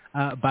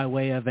by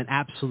way of an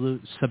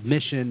absolute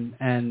submission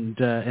and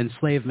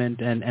enslavement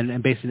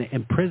and basically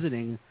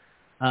imprisoning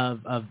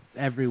of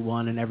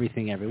everyone and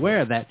everything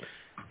everywhere.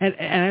 And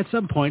at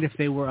some point, if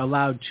they were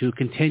allowed to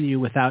continue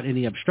without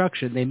any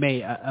obstruction, they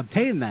may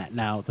obtain that.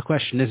 Now, the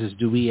question is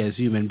do we as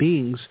human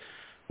beings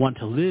want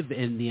to live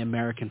in the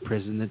American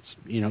prison that's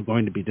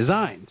going to be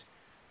designed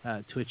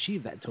to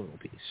achieve that total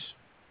peace?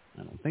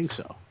 I don't think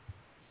so.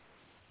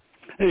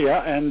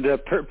 Yeah, and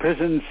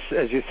prisons,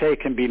 as you say,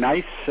 can be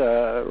nice,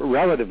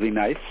 relatively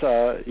nice.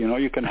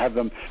 You can have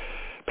them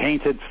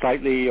painted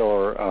slightly,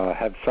 or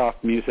have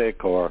soft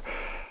music, or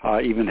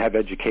even have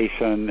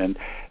education, and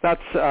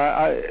that's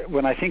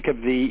when I think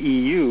of the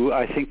EU,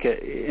 I think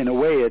in a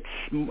way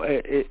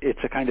it's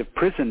a kind of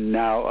prison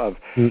now of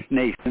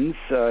nations,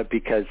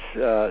 because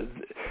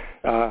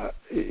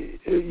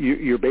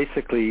you're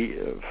basically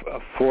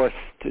forced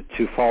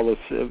to follow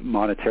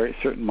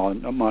certain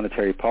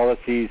monetary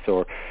policies,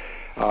 or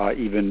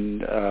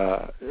even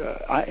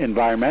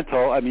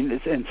environmental. I mean,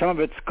 and some of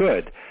it's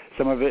good.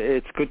 Some of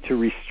it's good to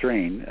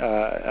restrain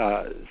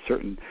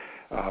certain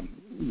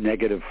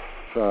negative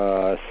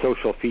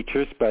social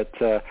features, but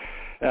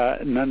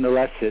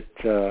nonetheless,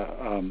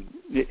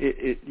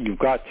 you've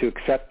got to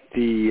accept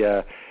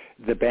the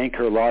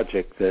banker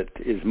logic that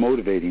is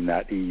motivating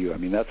that EU. I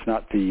mean, that's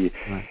not the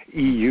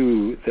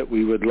EU that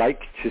we would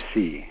like to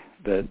see.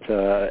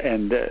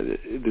 And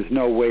there's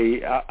no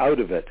way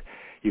out of it.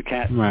 You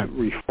can't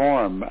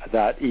reform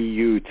that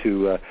EU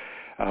to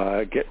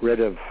get rid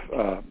of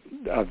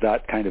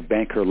that kind of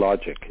banker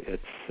logic.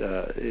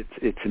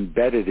 It's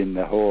embedded in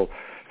the whole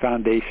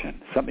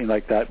foundation. Something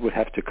like that would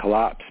have to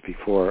collapse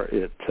before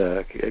it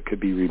could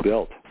be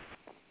rebuilt.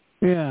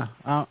 Yeah.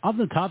 On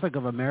the topic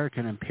of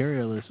American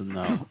imperialism,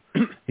 though,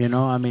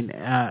 I mean,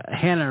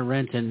 Hannah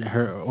Arendt in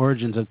her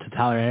Origins of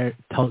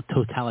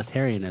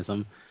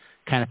Totalitarianism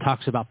kind of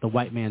talks about the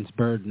white man's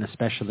burden,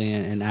 especially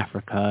in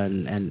Africa,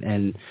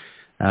 and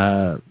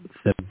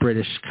the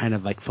British kind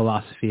of like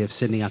philosophy of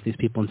sending out these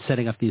people and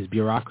setting up these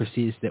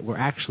bureaucracies that were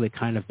actually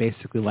kind of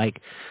basically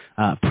like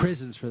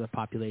prisons for the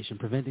population,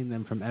 preventing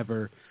them from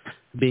ever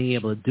being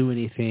able to do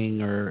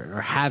anything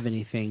or have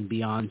anything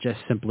beyond just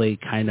simply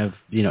kind of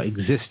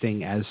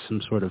existing as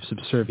some sort of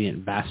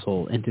subservient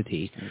vassal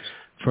entity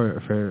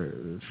for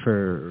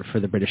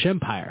the British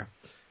Empire.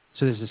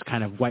 So there's this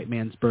kind of white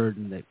man's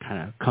burden that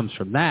kind of comes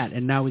from that,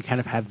 and now we kind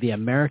of have the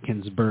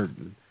American's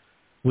burden,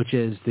 which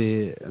is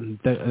the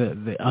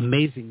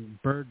amazing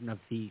burden of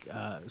the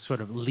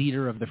sort of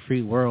leader of the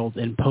free world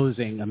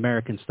imposing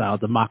American-style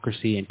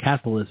democracy and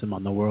capitalism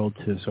on the world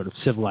to sort of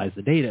civilize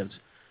the natives.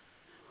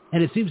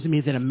 And it seems to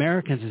me that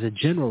Americans, as a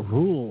general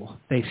rule,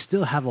 they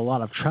still have a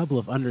lot of trouble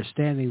of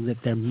understanding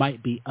that there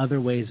might be other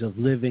ways of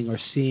living or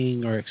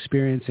seeing or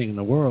experiencing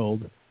the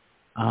world,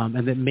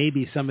 and that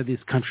maybe some of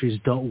these countries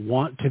don't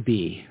want to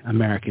be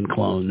American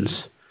clones.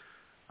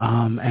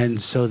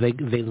 And so they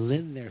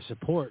lend their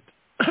support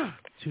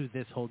to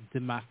this whole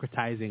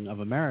democratizing of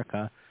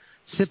America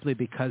simply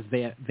because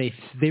they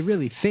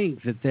really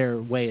think that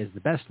their way is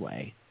the best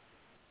way.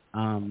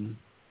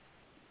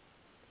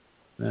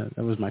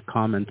 That was my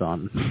comment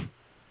on.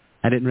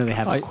 I didn't really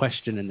have a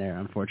question in there,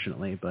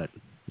 unfortunately, but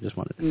I just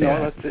wanted to say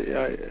that. That's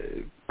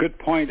a good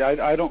point.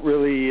 I don't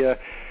really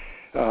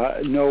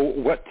know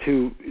what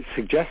to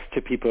suggest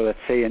to people, let's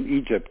say in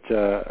Egypt,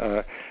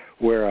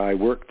 where I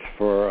worked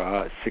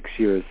for 6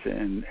 years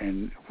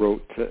and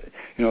wrote.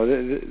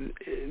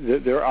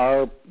 There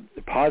are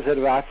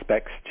positive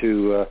aspects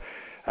to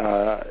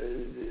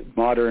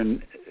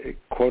modern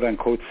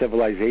quote-unquote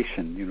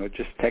civilization,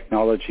 just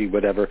technology,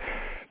 whatever,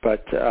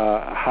 but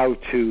how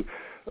to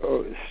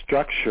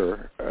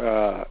structure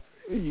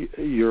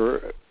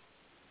your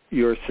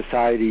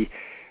society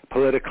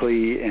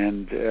politically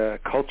and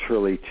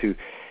culturally to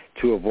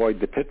to avoid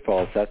the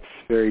pitfalls, that's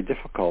very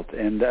difficult.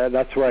 And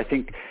that's where I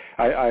think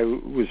I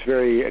was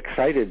very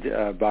excited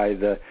by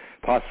the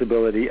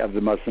possibility of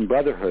the Muslim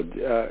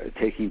Brotherhood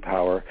taking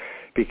power,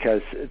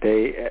 because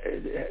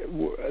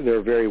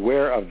they're very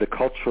aware of the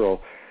culturally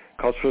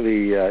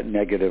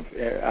negative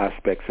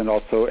aspects, and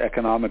also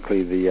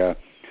economically the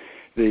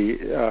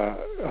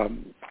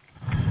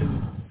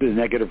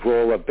negative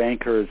role of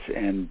bankers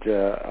and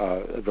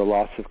the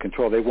loss of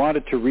control. They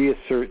wanted to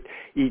reassert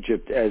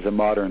Egypt as a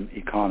modern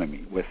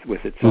economy with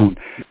its own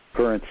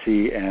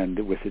currency and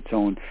with its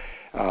own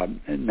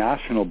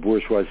national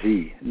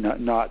bourgeoisie,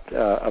 not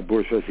a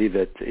bourgeoisie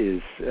that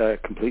is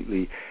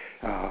completely,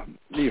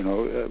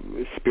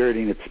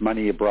 spiriting its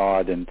money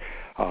abroad and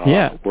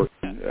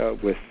working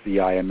with the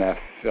IMF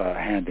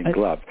hand in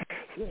glove.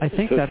 I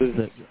think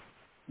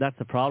that's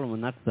the problem,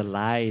 and that's the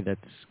lie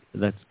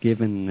that's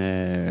given.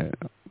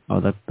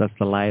 That's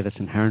the lie that's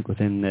inherent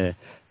within the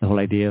whole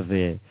idea of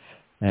the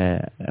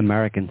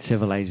American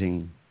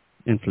civilizing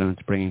influence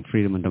bringing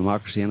freedom and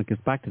democracy. And it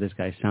gets back to this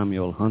guy,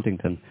 Samuel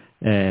Huntington.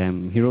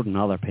 He wrote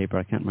another paper,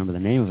 I can't remember the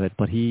name of it,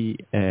 but he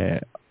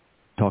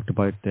talked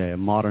about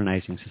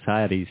modernizing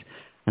societies,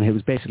 and it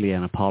was basically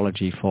an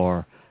apology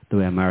for the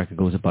way America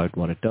goes about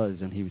what it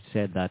does. And he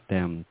said that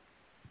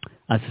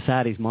as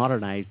societies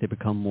modernize, they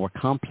become more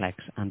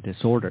complex and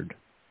disordered.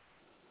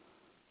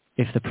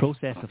 If the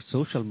process of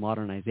social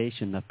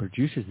modernization that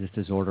produces this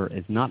disorder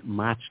is not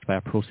matched by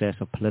a process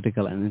of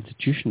political and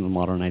institutional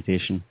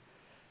modernization,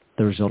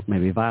 the result may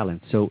be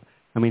violence. So,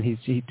 I mean,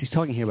 he's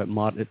talking here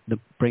about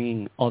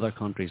bringing other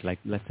countries, like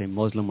let's say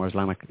Muslim or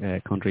Islamic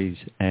countries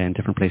in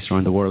different places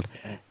around the world,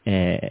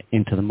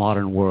 into the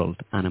modern world,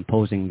 and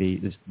imposing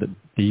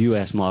the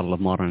U.S. model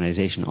of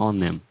modernization on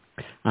them,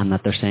 and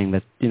that they're saying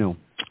that,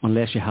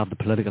 unless you have the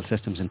political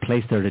systems in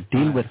place there to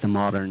deal with the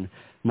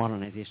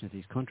modernization of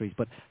these countries.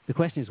 But the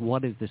question is,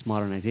 what is this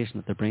modernization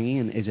that they're bringing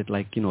in? Is it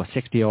like, a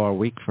 60-hour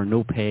week for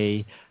no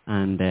pay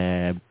and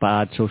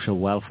bad social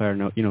welfare,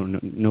 no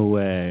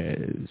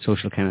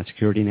social kind of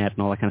security net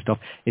and all that kind of stuff?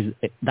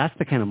 That's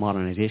the kind of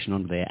modernization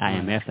under the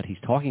IMF that he's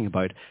talking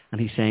about. And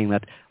he's saying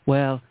that,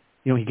 well,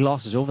 he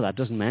glosses over that,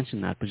 doesn't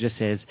mention that, but just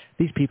says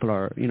these people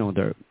are, they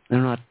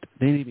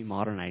need to be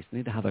modernized. They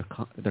need to have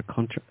their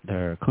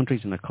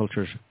countries and their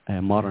cultures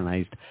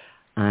modernized.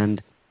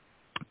 And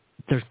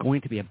there's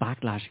going to be a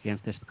backlash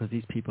against this because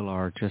these people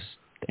are just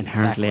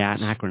inherently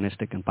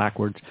anachronistic and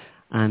backwards,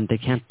 and they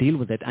can't deal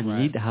with it. And you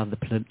need to have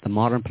the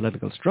modern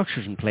political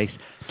structures in place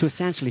to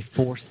essentially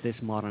force this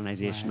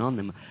modernization on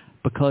them,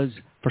 because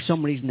for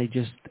some reason they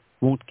just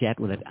won't get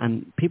with it.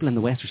 And people in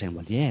the West are saying,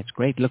 well, yeah, it's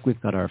great. Look, we've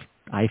got our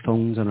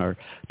iPhones and our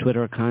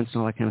Twitter accounts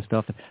and all that kind of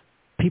stuff.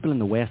 People in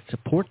the West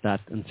support that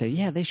and say,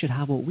 yeah, they should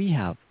have what we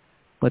have.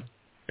 But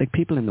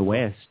people in the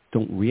West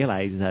don't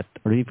realize that,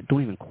 or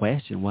don't even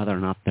question whether or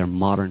not their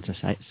modern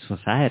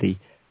society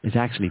is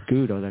actually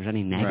good, or there's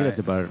any negatives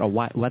about it, or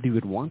whether you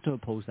would want to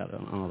oppose that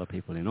on other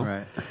people,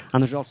 Right.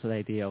 And there's also the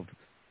idea of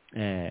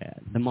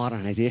the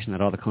modernization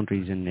that other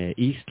countries in the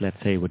East, let's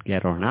say, would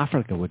get, or in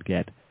Africa would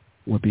get,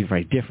 would be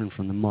very different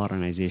from the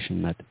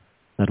modernization that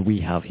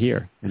we have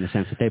here, in the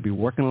sense that they'd be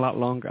working a lot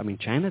longer. I mean,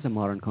 China's a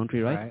modern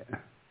country, right?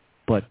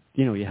 But,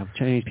 you have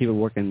Chinese people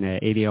working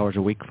 80 hours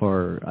a week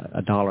for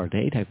 $1 a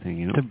day type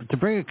thing, To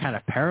bring a kind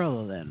of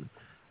parallel then,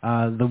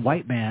 the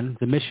white man,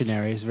 the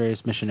missionaries, various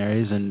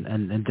missionaries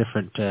and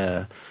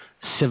different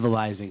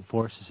civilizing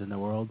forces in the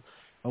world,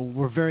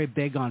 were very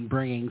big on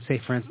bringing, say,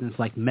 for instance,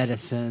 like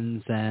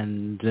medicines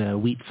and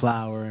wheat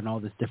flour and all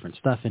this different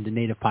stuff into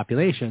native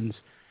populations,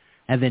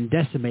 and then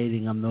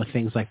decimating them with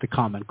things like the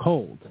common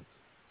cold.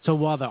 So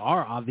while there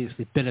are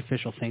obviously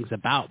beneficial things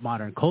about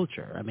modern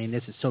culture, I mean,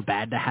 is it so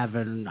bad to have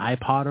an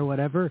iPod or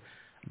whatever?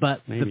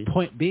 But the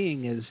point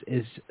being is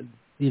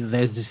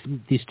there's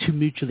these two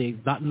mutually,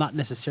 not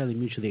necessarily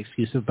mutually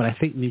exclusive, but I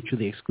think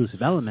mutually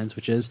exclusive elements,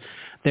 which is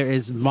there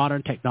is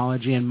modern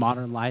technology and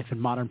modern life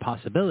and modern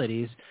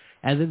possibilities,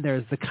 and then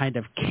there's the kind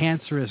of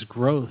cancerous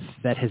growth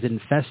that has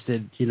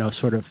infested,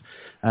 sort of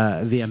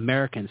the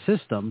American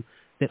system,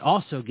 that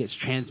also gets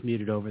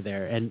transmuted over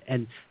there.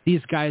 And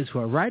these guys who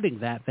are writing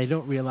that, they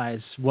don't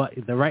realize what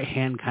the right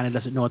hand kind of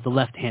doesn't know what the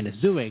left hand is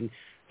doing.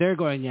 They're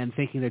going in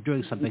thinking they're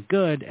doing something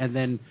good, and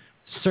then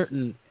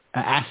certain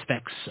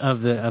aspects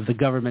of the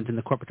government and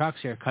the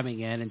corporatocracy are coming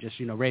in and just,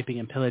 raping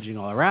and pillaging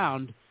all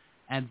around,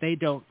 and they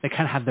kind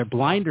of have their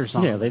blinders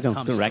on. Yeah, they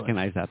don't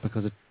recognize that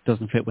because it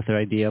doesn't fit with their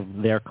idea of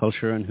their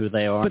culture and who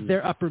they are. But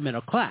they're upper middle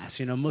class.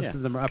 Most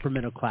of them are upper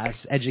middle class,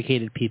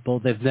 educated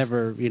people. They've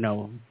never,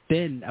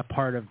 been a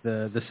part of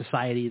the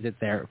society that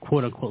they're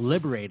quote unquote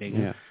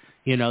liberating.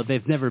 Yeah.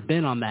 They've never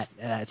been on that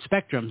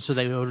spectrum, so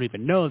they don't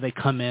even know. They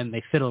come in,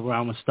 they fiddle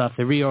around with stuff,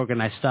 they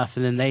reorganize stuff,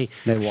 and then they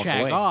walk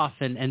shag away. Off,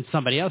 and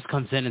somebody else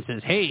comes in and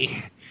says,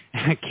 "Hey,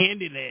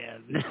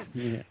 Candyland,"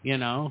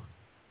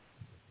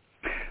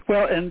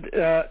 Well, and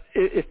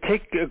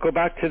go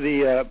back to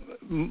the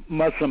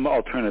Muslim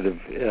alternative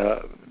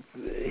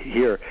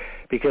here,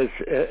 because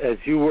as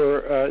you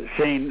were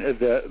saying,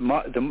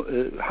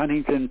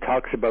 Huntington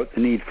talks about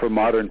the need for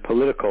modern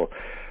political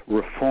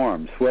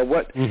reforms. Well,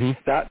 what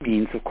that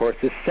means, of course,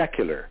 is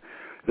secular.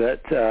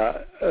 That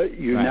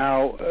you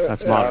now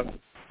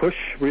push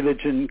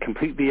religion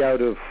completely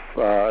out of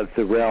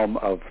the realm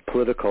of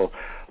political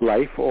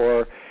life,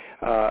 or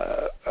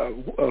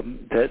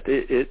that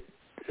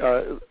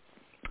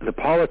the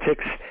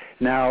politics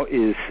now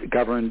is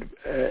governed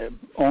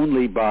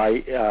only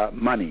by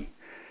money.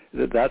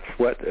 That's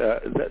what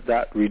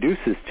that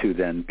reduces to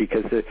then,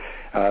 because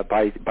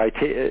by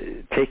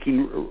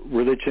taking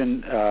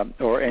religion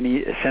or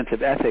any sense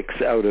of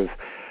ethics out of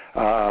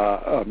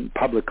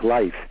public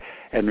life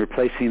and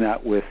replacing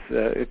that with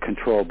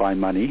control by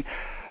money,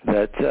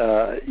 that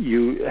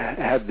you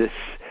have this,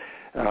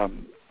 I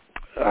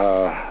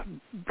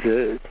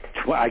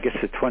guess,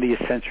 the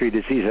 20th century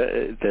disease,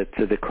 that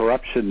the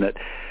corruption that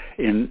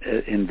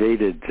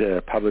invaded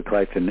public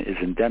life and is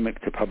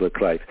endemic to public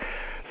life.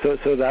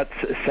 So that's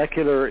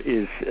secular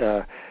is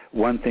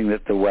one thing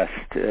that the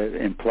West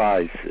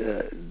implies,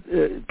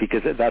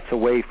 because that's a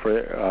way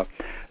for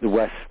the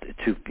West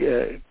to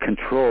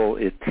control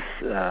its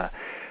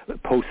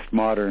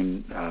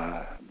postmodern,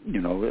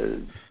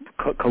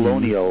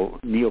 colonial,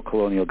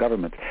 neo-colonial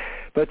government.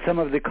 But some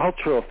of the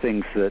cultural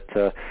things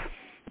that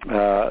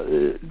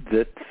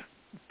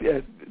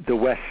the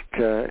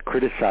West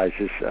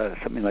criticizes,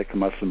 something like the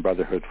Muslim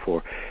Brotherhood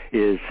for,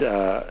 is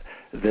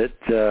that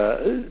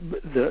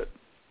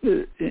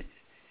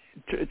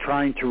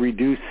trying to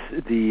reduce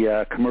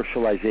the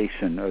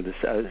commercialization or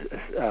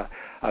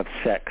of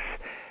sex,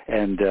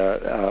 and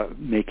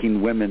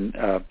making women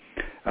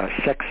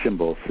sex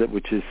symbols,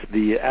 which is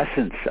the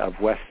essence of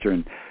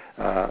Western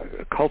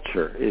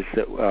culture, is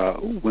that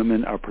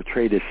women are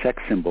portrayed as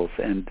sex symbols,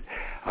 and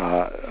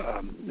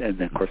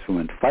then of course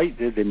women fight.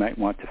 They might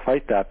want to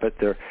fight that, but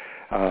the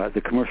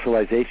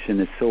commercialization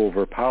is so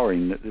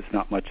overpowering that there's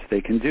not much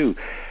they can do.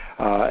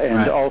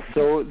 And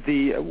also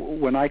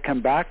when I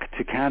come back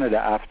to Canada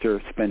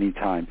after spending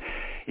time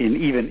in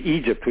even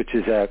Egypt, which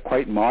is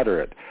quite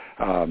moderate,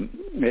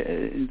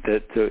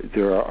 that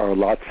there are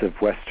lots of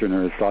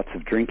Westerners, lots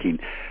of drinking.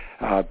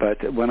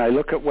 But when I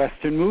look at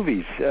Western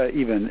movies,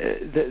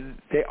 even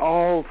they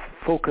all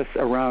focus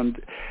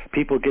around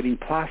people getting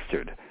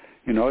plastered.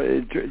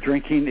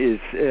 Drinking is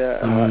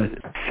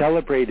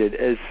celebrated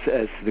as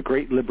the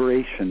great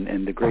liberation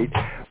and the great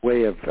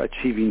way of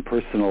achieving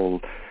personal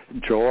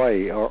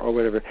joy or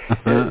whatever.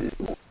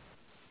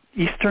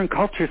 Eastern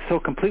culture is so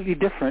completely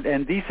different,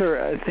 and these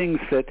are things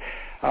that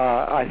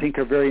I think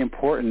are very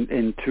important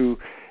into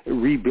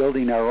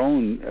rebuilding our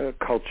own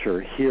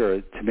culture here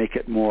to make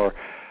it more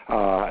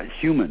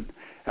human,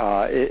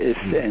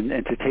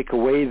 and to take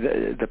away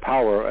the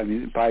power. I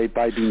mean, by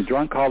being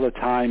drunk all the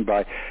time,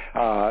 by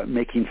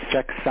making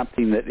sex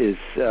something that is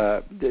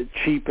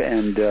cheap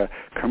and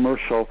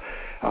commercial,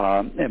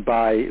 and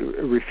by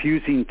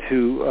refusing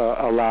to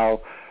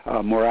allow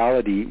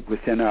morality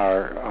within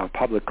our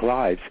public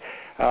lives.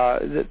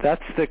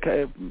 That's the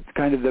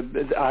kind of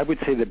I would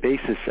say the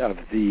basis of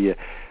the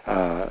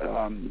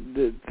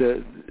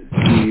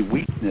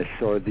weakness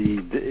or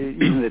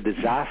even the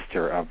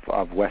disaster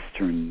of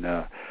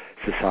Western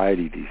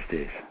society these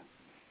days.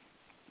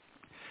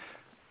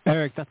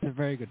 Eric, that's a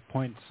very good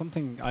point.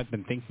 Something I've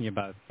been thinking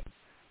about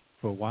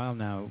for a while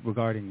now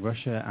regarding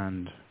Russia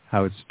and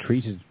how it's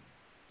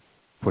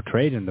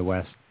portrayed in the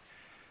West.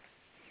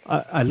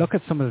 I look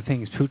at some of the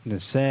things Putin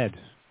has said,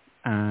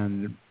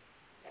 and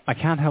I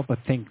can't help but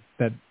think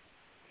that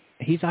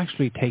he's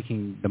actually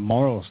taking the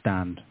moral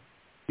stand.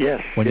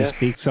 Yes. When he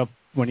speaks up,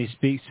 when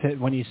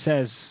he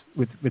says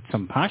with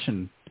some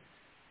passion,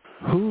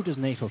 who does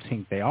NATO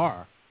think they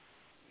are,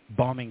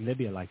 bombing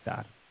Libya like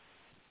that?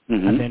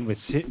 Mm-hmm. And then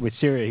with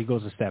Syria, he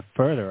goes a step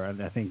further,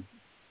 and I think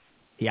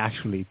he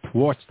actually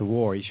thwarts the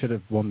war. He should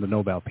have won the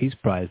Nobel Peace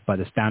Prize by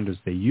the standards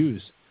they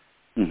use.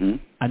 Mm-hmm.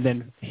 And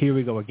then here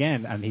we go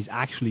again, and he's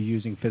actually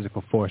using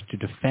physical force to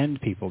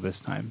defend people this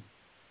time.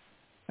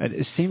 And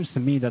it seems to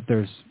me that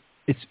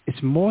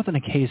it's more than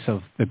a case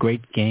of the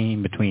great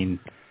game between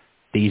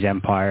these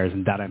empires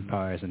and that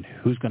empires and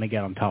who's going to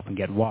get on top and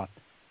get what.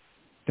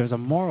 There's a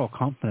moral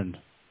component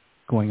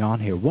going on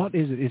here. What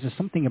is it? Is it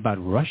something about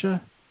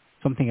Russia?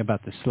 Something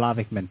about the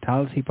Slavic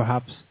mentality,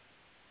 perhaps?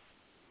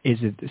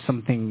 Is it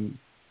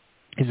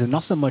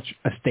not so much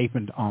a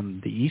statement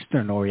on the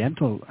Eastern,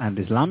 Oriental, and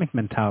Islamic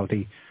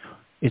mentality?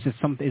 Is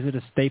it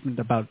a statement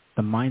about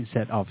the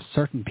mindset of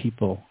certain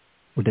people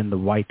within the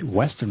white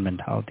Western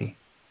mentality?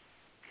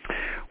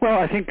 Well,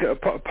 I think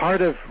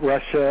part of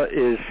Russia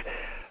is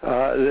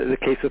the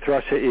case with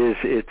Russia is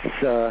it's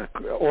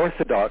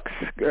Orthodox,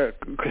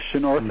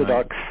 Christian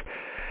Orthodox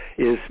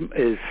is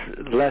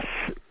less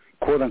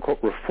quote unquote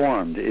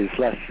reformed, is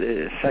less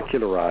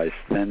secularized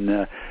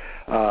than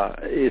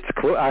it's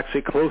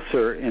actually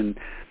closer in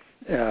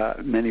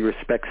many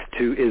respects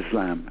to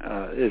Islam.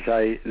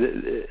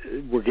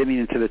 We're getting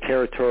into the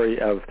territory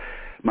of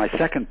my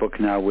second book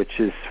now, which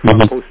is from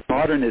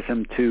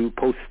postmodernism to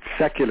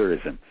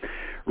post-secularism,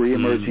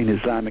 re-emerging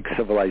Islamic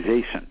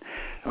civilization.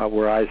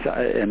 Whereas,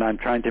 and I'm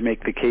trying to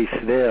make the case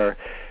there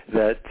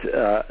that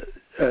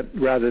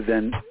rather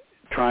than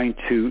trying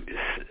to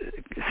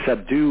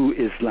subdue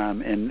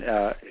Islam and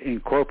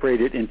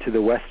incorporate it into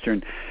the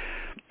Western,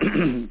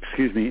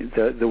 excuse me,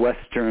 the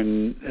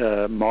Western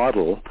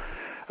model,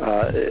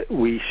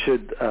 we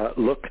should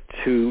look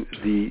to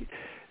the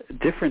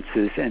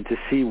differences and to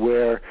see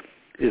where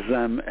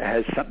Islam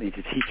has something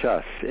to teach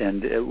us.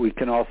 And we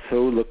can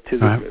also look to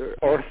the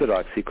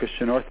Orthodoxy,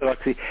 Christian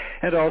Orthodoxy,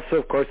 and also,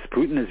 of course,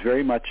 Putin is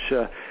very much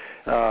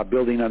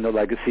building on the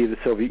legacy of the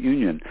Soviet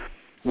Union,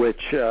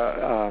 which,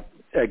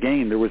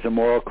 again, there was a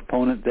moral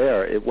component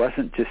there. It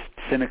wasn't just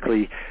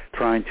cynically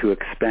trying to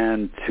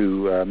expand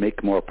to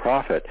make more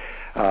profit.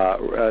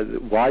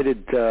 Why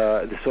did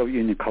the Soviet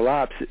Union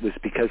collapse? It was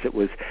because it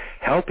was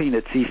helping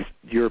its East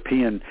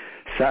European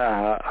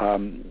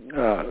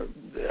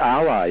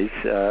allies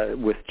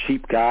with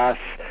cheap gas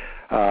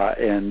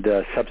and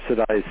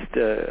subsidized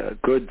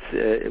goods.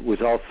 It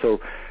was also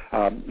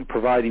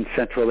providing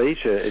Central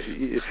Asia.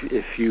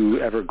 If you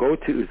ever go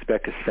to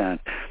Uzbekistan,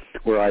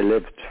 where I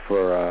lived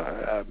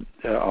for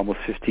almost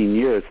 15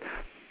 years,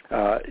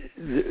 the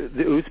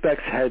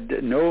Uzbeks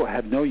had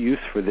no use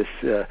for this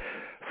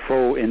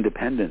faux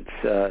independence.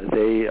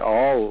 They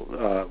all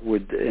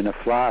would, in a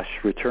flash,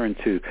 return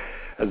to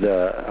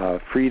the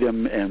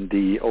freedom and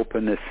the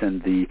openness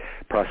and the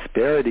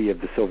prosperity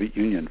of the Soviet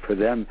Union. For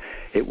them,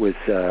 it was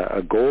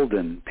a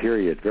golden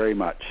period, very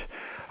much,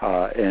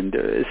 and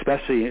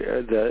especially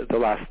the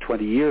last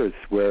 20 years,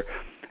 where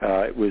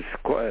it was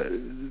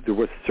there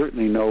was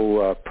certainly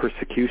no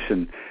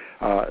persecution,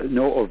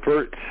 no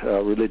overt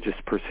religious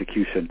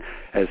persecution,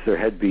 as there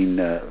had been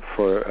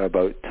for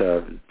about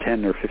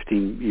 10 or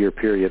 15 year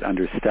period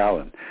under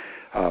Stalin.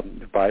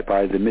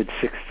 By the mid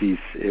 60s,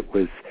 it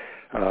was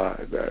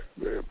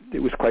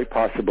quite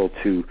possible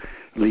to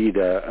lead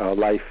a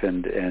life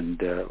and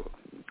to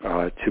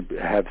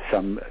have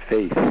some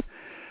faith.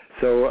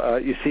 So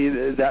you see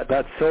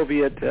that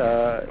Soviet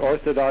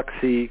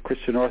Orthodoxy,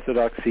 Christian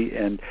Orthodoxy,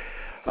 and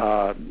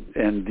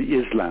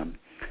Islam.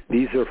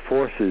 These are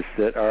forces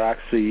that are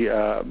actually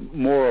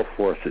moral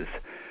forces,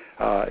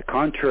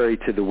 contrary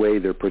to the way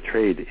they're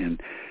portrayed in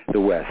the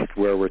West,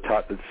 where we're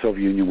taught that the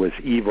Soviet Union was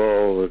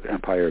evil,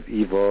 empire of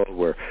evil,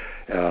 where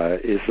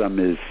Islam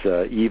is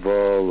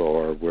evil,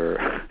 or where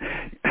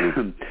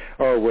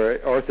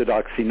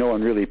Orthodoxy, no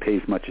one really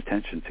pays much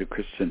attention to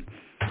Christian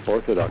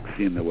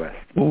Orthodoxy in the West.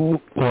 Well,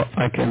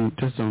 I can,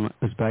 just on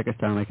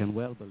Uzbekistan, I can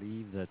well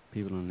believe that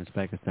people in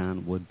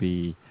Uzbekistan would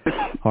be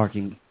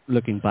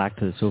looking back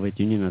to the Soviet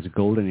Union as a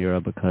golden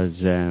era, because,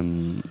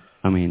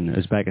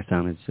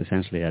 Uzbekistan is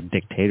essentially a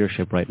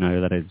dictatorship right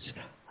now that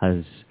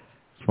has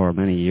for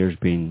many years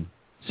been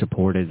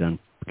supported and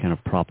kind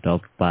of propped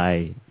up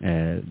by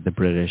the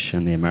British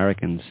and the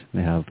Americans.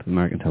 The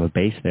Americans have a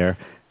base there.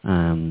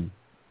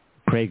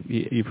 Craig,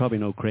 you probably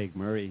know Craig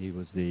Murray. He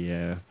was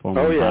the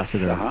former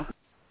ambassador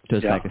to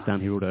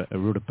Uzbekistan. He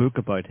wrote a book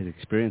about his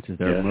experiences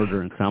there,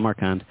 Murder in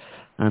Samarkand,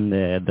 and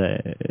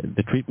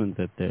the treatment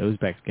that the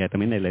Uzbeks get. I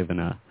mean, they live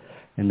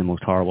in the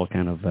most horrible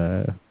kind of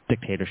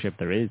dictatorship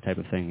there is, type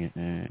of thing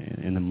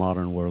in the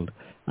modern world,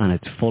 and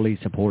it's fully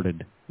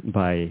supported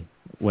by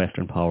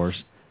Western powers.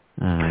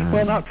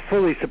 Well, not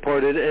fully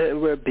supported,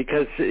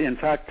 because in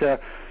fact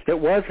it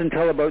was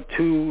until about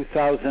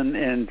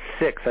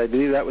 2006. I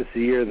believe that was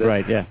the year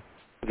that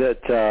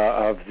that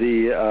of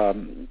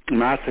the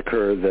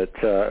massacre that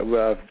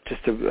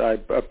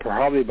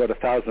probably about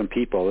 1,000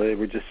 people. They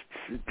were just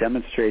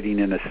demonstrating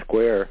in a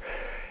square,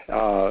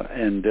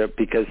 and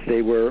because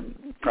they were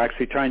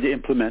actually trying to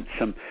implement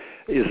some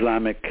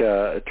Islamic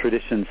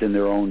traditions in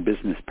their own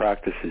business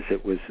practices.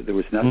 There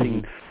was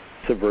nothing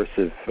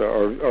subversive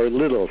or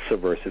little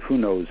subversive. Who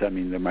knows? I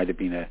mean, there might have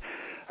been there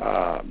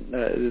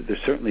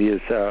certainly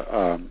is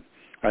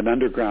an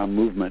underground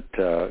movement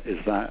of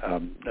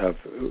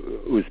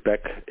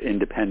Uzbek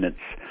independence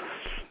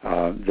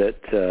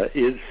that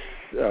is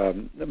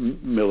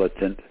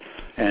militant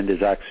and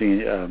is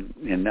actually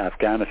in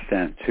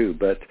Afghanistan too.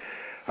 But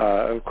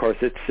of course,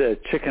 it's a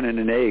chicken and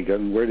an egg. I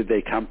mean, where did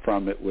they come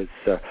from? It was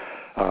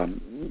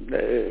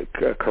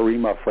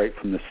Karimov right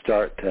from the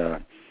start.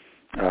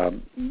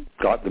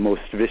 Got the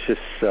most vicious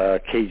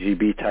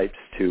KGB types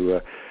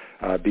to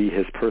be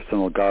his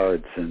personal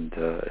guards, and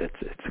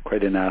it's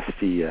quite a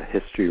nasty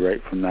history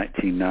right from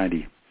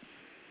 1990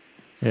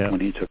 when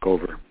he took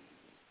over.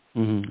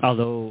 Mm-hmm.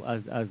 Although,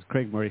 as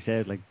Craig Murray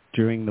said, like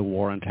during the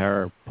war on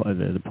terror,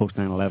 the post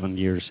 9/11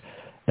 years,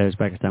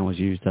 Uzbekistan was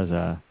used as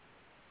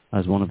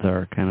one of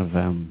their kind of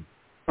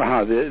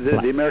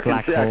the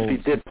Americans actually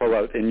did pull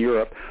out in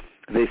Europe.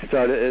 They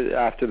started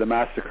after the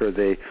massacre.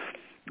 They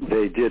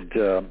did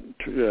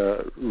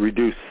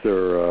reduce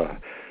their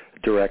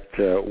direct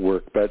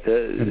work, but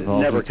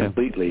never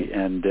completely.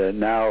 And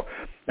now,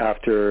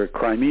 after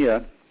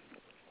Crimea,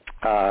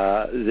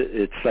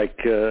 it's like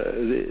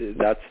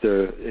that's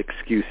their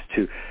excuse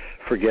to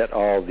forget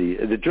all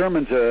the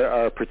Germans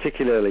are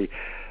particularly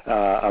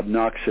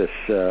obnoxious.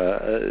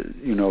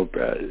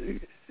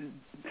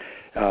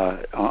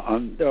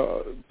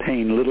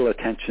 paying little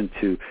attention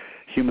to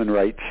human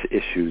rights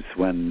issues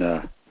when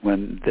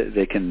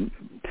they can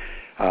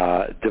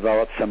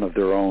develop some of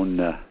their own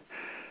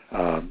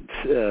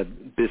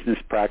business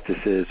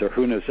practices, or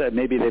who knows,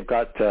 maybe they've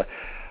got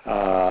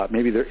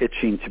maybe they're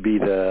itching to be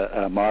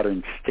the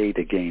modern state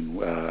again.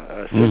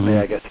 Certainly,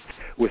 I guess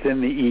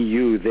within the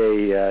EU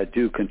they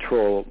do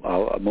control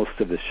most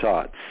of the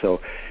shots. So,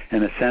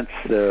 in a sense,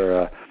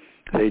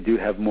 they do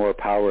have more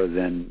power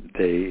than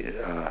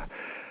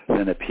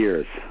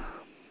appears.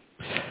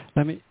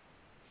 Let me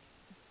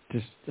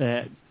just.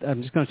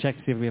 I'm just going to check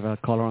to see if we have a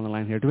caller on the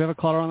line here. Do we have a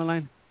caller on the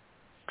line?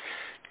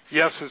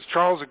 Yes, it's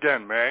Charles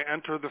again. May I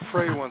enter the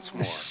fray once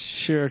more?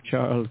 Sure,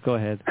 Charles. Go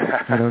ahead.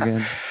 Hello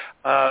again.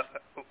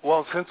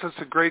 Well, since it's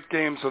the Great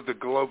Games of the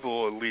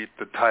Global Elite,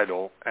 the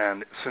title,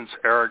 and since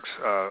Eric's,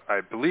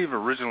 I believe,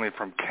 originally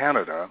from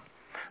Canada.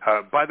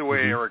 By the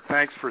way, Eric,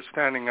 thanks for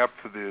standing up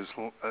for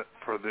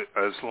the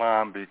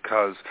Islam,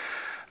 because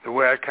the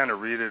way I kind of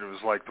read it, it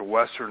was like the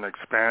Western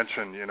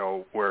expansion,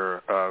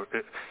 where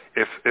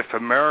if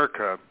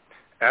America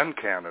and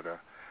Canada,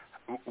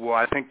 well,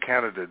 I think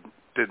Canada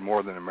did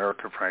more than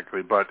America,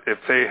 frankly, but if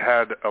they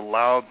had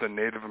allowed the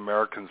Native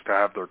Americans to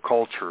have their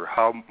culture,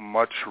 how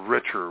much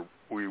richer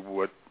we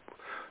would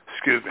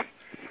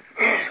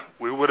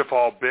have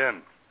all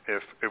been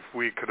if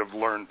we could have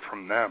learned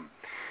from them.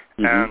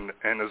 And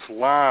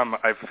Islam,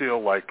 I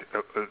feel like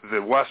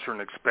the Western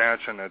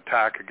expansion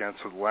attack against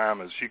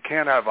Islam is you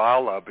can't have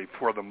Allah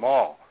before them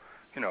all.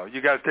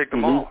 You got to take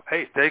them all.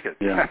 Hey, take it.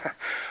 Yeah.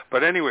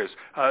 But anyways,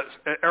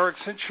 Eric,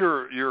 since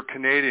you're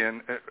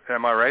Canadian,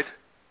 am I right?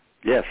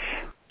 Yes.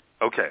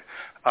 Okay.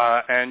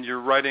 And you're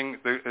writing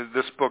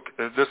this book.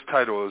 This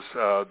title is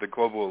The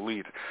Global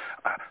Elite.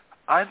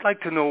 I'd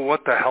like to know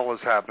what the hell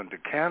has happened to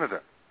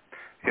Canada.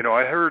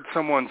 I heard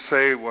someone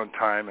say one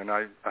time, and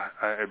I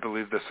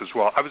believe this as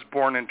well. I was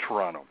born in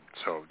Toronto,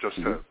 so just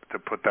to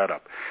put that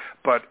up.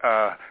 But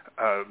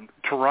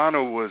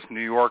Toronto was New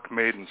York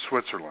made in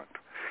Switzerland.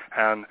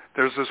 And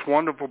there's this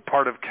wonderful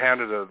part of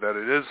Canada that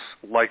it is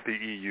like the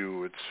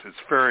EU. It's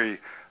very,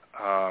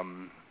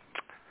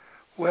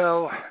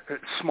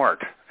 it's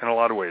smart in a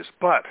lot of ways.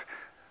 But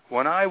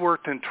when I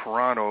worked in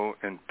Toronto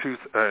in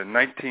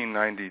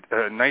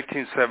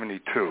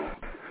 1972,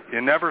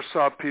 you never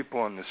saw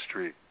people in the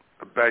street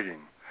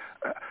begging.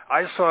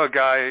 I saw a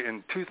guy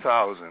in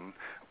 2000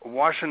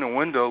 washing a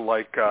window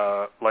like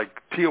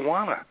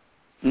Tijuana.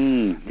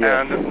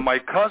 Yes. And my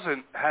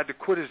cousin had to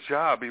quit his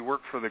job. He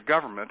worked for the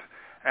government,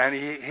 and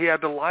he had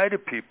to lie to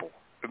people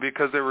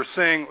because they were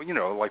saying,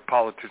 like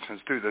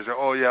politicians do. They say,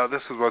 oh, yeah,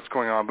 this is what's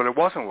going on, but it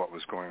wasn't what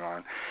was going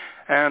on.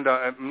 And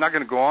I'm not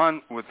going to go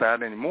on with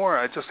that anymore.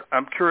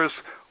 I'm curious,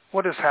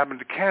 what has happened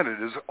to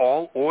Canada? Is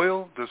all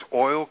oil? Does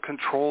oil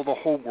control the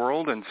whole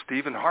world? And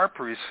Stephen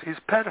Harper, he's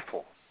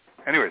pitiful.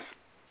 Anyways.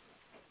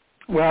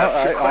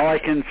 Well, all I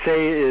can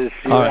say is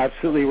you're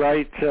absolutely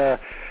right.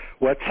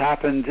 What's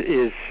happened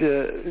is,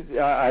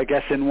 I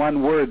guess in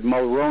one word,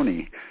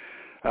 Mulroney.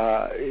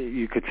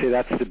 You could say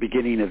that's the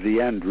beginning of the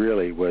end,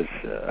 really, was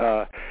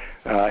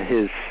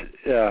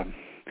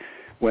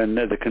when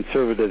the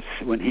Conservatives,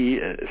 when he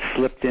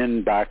slipped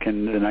in back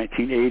in the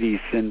 1980s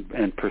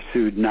and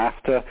pursued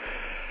NAFTA.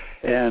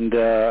 And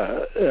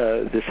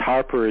this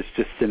Harper is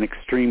just an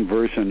extreme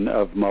version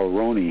of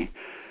Mulroney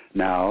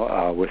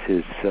now, with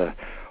his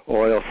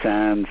oil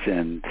sands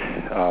and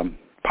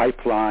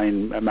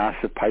pipeline, a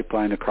massive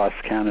pipeline across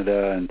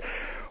Canada, and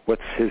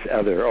what's his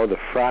other? The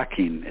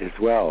fracking as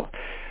well.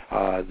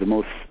 The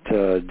most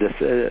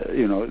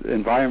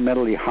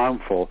environmentally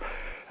harmful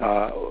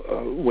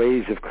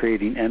ways of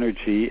creating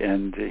energy,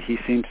 and he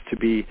seems to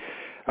be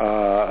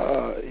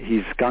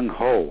he's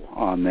gung-ho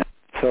on that.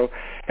 So,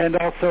 and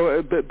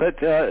also,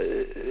 but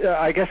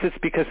I guess it's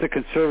because the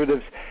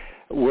Conservatives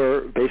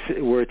were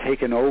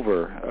taken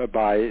over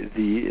by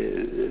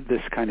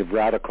this kind of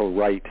radical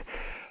right.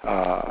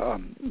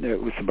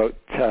 It was about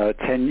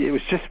 10. It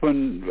was just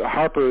when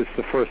Harper was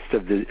the first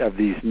of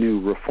these new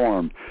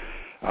reform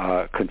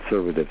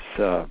conservatives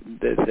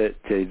that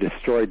they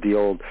destroyed the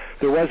old.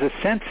 There was a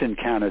sense in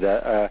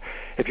Canada,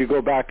 if you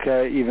go back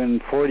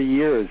even 40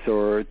 years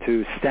or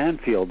to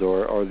Stanfield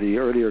or the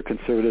earlier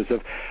conservatives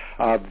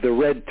of the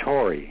Red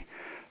Tory,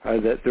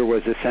 that there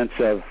was a sense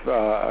of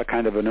a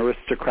kind of an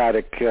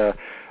aristocratic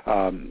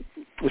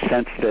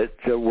sense that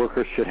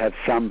workers should have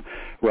some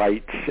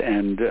rights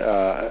and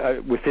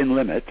within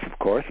limits, of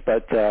course,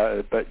 but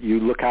you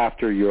look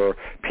after your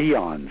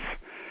peons.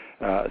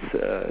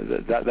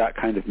 That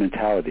kind of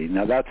mentality.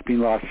 Now that's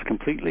been lost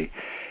completely,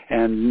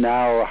 and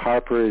now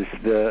Harper is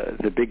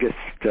the biggest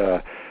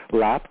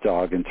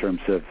lapdog in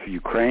terms of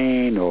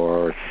Ukraine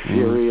or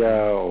Syria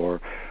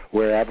or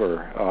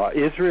wherever.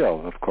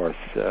 Israel, of course,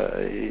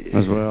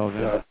 as well.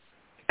 Yeah.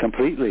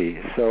 Completely.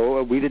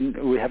 So we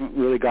haven't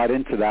really got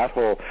into that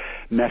whole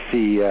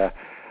messy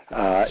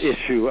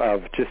issue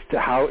of just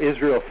how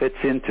Israel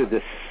fits into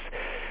this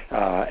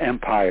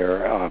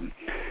empire.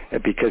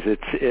 Because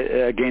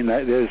again,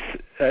 there's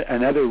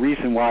another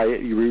reason why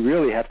we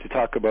really have to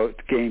talk about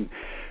the game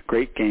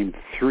Great Game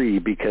 3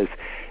 because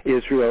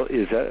Israel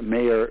is a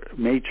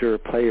major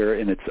player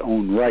in its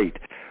own right,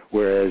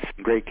 whereas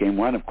Great Game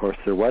 1, of course,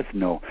 there was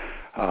no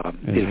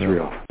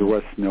Israel. There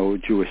was no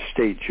Jewish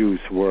state. Jews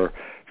were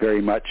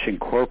very much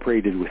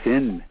incorporated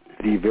within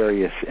the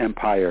various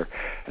empire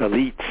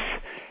elites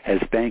as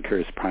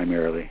bankers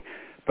primarily.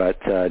 But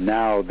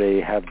now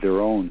they have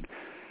their own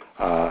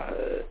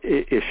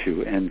issue,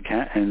 and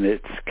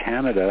it's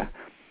Canada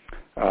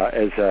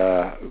as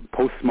a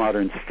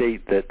postmodern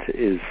state that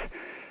is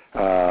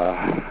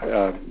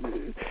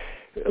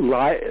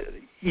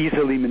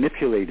easily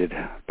manipulated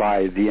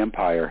by the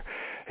empire.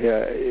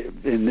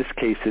 In this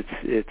case,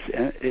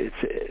 it's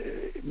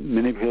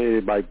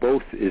manipulated by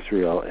both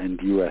Israel and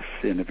U.S.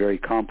 in a very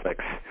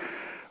complex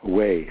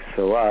way.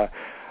 So,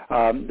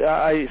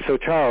 so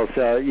Charles,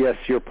 yes,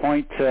 your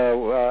point.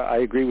 I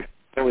agree with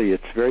Billy.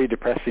 It's very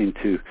depressing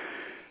to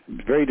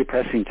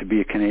be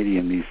a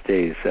Canadian these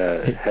days,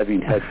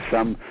 having had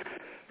some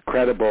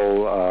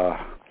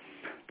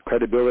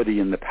credibility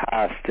in the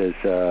past,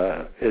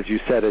 as you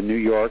said, in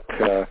New York.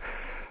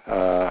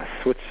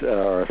 Swiss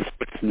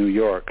New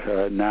York.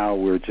 Now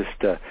we're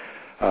just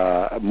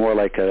more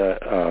like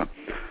a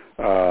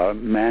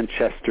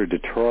Manchester,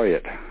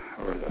 Detroit.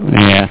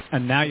 Yeah.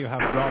 And now you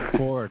have Rob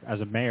Ford as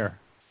a mayor.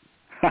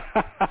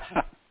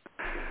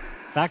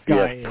 That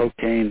guy is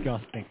cocaine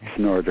disgusting.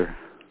 Snorter.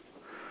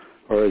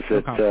 Or is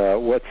it,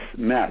 what's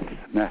meth?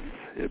 Meth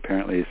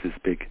apparently is as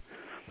big.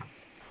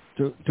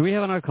 Do we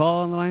have another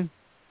call on the line?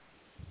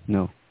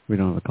 No, we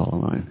don't have a call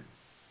on the line.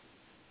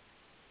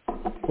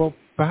 Well,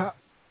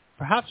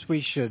 perhaps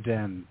we should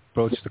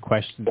broach the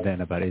question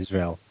then about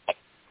Israel.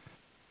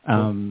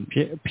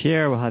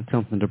 Pierre had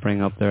something to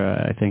bring up there.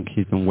 I think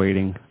he's been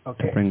waiting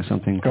to bring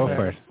something. Go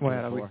for it.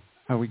 Well,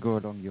 I will go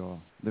along your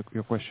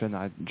question.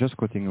 I'm just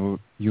quoting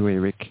you,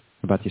 Eric,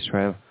 about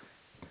Israel.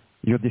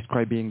 You're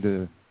describing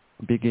the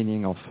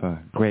beginning of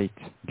Great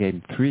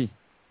Game 3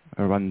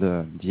 around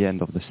the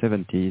end of the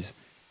 70s,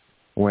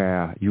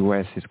 where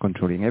U.S. is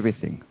controlling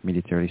everything,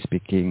 militarily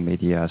speaking,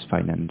 media,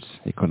 finance,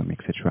 economy,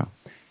 etc.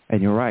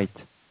 And you're right.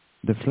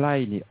 The fly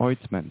in the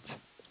ointment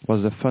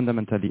was the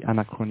fundamentally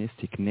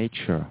anachronistic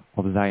nature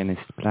of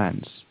Zionist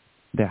plans.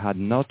 They had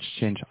not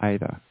changed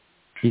either.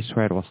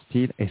 Israel was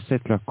still a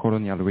settler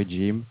colonial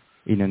regime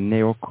in a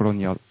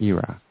neo-colonial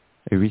era,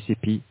 a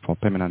recipe for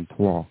permanent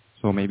war.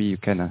 So maybe you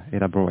can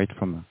elaborate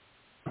from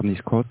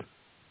this quote.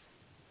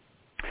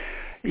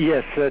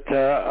 Yes,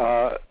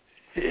 that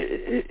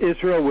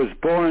Israel was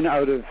born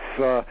out of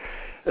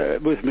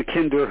it was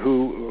Mackinder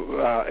who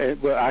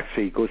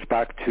actually goes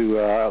back to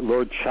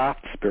Lord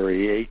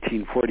Shaftesbury,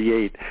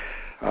 1848.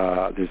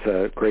 There's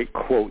a great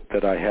quote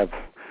that I have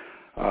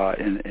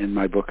in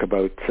my book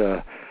about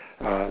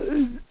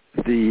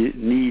the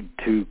need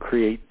to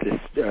create this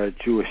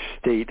Jewish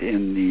state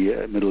in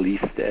the Middle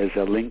East as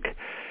a link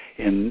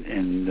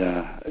in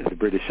the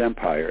British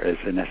Empire, as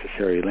a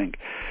necessary link.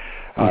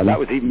 That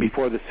was even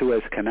before the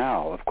Suez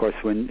Canal. Of course,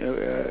 when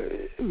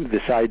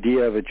this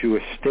idea of a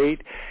Jewish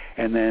state,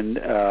 and then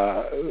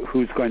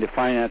who's going to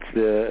finance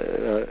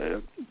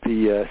the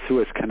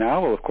Suez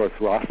Canal? Well, of course,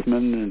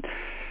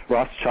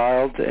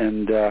 Rothschild,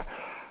 and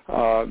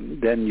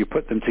then you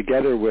put them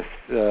together with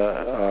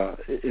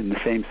in the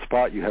same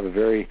spot. You have a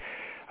very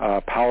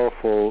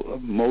powerful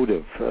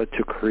motive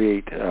to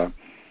create a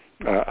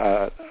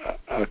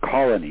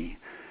colony.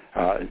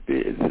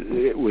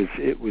 It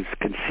was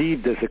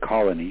conceived as a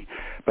colony,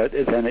 but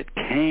then it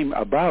came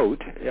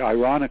about,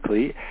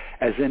 ironically,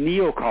 as a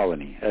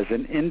neo-colony, as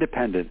an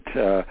independent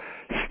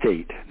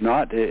state.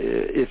 Not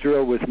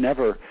Israel was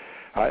never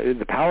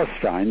the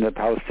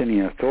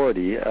Palestinian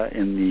Authority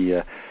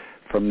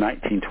from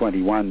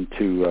 1921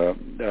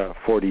 to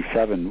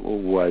 47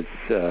 was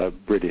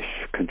British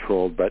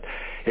controlled, but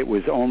it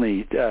was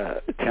only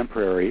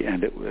temporary,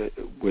 and it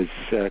was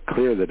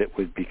clear that it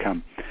would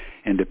become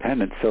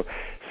independent. So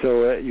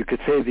you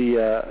could say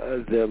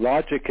the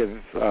logic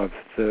of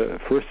the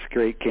first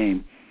Great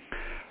Game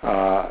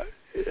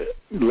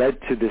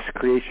led to this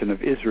creation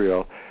of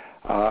Israel,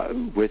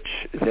 which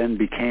then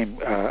became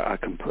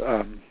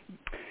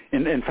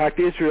in fact,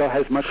 Israel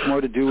has much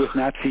more to do with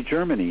Nazi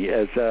Germany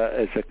as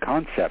a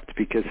concept,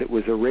 because it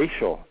was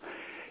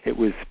it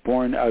was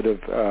born out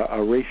of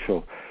a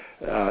racial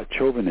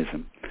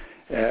chauvinism,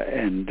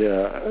 and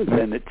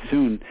then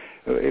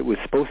it was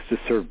supposed to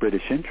serve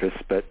British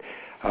interests, but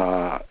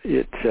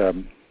it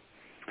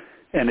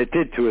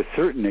did to a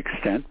certain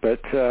extent,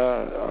 but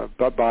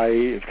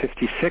by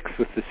 56,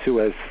 with the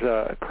Suez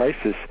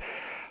crisis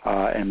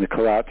and the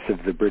collapse of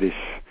the British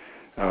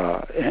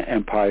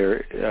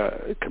Empire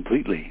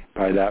completely,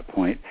 by that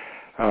point,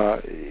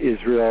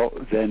 Israel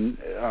then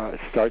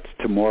starts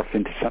to morph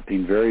into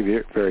something very,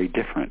 very, very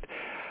different.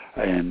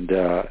 And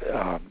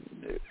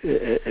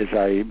as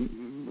I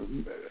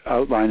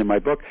outline in my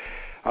book,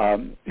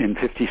 in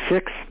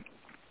 56,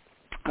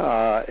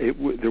 it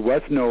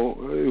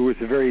was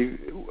a very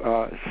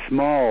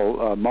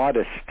small,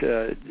 modest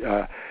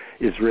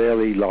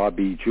Israeli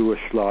lobby,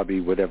 Jewish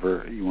lobby,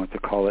 whatever you want to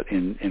call it,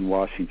 in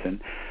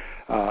Washington.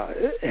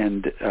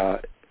 And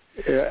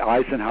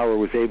Eisenhower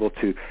was able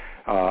to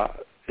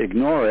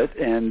ignore it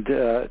and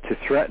to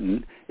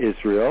threaten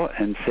Israel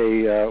and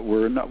say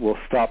we'll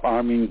stop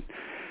arming.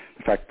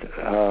 In fact,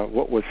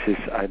 what was his?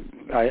 I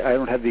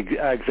don't have the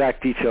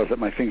exact details at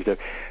my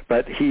fingertips,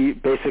 but he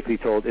basically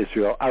told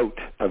Israel out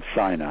of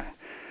Sinai.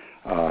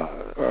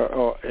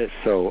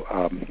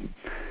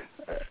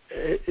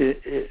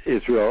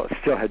 Israel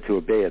still had to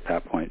obey at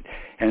that point.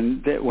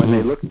 And when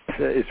they looked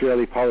at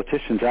Israeli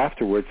politicians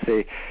afterwards,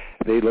 they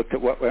looked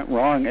at what went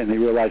wrong and they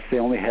realized they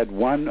only had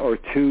one or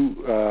two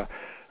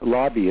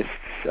lobbyists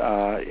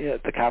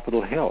at the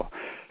Capitol Hill.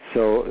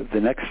 So the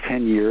next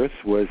 10 years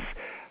was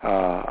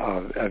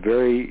a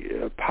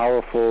very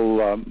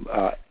powerful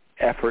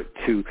effort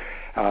to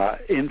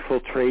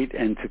infiltrate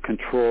and to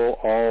control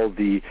all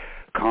the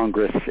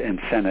Congress and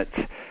Senate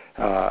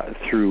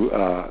through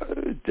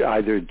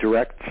either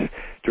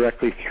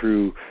directly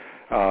through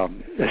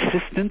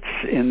assistance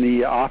in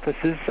the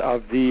offices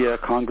of the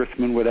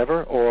congressman,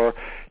 whatever, or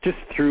just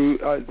through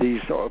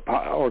these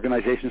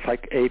organizations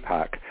like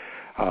AIPAC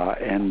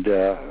and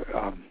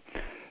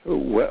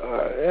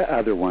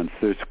other ones.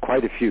 There's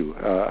quite a few.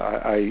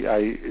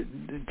 I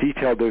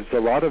detailed. There's a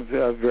lot of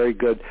very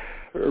good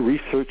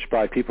research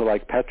by people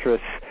like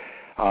Petrus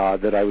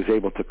that I was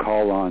able to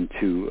call on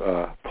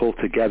to pull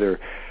together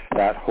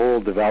that whole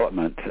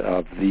development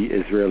of the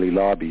Israeli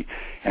lobby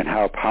and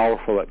how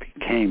powerful it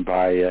became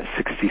by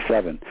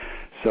 67.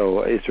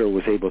 So Israel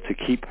was able to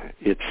keep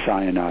its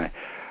Sinai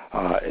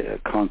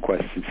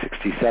conquest in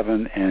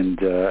 67 and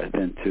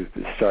then to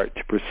start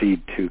to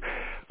proceed to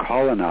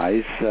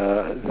colonize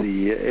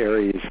the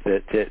areas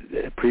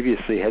that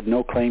previously had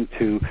no claim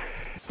to,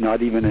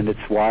 not even in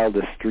its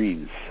wildest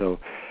dreams. So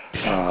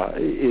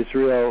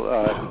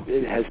Israel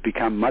has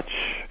become much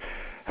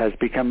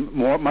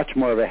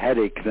more of a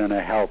headache than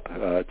a help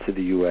to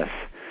the U.S.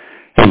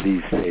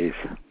 these days.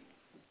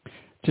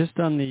 Just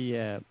on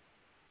the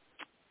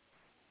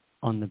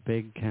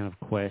big kind of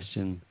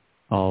question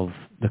of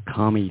the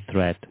commie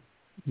threat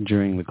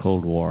during the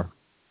Cold War,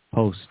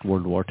 post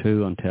World War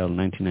II until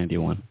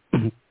 1991,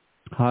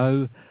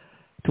 to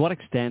what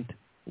extent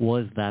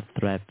was that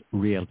threat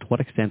real? To what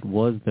extent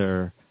was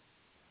there,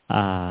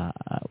 to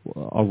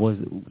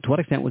what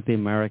extent was the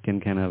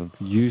American kind of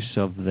use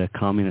of the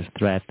communist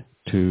threat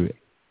to,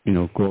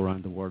 go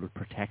around the world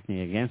protecting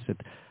against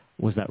it?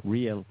 Was that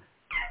real?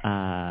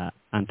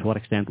 And to what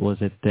extent was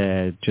it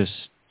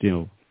just,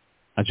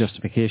 a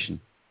justification?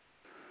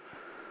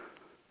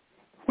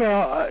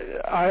 Well,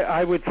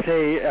 I would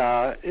say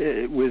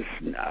it was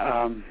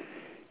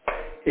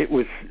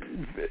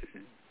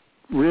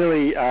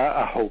really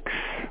a hoax.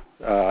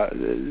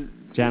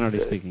 Generally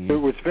speaking, there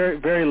was very,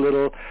 very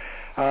little.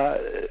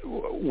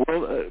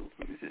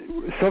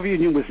 Soviet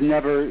Union was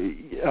never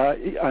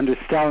under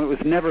Stalin. It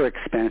was never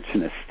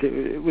expansionist.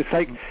 It was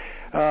like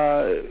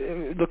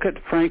look at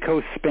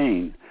Franco's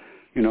Spain.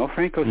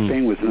 Franco's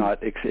Spain was not.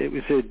 It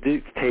was a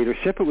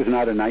dictatorship. It was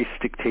not a nice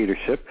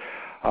dictatorship,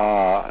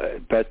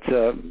 but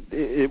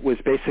it was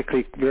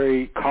basically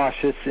very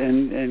cautious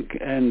and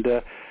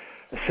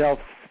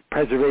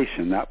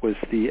self-preservation. That was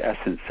the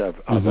essence of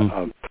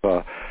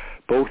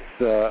both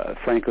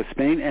Franco's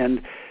Spain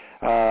and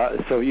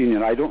Soviet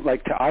Union. I don't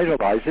like to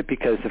idolize it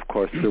because, of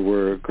course, there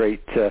were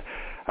great,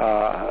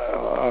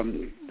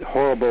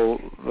 horrible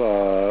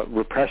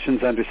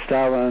repressions under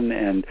Stalin,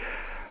 and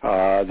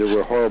there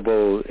were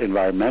horrible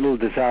environmental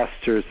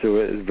disasters. There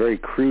was very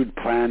crude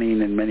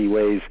planning in many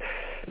ways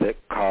that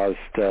caused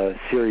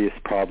serious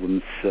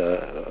problems.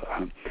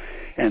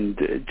 And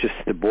just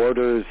the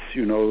borders,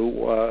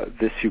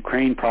 this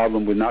Ukraine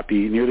problem would not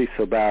be nearly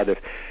so bad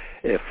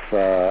if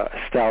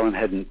Stalin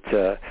hadn't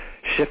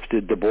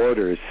shifted the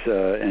borders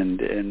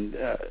and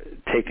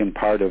taken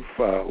part of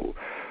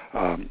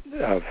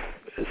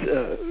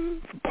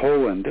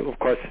Poland. Of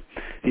course,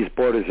 these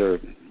borders are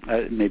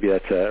maybe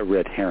that's a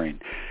red herring,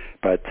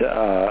 but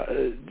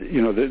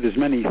there's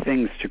many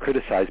things to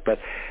criticize. But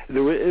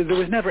there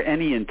was never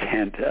any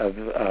intent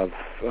of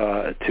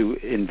to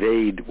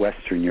invade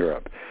Western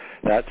Europe.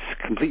 That's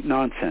complete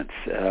nonsense,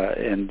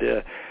 and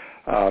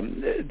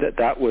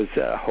that was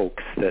a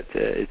hoax. That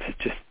it's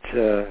just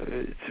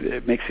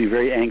it makes me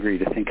very angry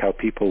to think how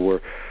people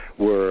were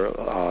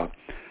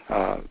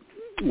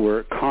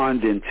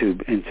conned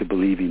into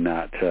believing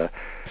that.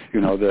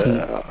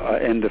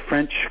 And the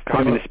French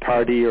Communist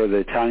Party or the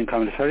Italian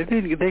Communist Party,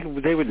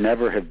 they would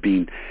never have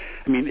been.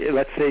 I mean,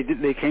 let's say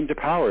they came to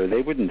power,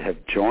 they wouldn't have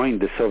joined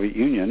the Soviet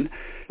Union.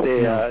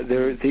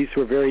 These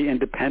were very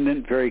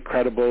independent, very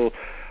credible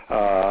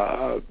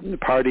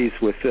parties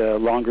with a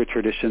longer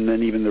tradition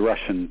than even the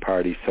Russian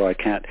party. So I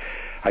can't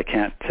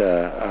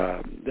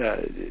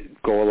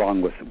go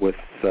along with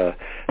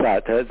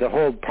that. The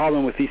whole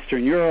problem with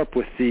Eastern Europe,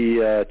 with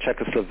the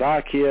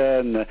Czechoslovakia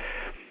and the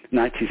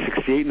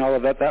 1968 and all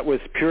of that was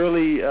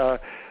purely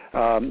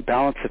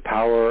balance of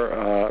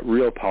power,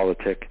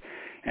 realpolitik.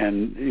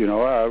 And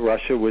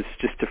Russia was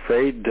just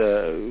afraid,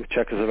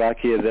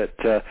 Czechoslovakia,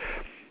 that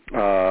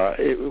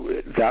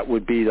that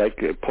would be like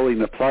pulling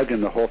the plug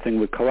and the whole thing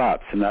would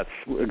collapse. And that's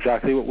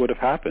exactly what would have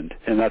happened.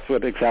 And that's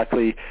what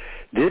exactly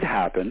did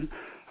happen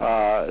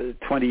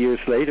 20 years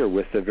later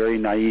with the very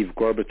naive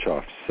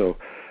Gorbachev. So,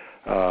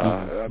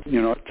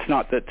 it's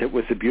not that it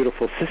was a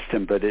beautiful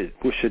system, but it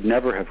should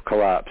never have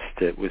collapsed.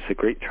 It was a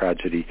great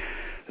tragedy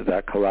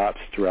that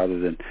collapsed rather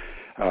than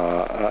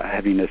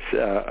having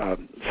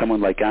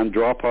someone like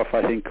Andropov,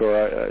 I think,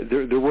 or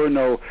there were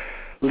no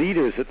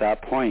leaders at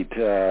that point.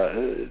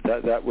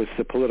 That was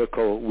the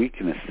political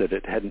weakness, that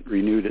it hadn't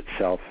renewed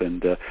itself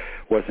and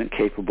wasn't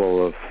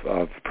capable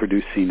of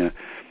producing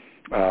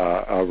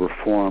a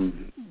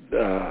reform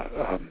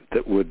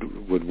that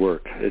would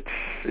work.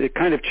 It's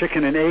kind of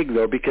chicken and egg,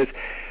 though, because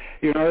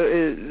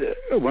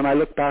when I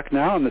look back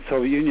now on the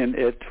Soviet Union,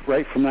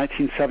 right from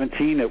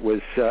 1917, it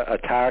was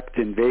attacked,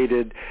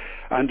 invaded,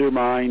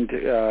 undermined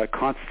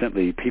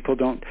constantly. People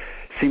don't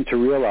seem to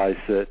realize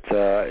that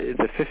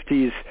the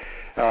 50s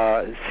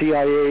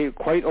CIA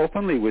quite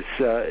openly was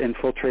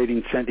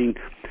infiltrating, sending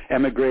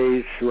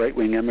emigres,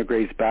 right-wing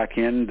emigres back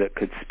in that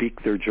could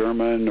speak their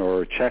German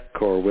or Czech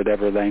or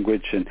whatever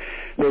language, and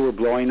they were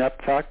blowing up.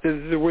 In fact,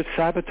 there was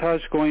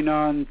sabotage going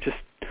on. Just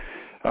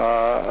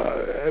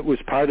it was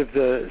part of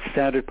the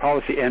standard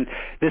policy, and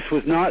this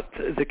was not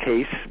the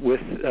case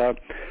with.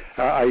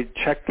 I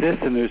checked this,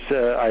 and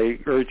I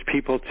urge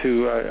people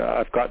to.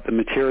 I've got the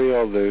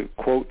material, the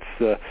quotes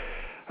to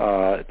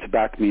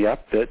back me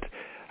up that.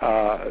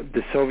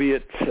 The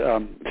Soviet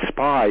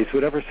spies,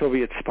 whatever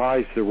Soviet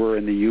spies there were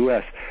in the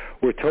U.S.,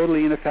 were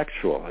totally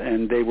ineffectual,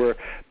 and they were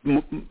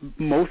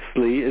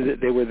mostly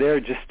they were there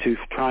just to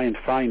try and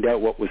find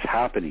out what was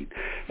happening.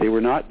 They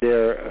were not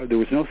there. There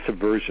was no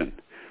subversion.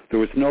 There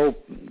was no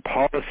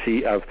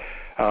policy of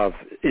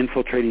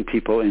infiltrating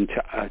people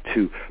into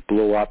to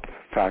blow up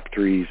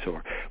factories,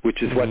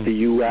 which is what the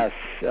U.S.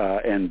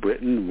 And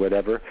Britain,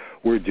 whatever,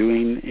 were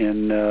doing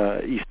in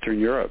Eastern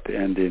Europe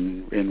and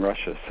in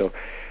Russia. So.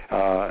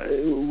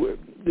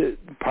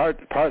 Part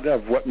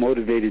of what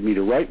motivated me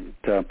to write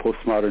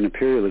Postmodern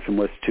Imperialism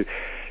was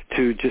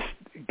to just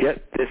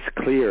get this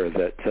clear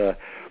that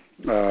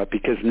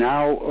because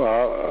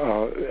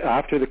now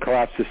after the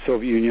collapse of the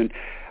Soviet Union,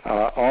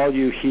 all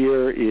you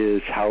hear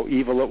is how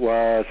evil it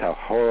was, how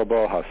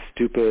horrible, how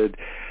stupid,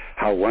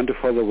 how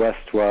wonderful the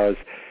West was.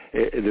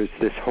 There's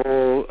this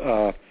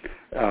whole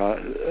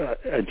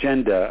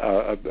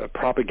agenda,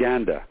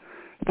 propaganda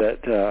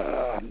that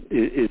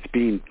is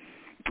being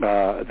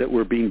that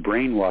we're being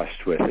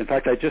brainwashed with. In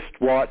fact, I just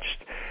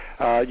watched,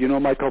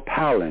 Michael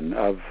Palin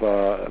of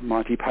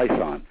Monty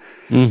Python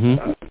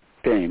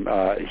fame.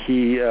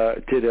 He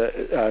did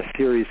a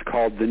series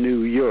called The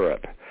New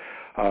Europe,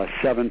 a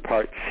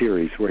 7-part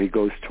series where he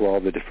goes to all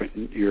the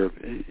different Europe.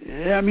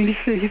 I mean,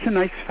 he's a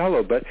nice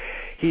fellow, but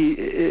he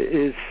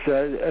is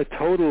a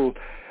total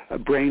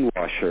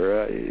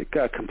brainwasher,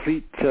 a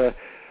complete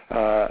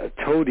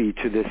toady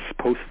to this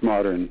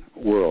postmodern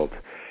world.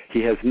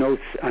 He has no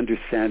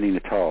understanding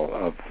at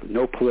all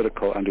no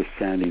political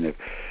understanding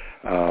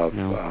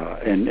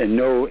and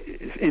no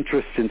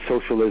interest in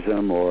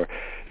socialism or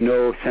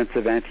no sense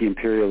of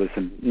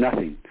anti-imperialism.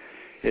 Nothing.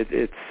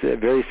 It's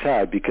very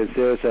sad because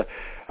there's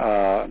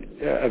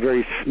a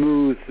very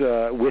smooth,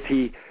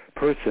 witty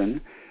person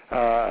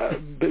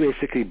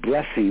basically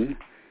blessing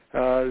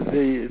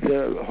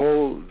the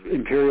whole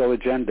imperial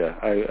agenda.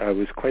 I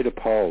was quite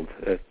appalled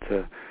at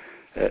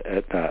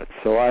that.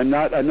 So I'm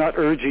not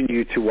urging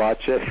you to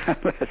watch it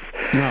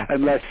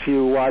unless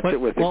you watch it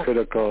with a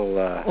critical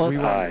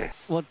eye.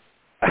 Well,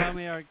 tell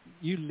me, Eric,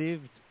 you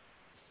lived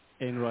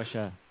in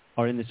Russia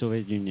or in the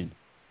Soviet Union,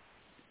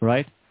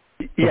 right?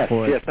 Yes.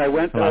 I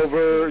went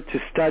over to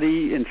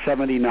study in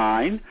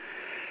 '79.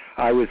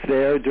 I was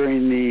there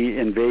during the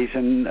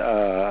invasion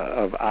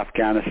of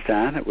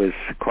Afghanistan. It was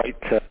quite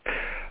a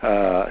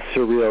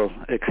surreal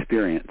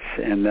experience.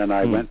 And then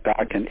I went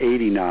back in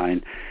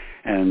 '89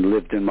 and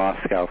lived in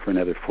Moscow for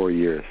another 4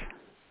 years.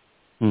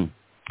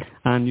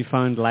 And you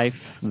found life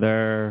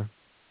there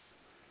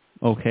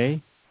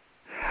okay?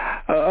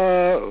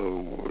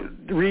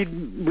 Read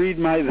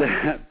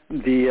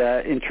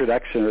the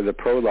introduction or the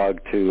prologue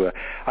to.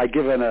 I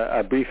give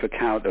a brief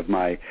account of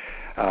my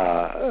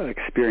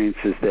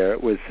experiences there.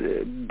 It was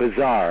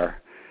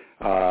bizarre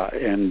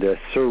and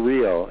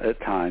surreal at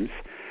times.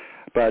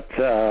 But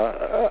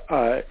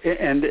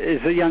and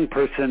as a young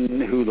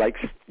person who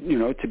likes,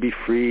 to be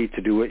free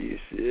to do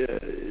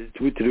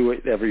to do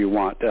whatever you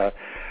want,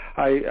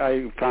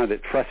 I found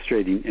it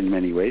frustrating in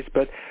many ways.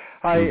 But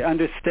I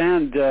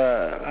understand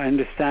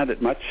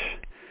it much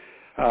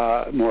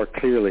more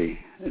clearly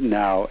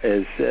now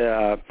as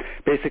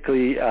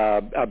basically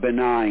a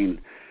benign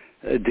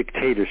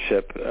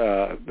dictatorship.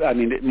 I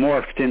mean, it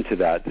morphed into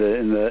that.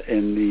 In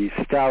the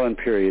Stalin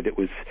period, it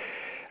was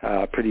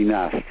pretty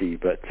nasty,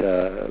 but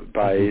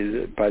by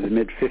the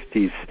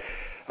mid-50s,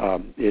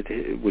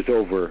 it was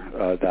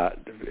over that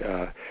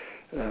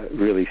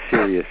really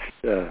serious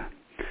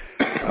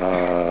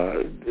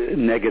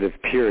negative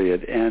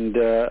period. And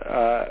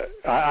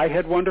I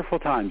had wonderful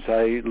times.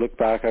 I look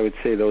back, I would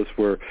say those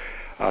were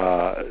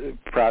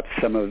perhaps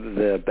some of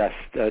the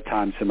best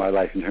times in my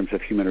life in terms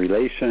of human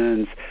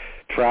relations,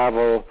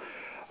 travel.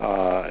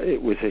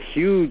 It was a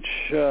huge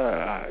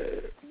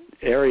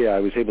area. I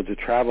was able to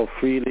travel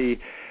freely.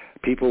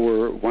 People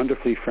were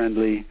wonderfully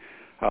friendly,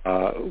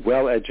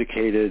 well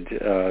educated.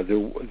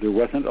 There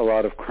wasn't a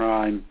lot of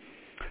crime.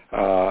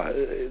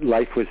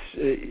 Life was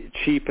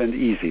cheap and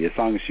easy. As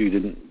long as you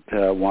didn't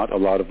want a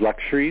lot of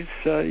luxuries,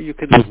 you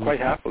could live quite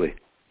happily.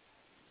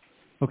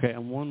 Okay,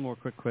 and one more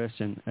quick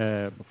question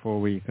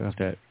before we have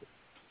to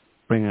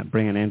bring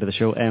an end to the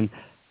show.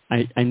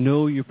 I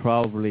know you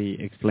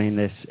probably explained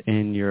this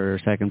in your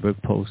second book,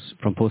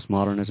 From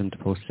Postmodernism to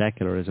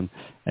Post-Secularism,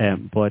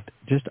 but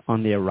just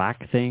on the Iraq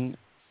thing,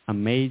 a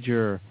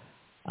major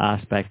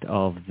aspect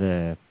of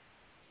the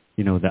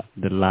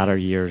latter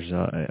years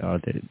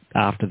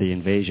after the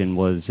invasion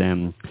was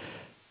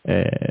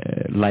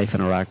life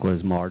in Iraq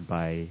was marred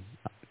by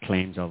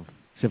claims of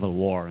civil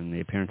war and the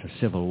appearance of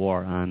civil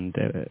war, and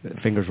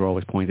fingers were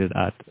always pointed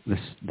at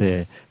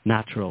the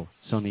natural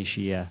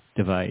Sunni-Shia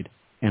divide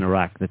in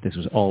Iraq, that this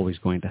was always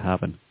going to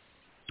happen.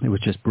 It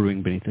was just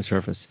brewing beneath the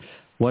surface.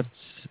 Do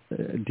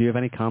you have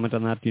any comment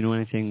on that? Do you know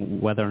anything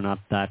whether or not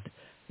that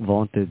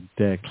vaunted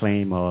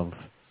claim of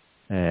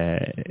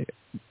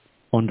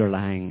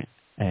underlying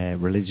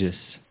religious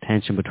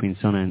tension between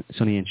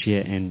Sunni and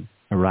Shia in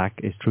Iraq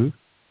is true?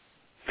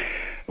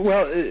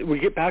 Well, we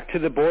get back to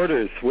the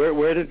borders.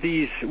 Where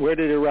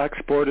did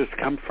Iraq's borders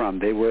come from?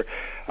 They were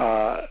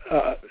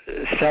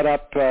set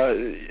up.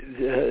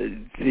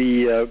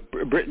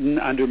 Britain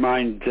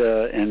undermined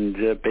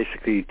and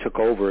basically took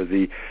over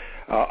the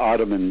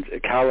Ottoman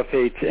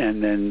Caliphate,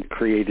 and then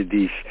created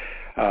these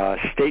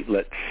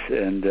statelets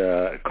and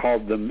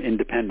called them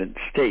independent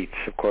states.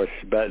 Of course,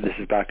 but this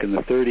is back in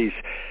the 30s.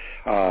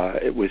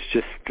 It was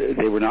just,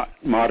 they were not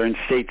modern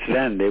states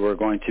then. They were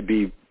going to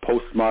be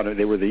postmodern.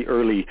 They were the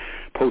early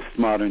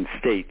postmodern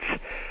states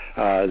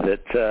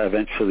that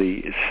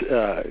eventually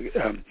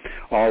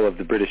all of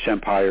the British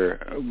Empire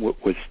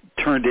was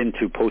turned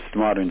into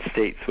postmodern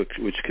states,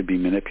 which could be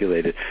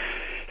manipulated.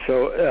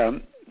 So,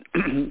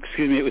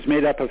 excuse me, it was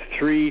made up of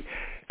three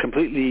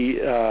completely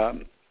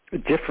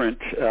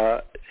different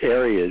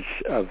areas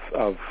of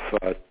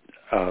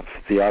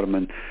the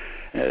Ottoman.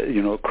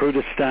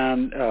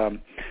 Kurdistan,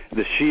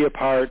 the Shia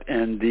part,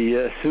 and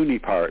the Sunni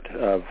part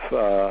of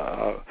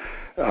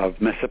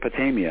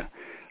Mesopotamia,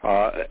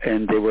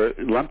 and they were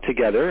lumped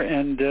together,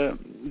 and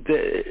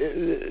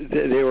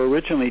they were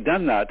originally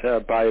done that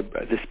by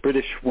this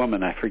British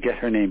woman. I forget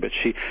her name, but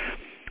she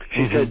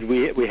said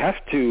we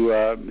have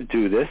to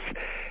do this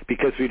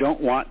because we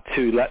don't want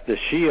to let the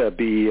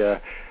Shia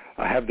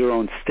have their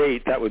own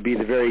state. That would be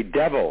the very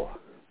devil.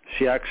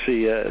 She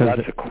actually,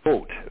 that's a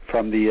quote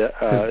from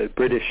the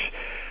British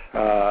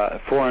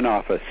Foreign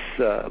Office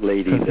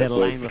lady. That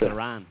aligned with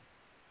Iran.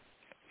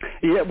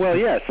 Yeah, well,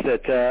 yes.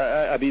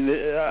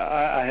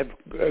 I have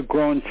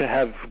grown to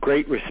have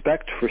great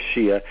respect for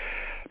Shia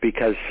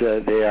because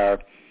they are,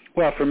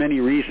 well, for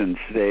many reasons.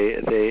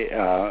 They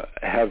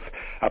have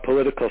a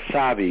political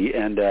savvy,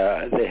 and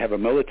they have a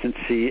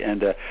militancy,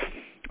 and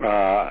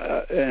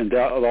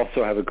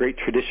also have a great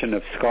tradition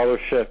of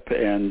scholarship,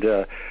 and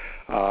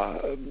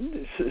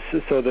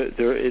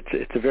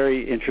it's a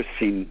very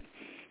interesting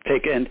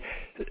take. And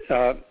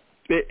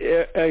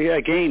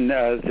again,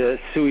 the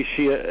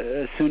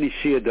Sunni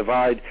Shia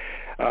divide,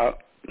 the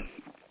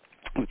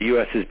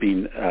U.S. has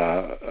been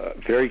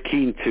very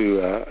keen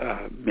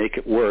to make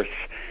it worse,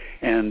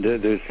 and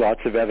there's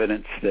lots of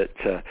evidence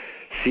that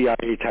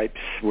CIA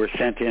types were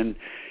sent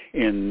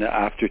in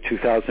after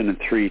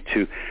 2003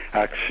 to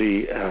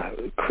actually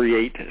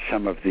create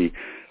some of the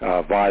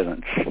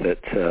violence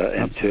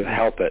and to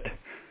help it.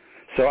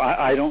 So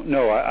I don't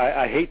know.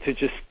 I hate to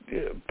just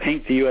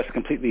paint the U.S.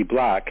 completely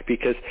black,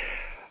 because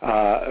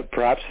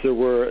perhaps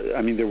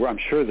I'm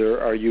sure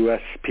there are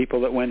U.S. people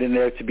that went in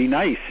there to be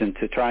nice and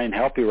to try and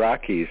help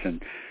Iraqis,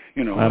 and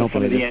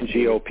some of the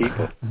NGO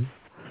people.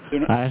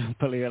 I don't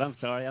believe it. I'm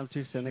sorry. I'm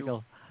too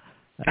cynical.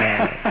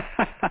 I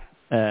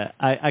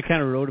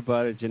kind of wrote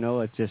about it.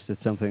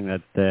 It's something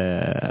that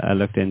I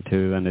looked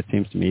into, and it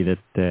seems to me that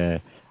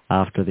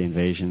after the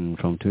invasion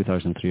from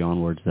 2003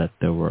 onwards, that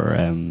there were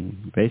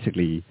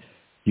basically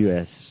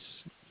U.S.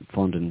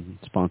 funded and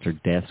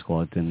sponsored death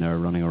squads in there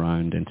running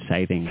around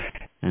inciting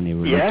any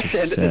religious Yes,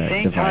 and at the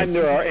same time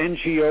there are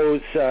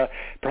NGOs,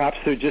 perhaps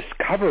they're just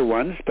cover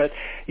ones, but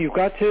you've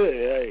got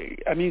to,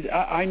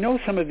 I know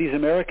some of these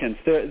Americans,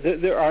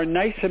 there are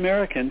nice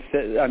Americans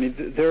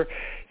that,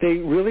 they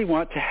really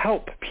want to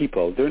help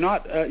people. They're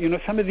not,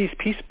 some of these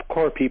Peace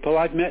Corps people,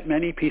 I've met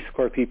many Peace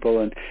Corps people,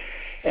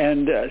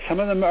 and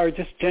some of them are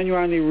just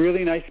genuinely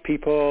really nice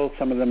people.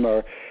 Some of them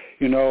are,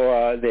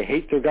 they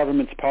hate their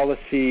government's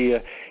policy.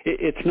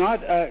 It's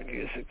not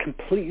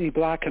completely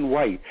black and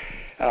white.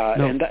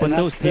 But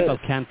those people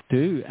can't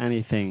do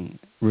anything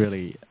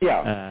really.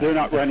 Yeah, they're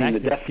not running the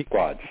death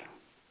squads.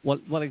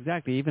 Well,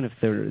 exactly. Even if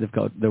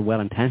they're well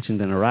intentioned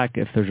in Iraq,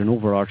 if there's an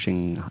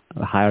overarching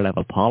higher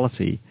level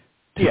policy,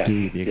 to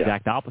do the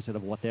exact opposite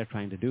of what they're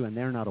trying to do, and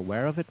they're not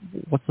aware of it.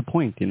 What's the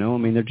point, you know? I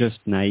mean, they're just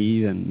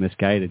naive and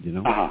misguided, you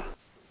know?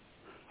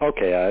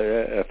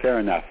 Okay, fair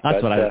enough.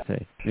 That's what I would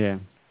say, yeah.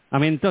 I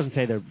mean, it doesn't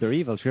say they're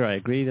evil. Sure, I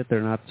agree that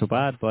they're not so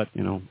bad, but,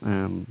 you know,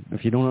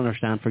 if you don't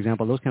understand, for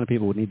example, those kind of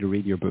people would need to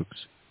read your books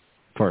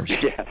first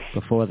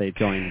before they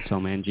join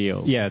some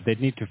NGO. Yeah, they'd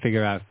need to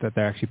figure out that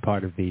they're actually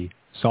part of the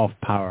soft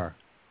power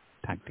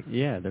tactic.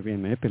 Yeah, they're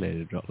being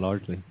manipulated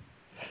largely.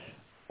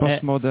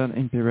 Postmodern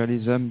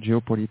Imperialism,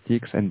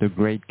 Geopolitics, and the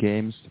Great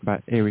Games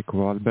by Eric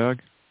Walberg.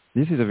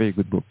 This is a very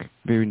good book.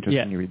 Very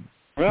interesting read.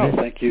 Well,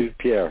 thank you,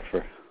 Pierre,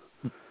 for...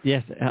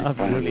 Yes,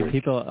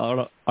 absolutely.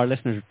 Our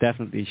listeners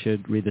definitely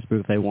should read this book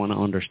if they want to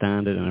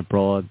understand it in a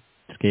broad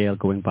scale,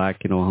 going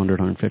back, 100,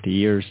 150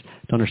 years,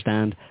 to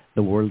understand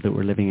the world that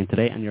we're living in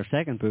today. And your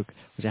second book,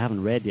 which I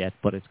haven't read yet,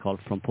 but it's called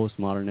From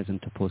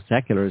Postmodernism to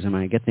Post-Secularism,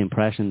 and I get the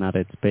impression that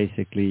it's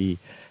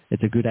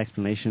a good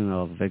explanation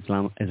of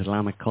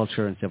Islamic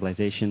culture and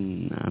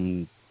civilization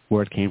and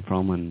where it came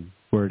from and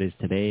where it is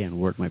today and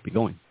where it might be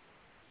going.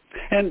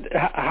 And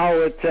how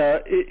it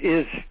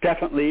is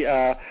definitely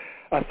a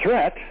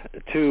threat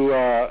to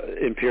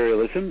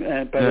imperialism,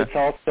 but it's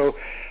also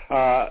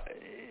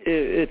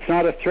it's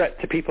not a threat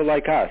to people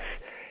like us,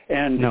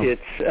 and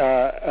it's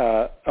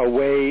a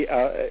way,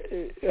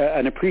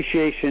 an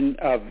appreciation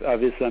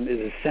of Islam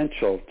is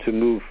essential to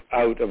move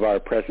out of our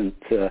present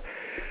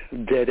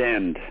dead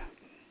end.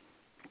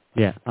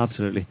 Yeah,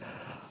 absolutely.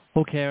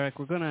 Okay, Eric,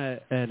 we're going to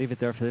leave it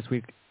there for this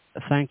week.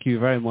 Thank you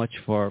very much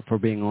for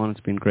being on. It's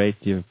been great.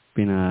 You've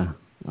been a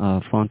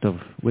font of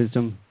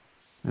wisdom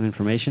and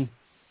information.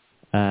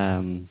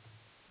 And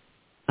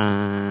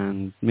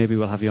maybe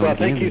we'll have you on again.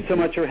 Well, thank you so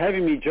much for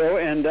having me, Joe.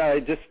 And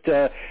I just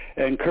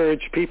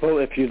encourage people,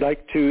 if you'd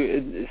like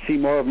to see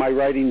more of my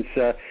writings,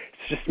 it's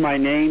just my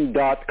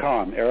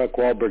name.com,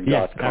 ericwalberg.com.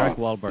 Yes, Eric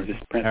Walberg.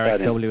 Just print Eric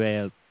that in.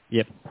 W-A-L.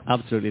 Yep,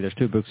 absolutely. There's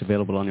 2 books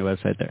available on your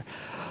website there.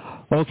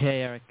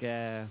 Okay, Eric,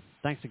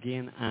 thanks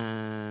again,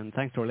 and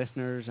thanks to our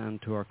listeners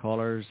and to our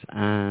callers.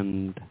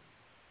 And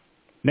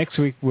next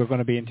week we're going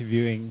to be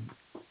interviewing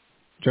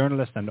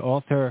journalist and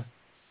author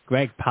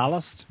Greg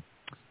Palast.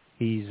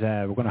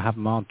 We're going to have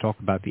him on to talk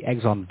about the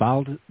Exxon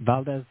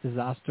Valdez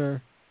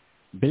disaster,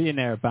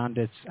 billionaire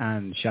bandits,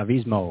 and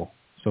Chavismo.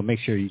 So make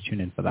sure you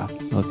tune in for that.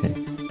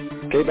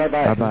 Okay,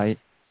 bye-bye. Bye-bye.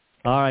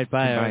 All right,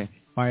 bye, Eric.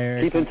 Bye,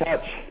 Eric. Keep in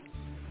touch.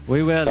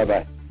 We will.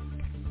 Bye-bye.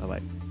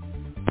 Bye-bye.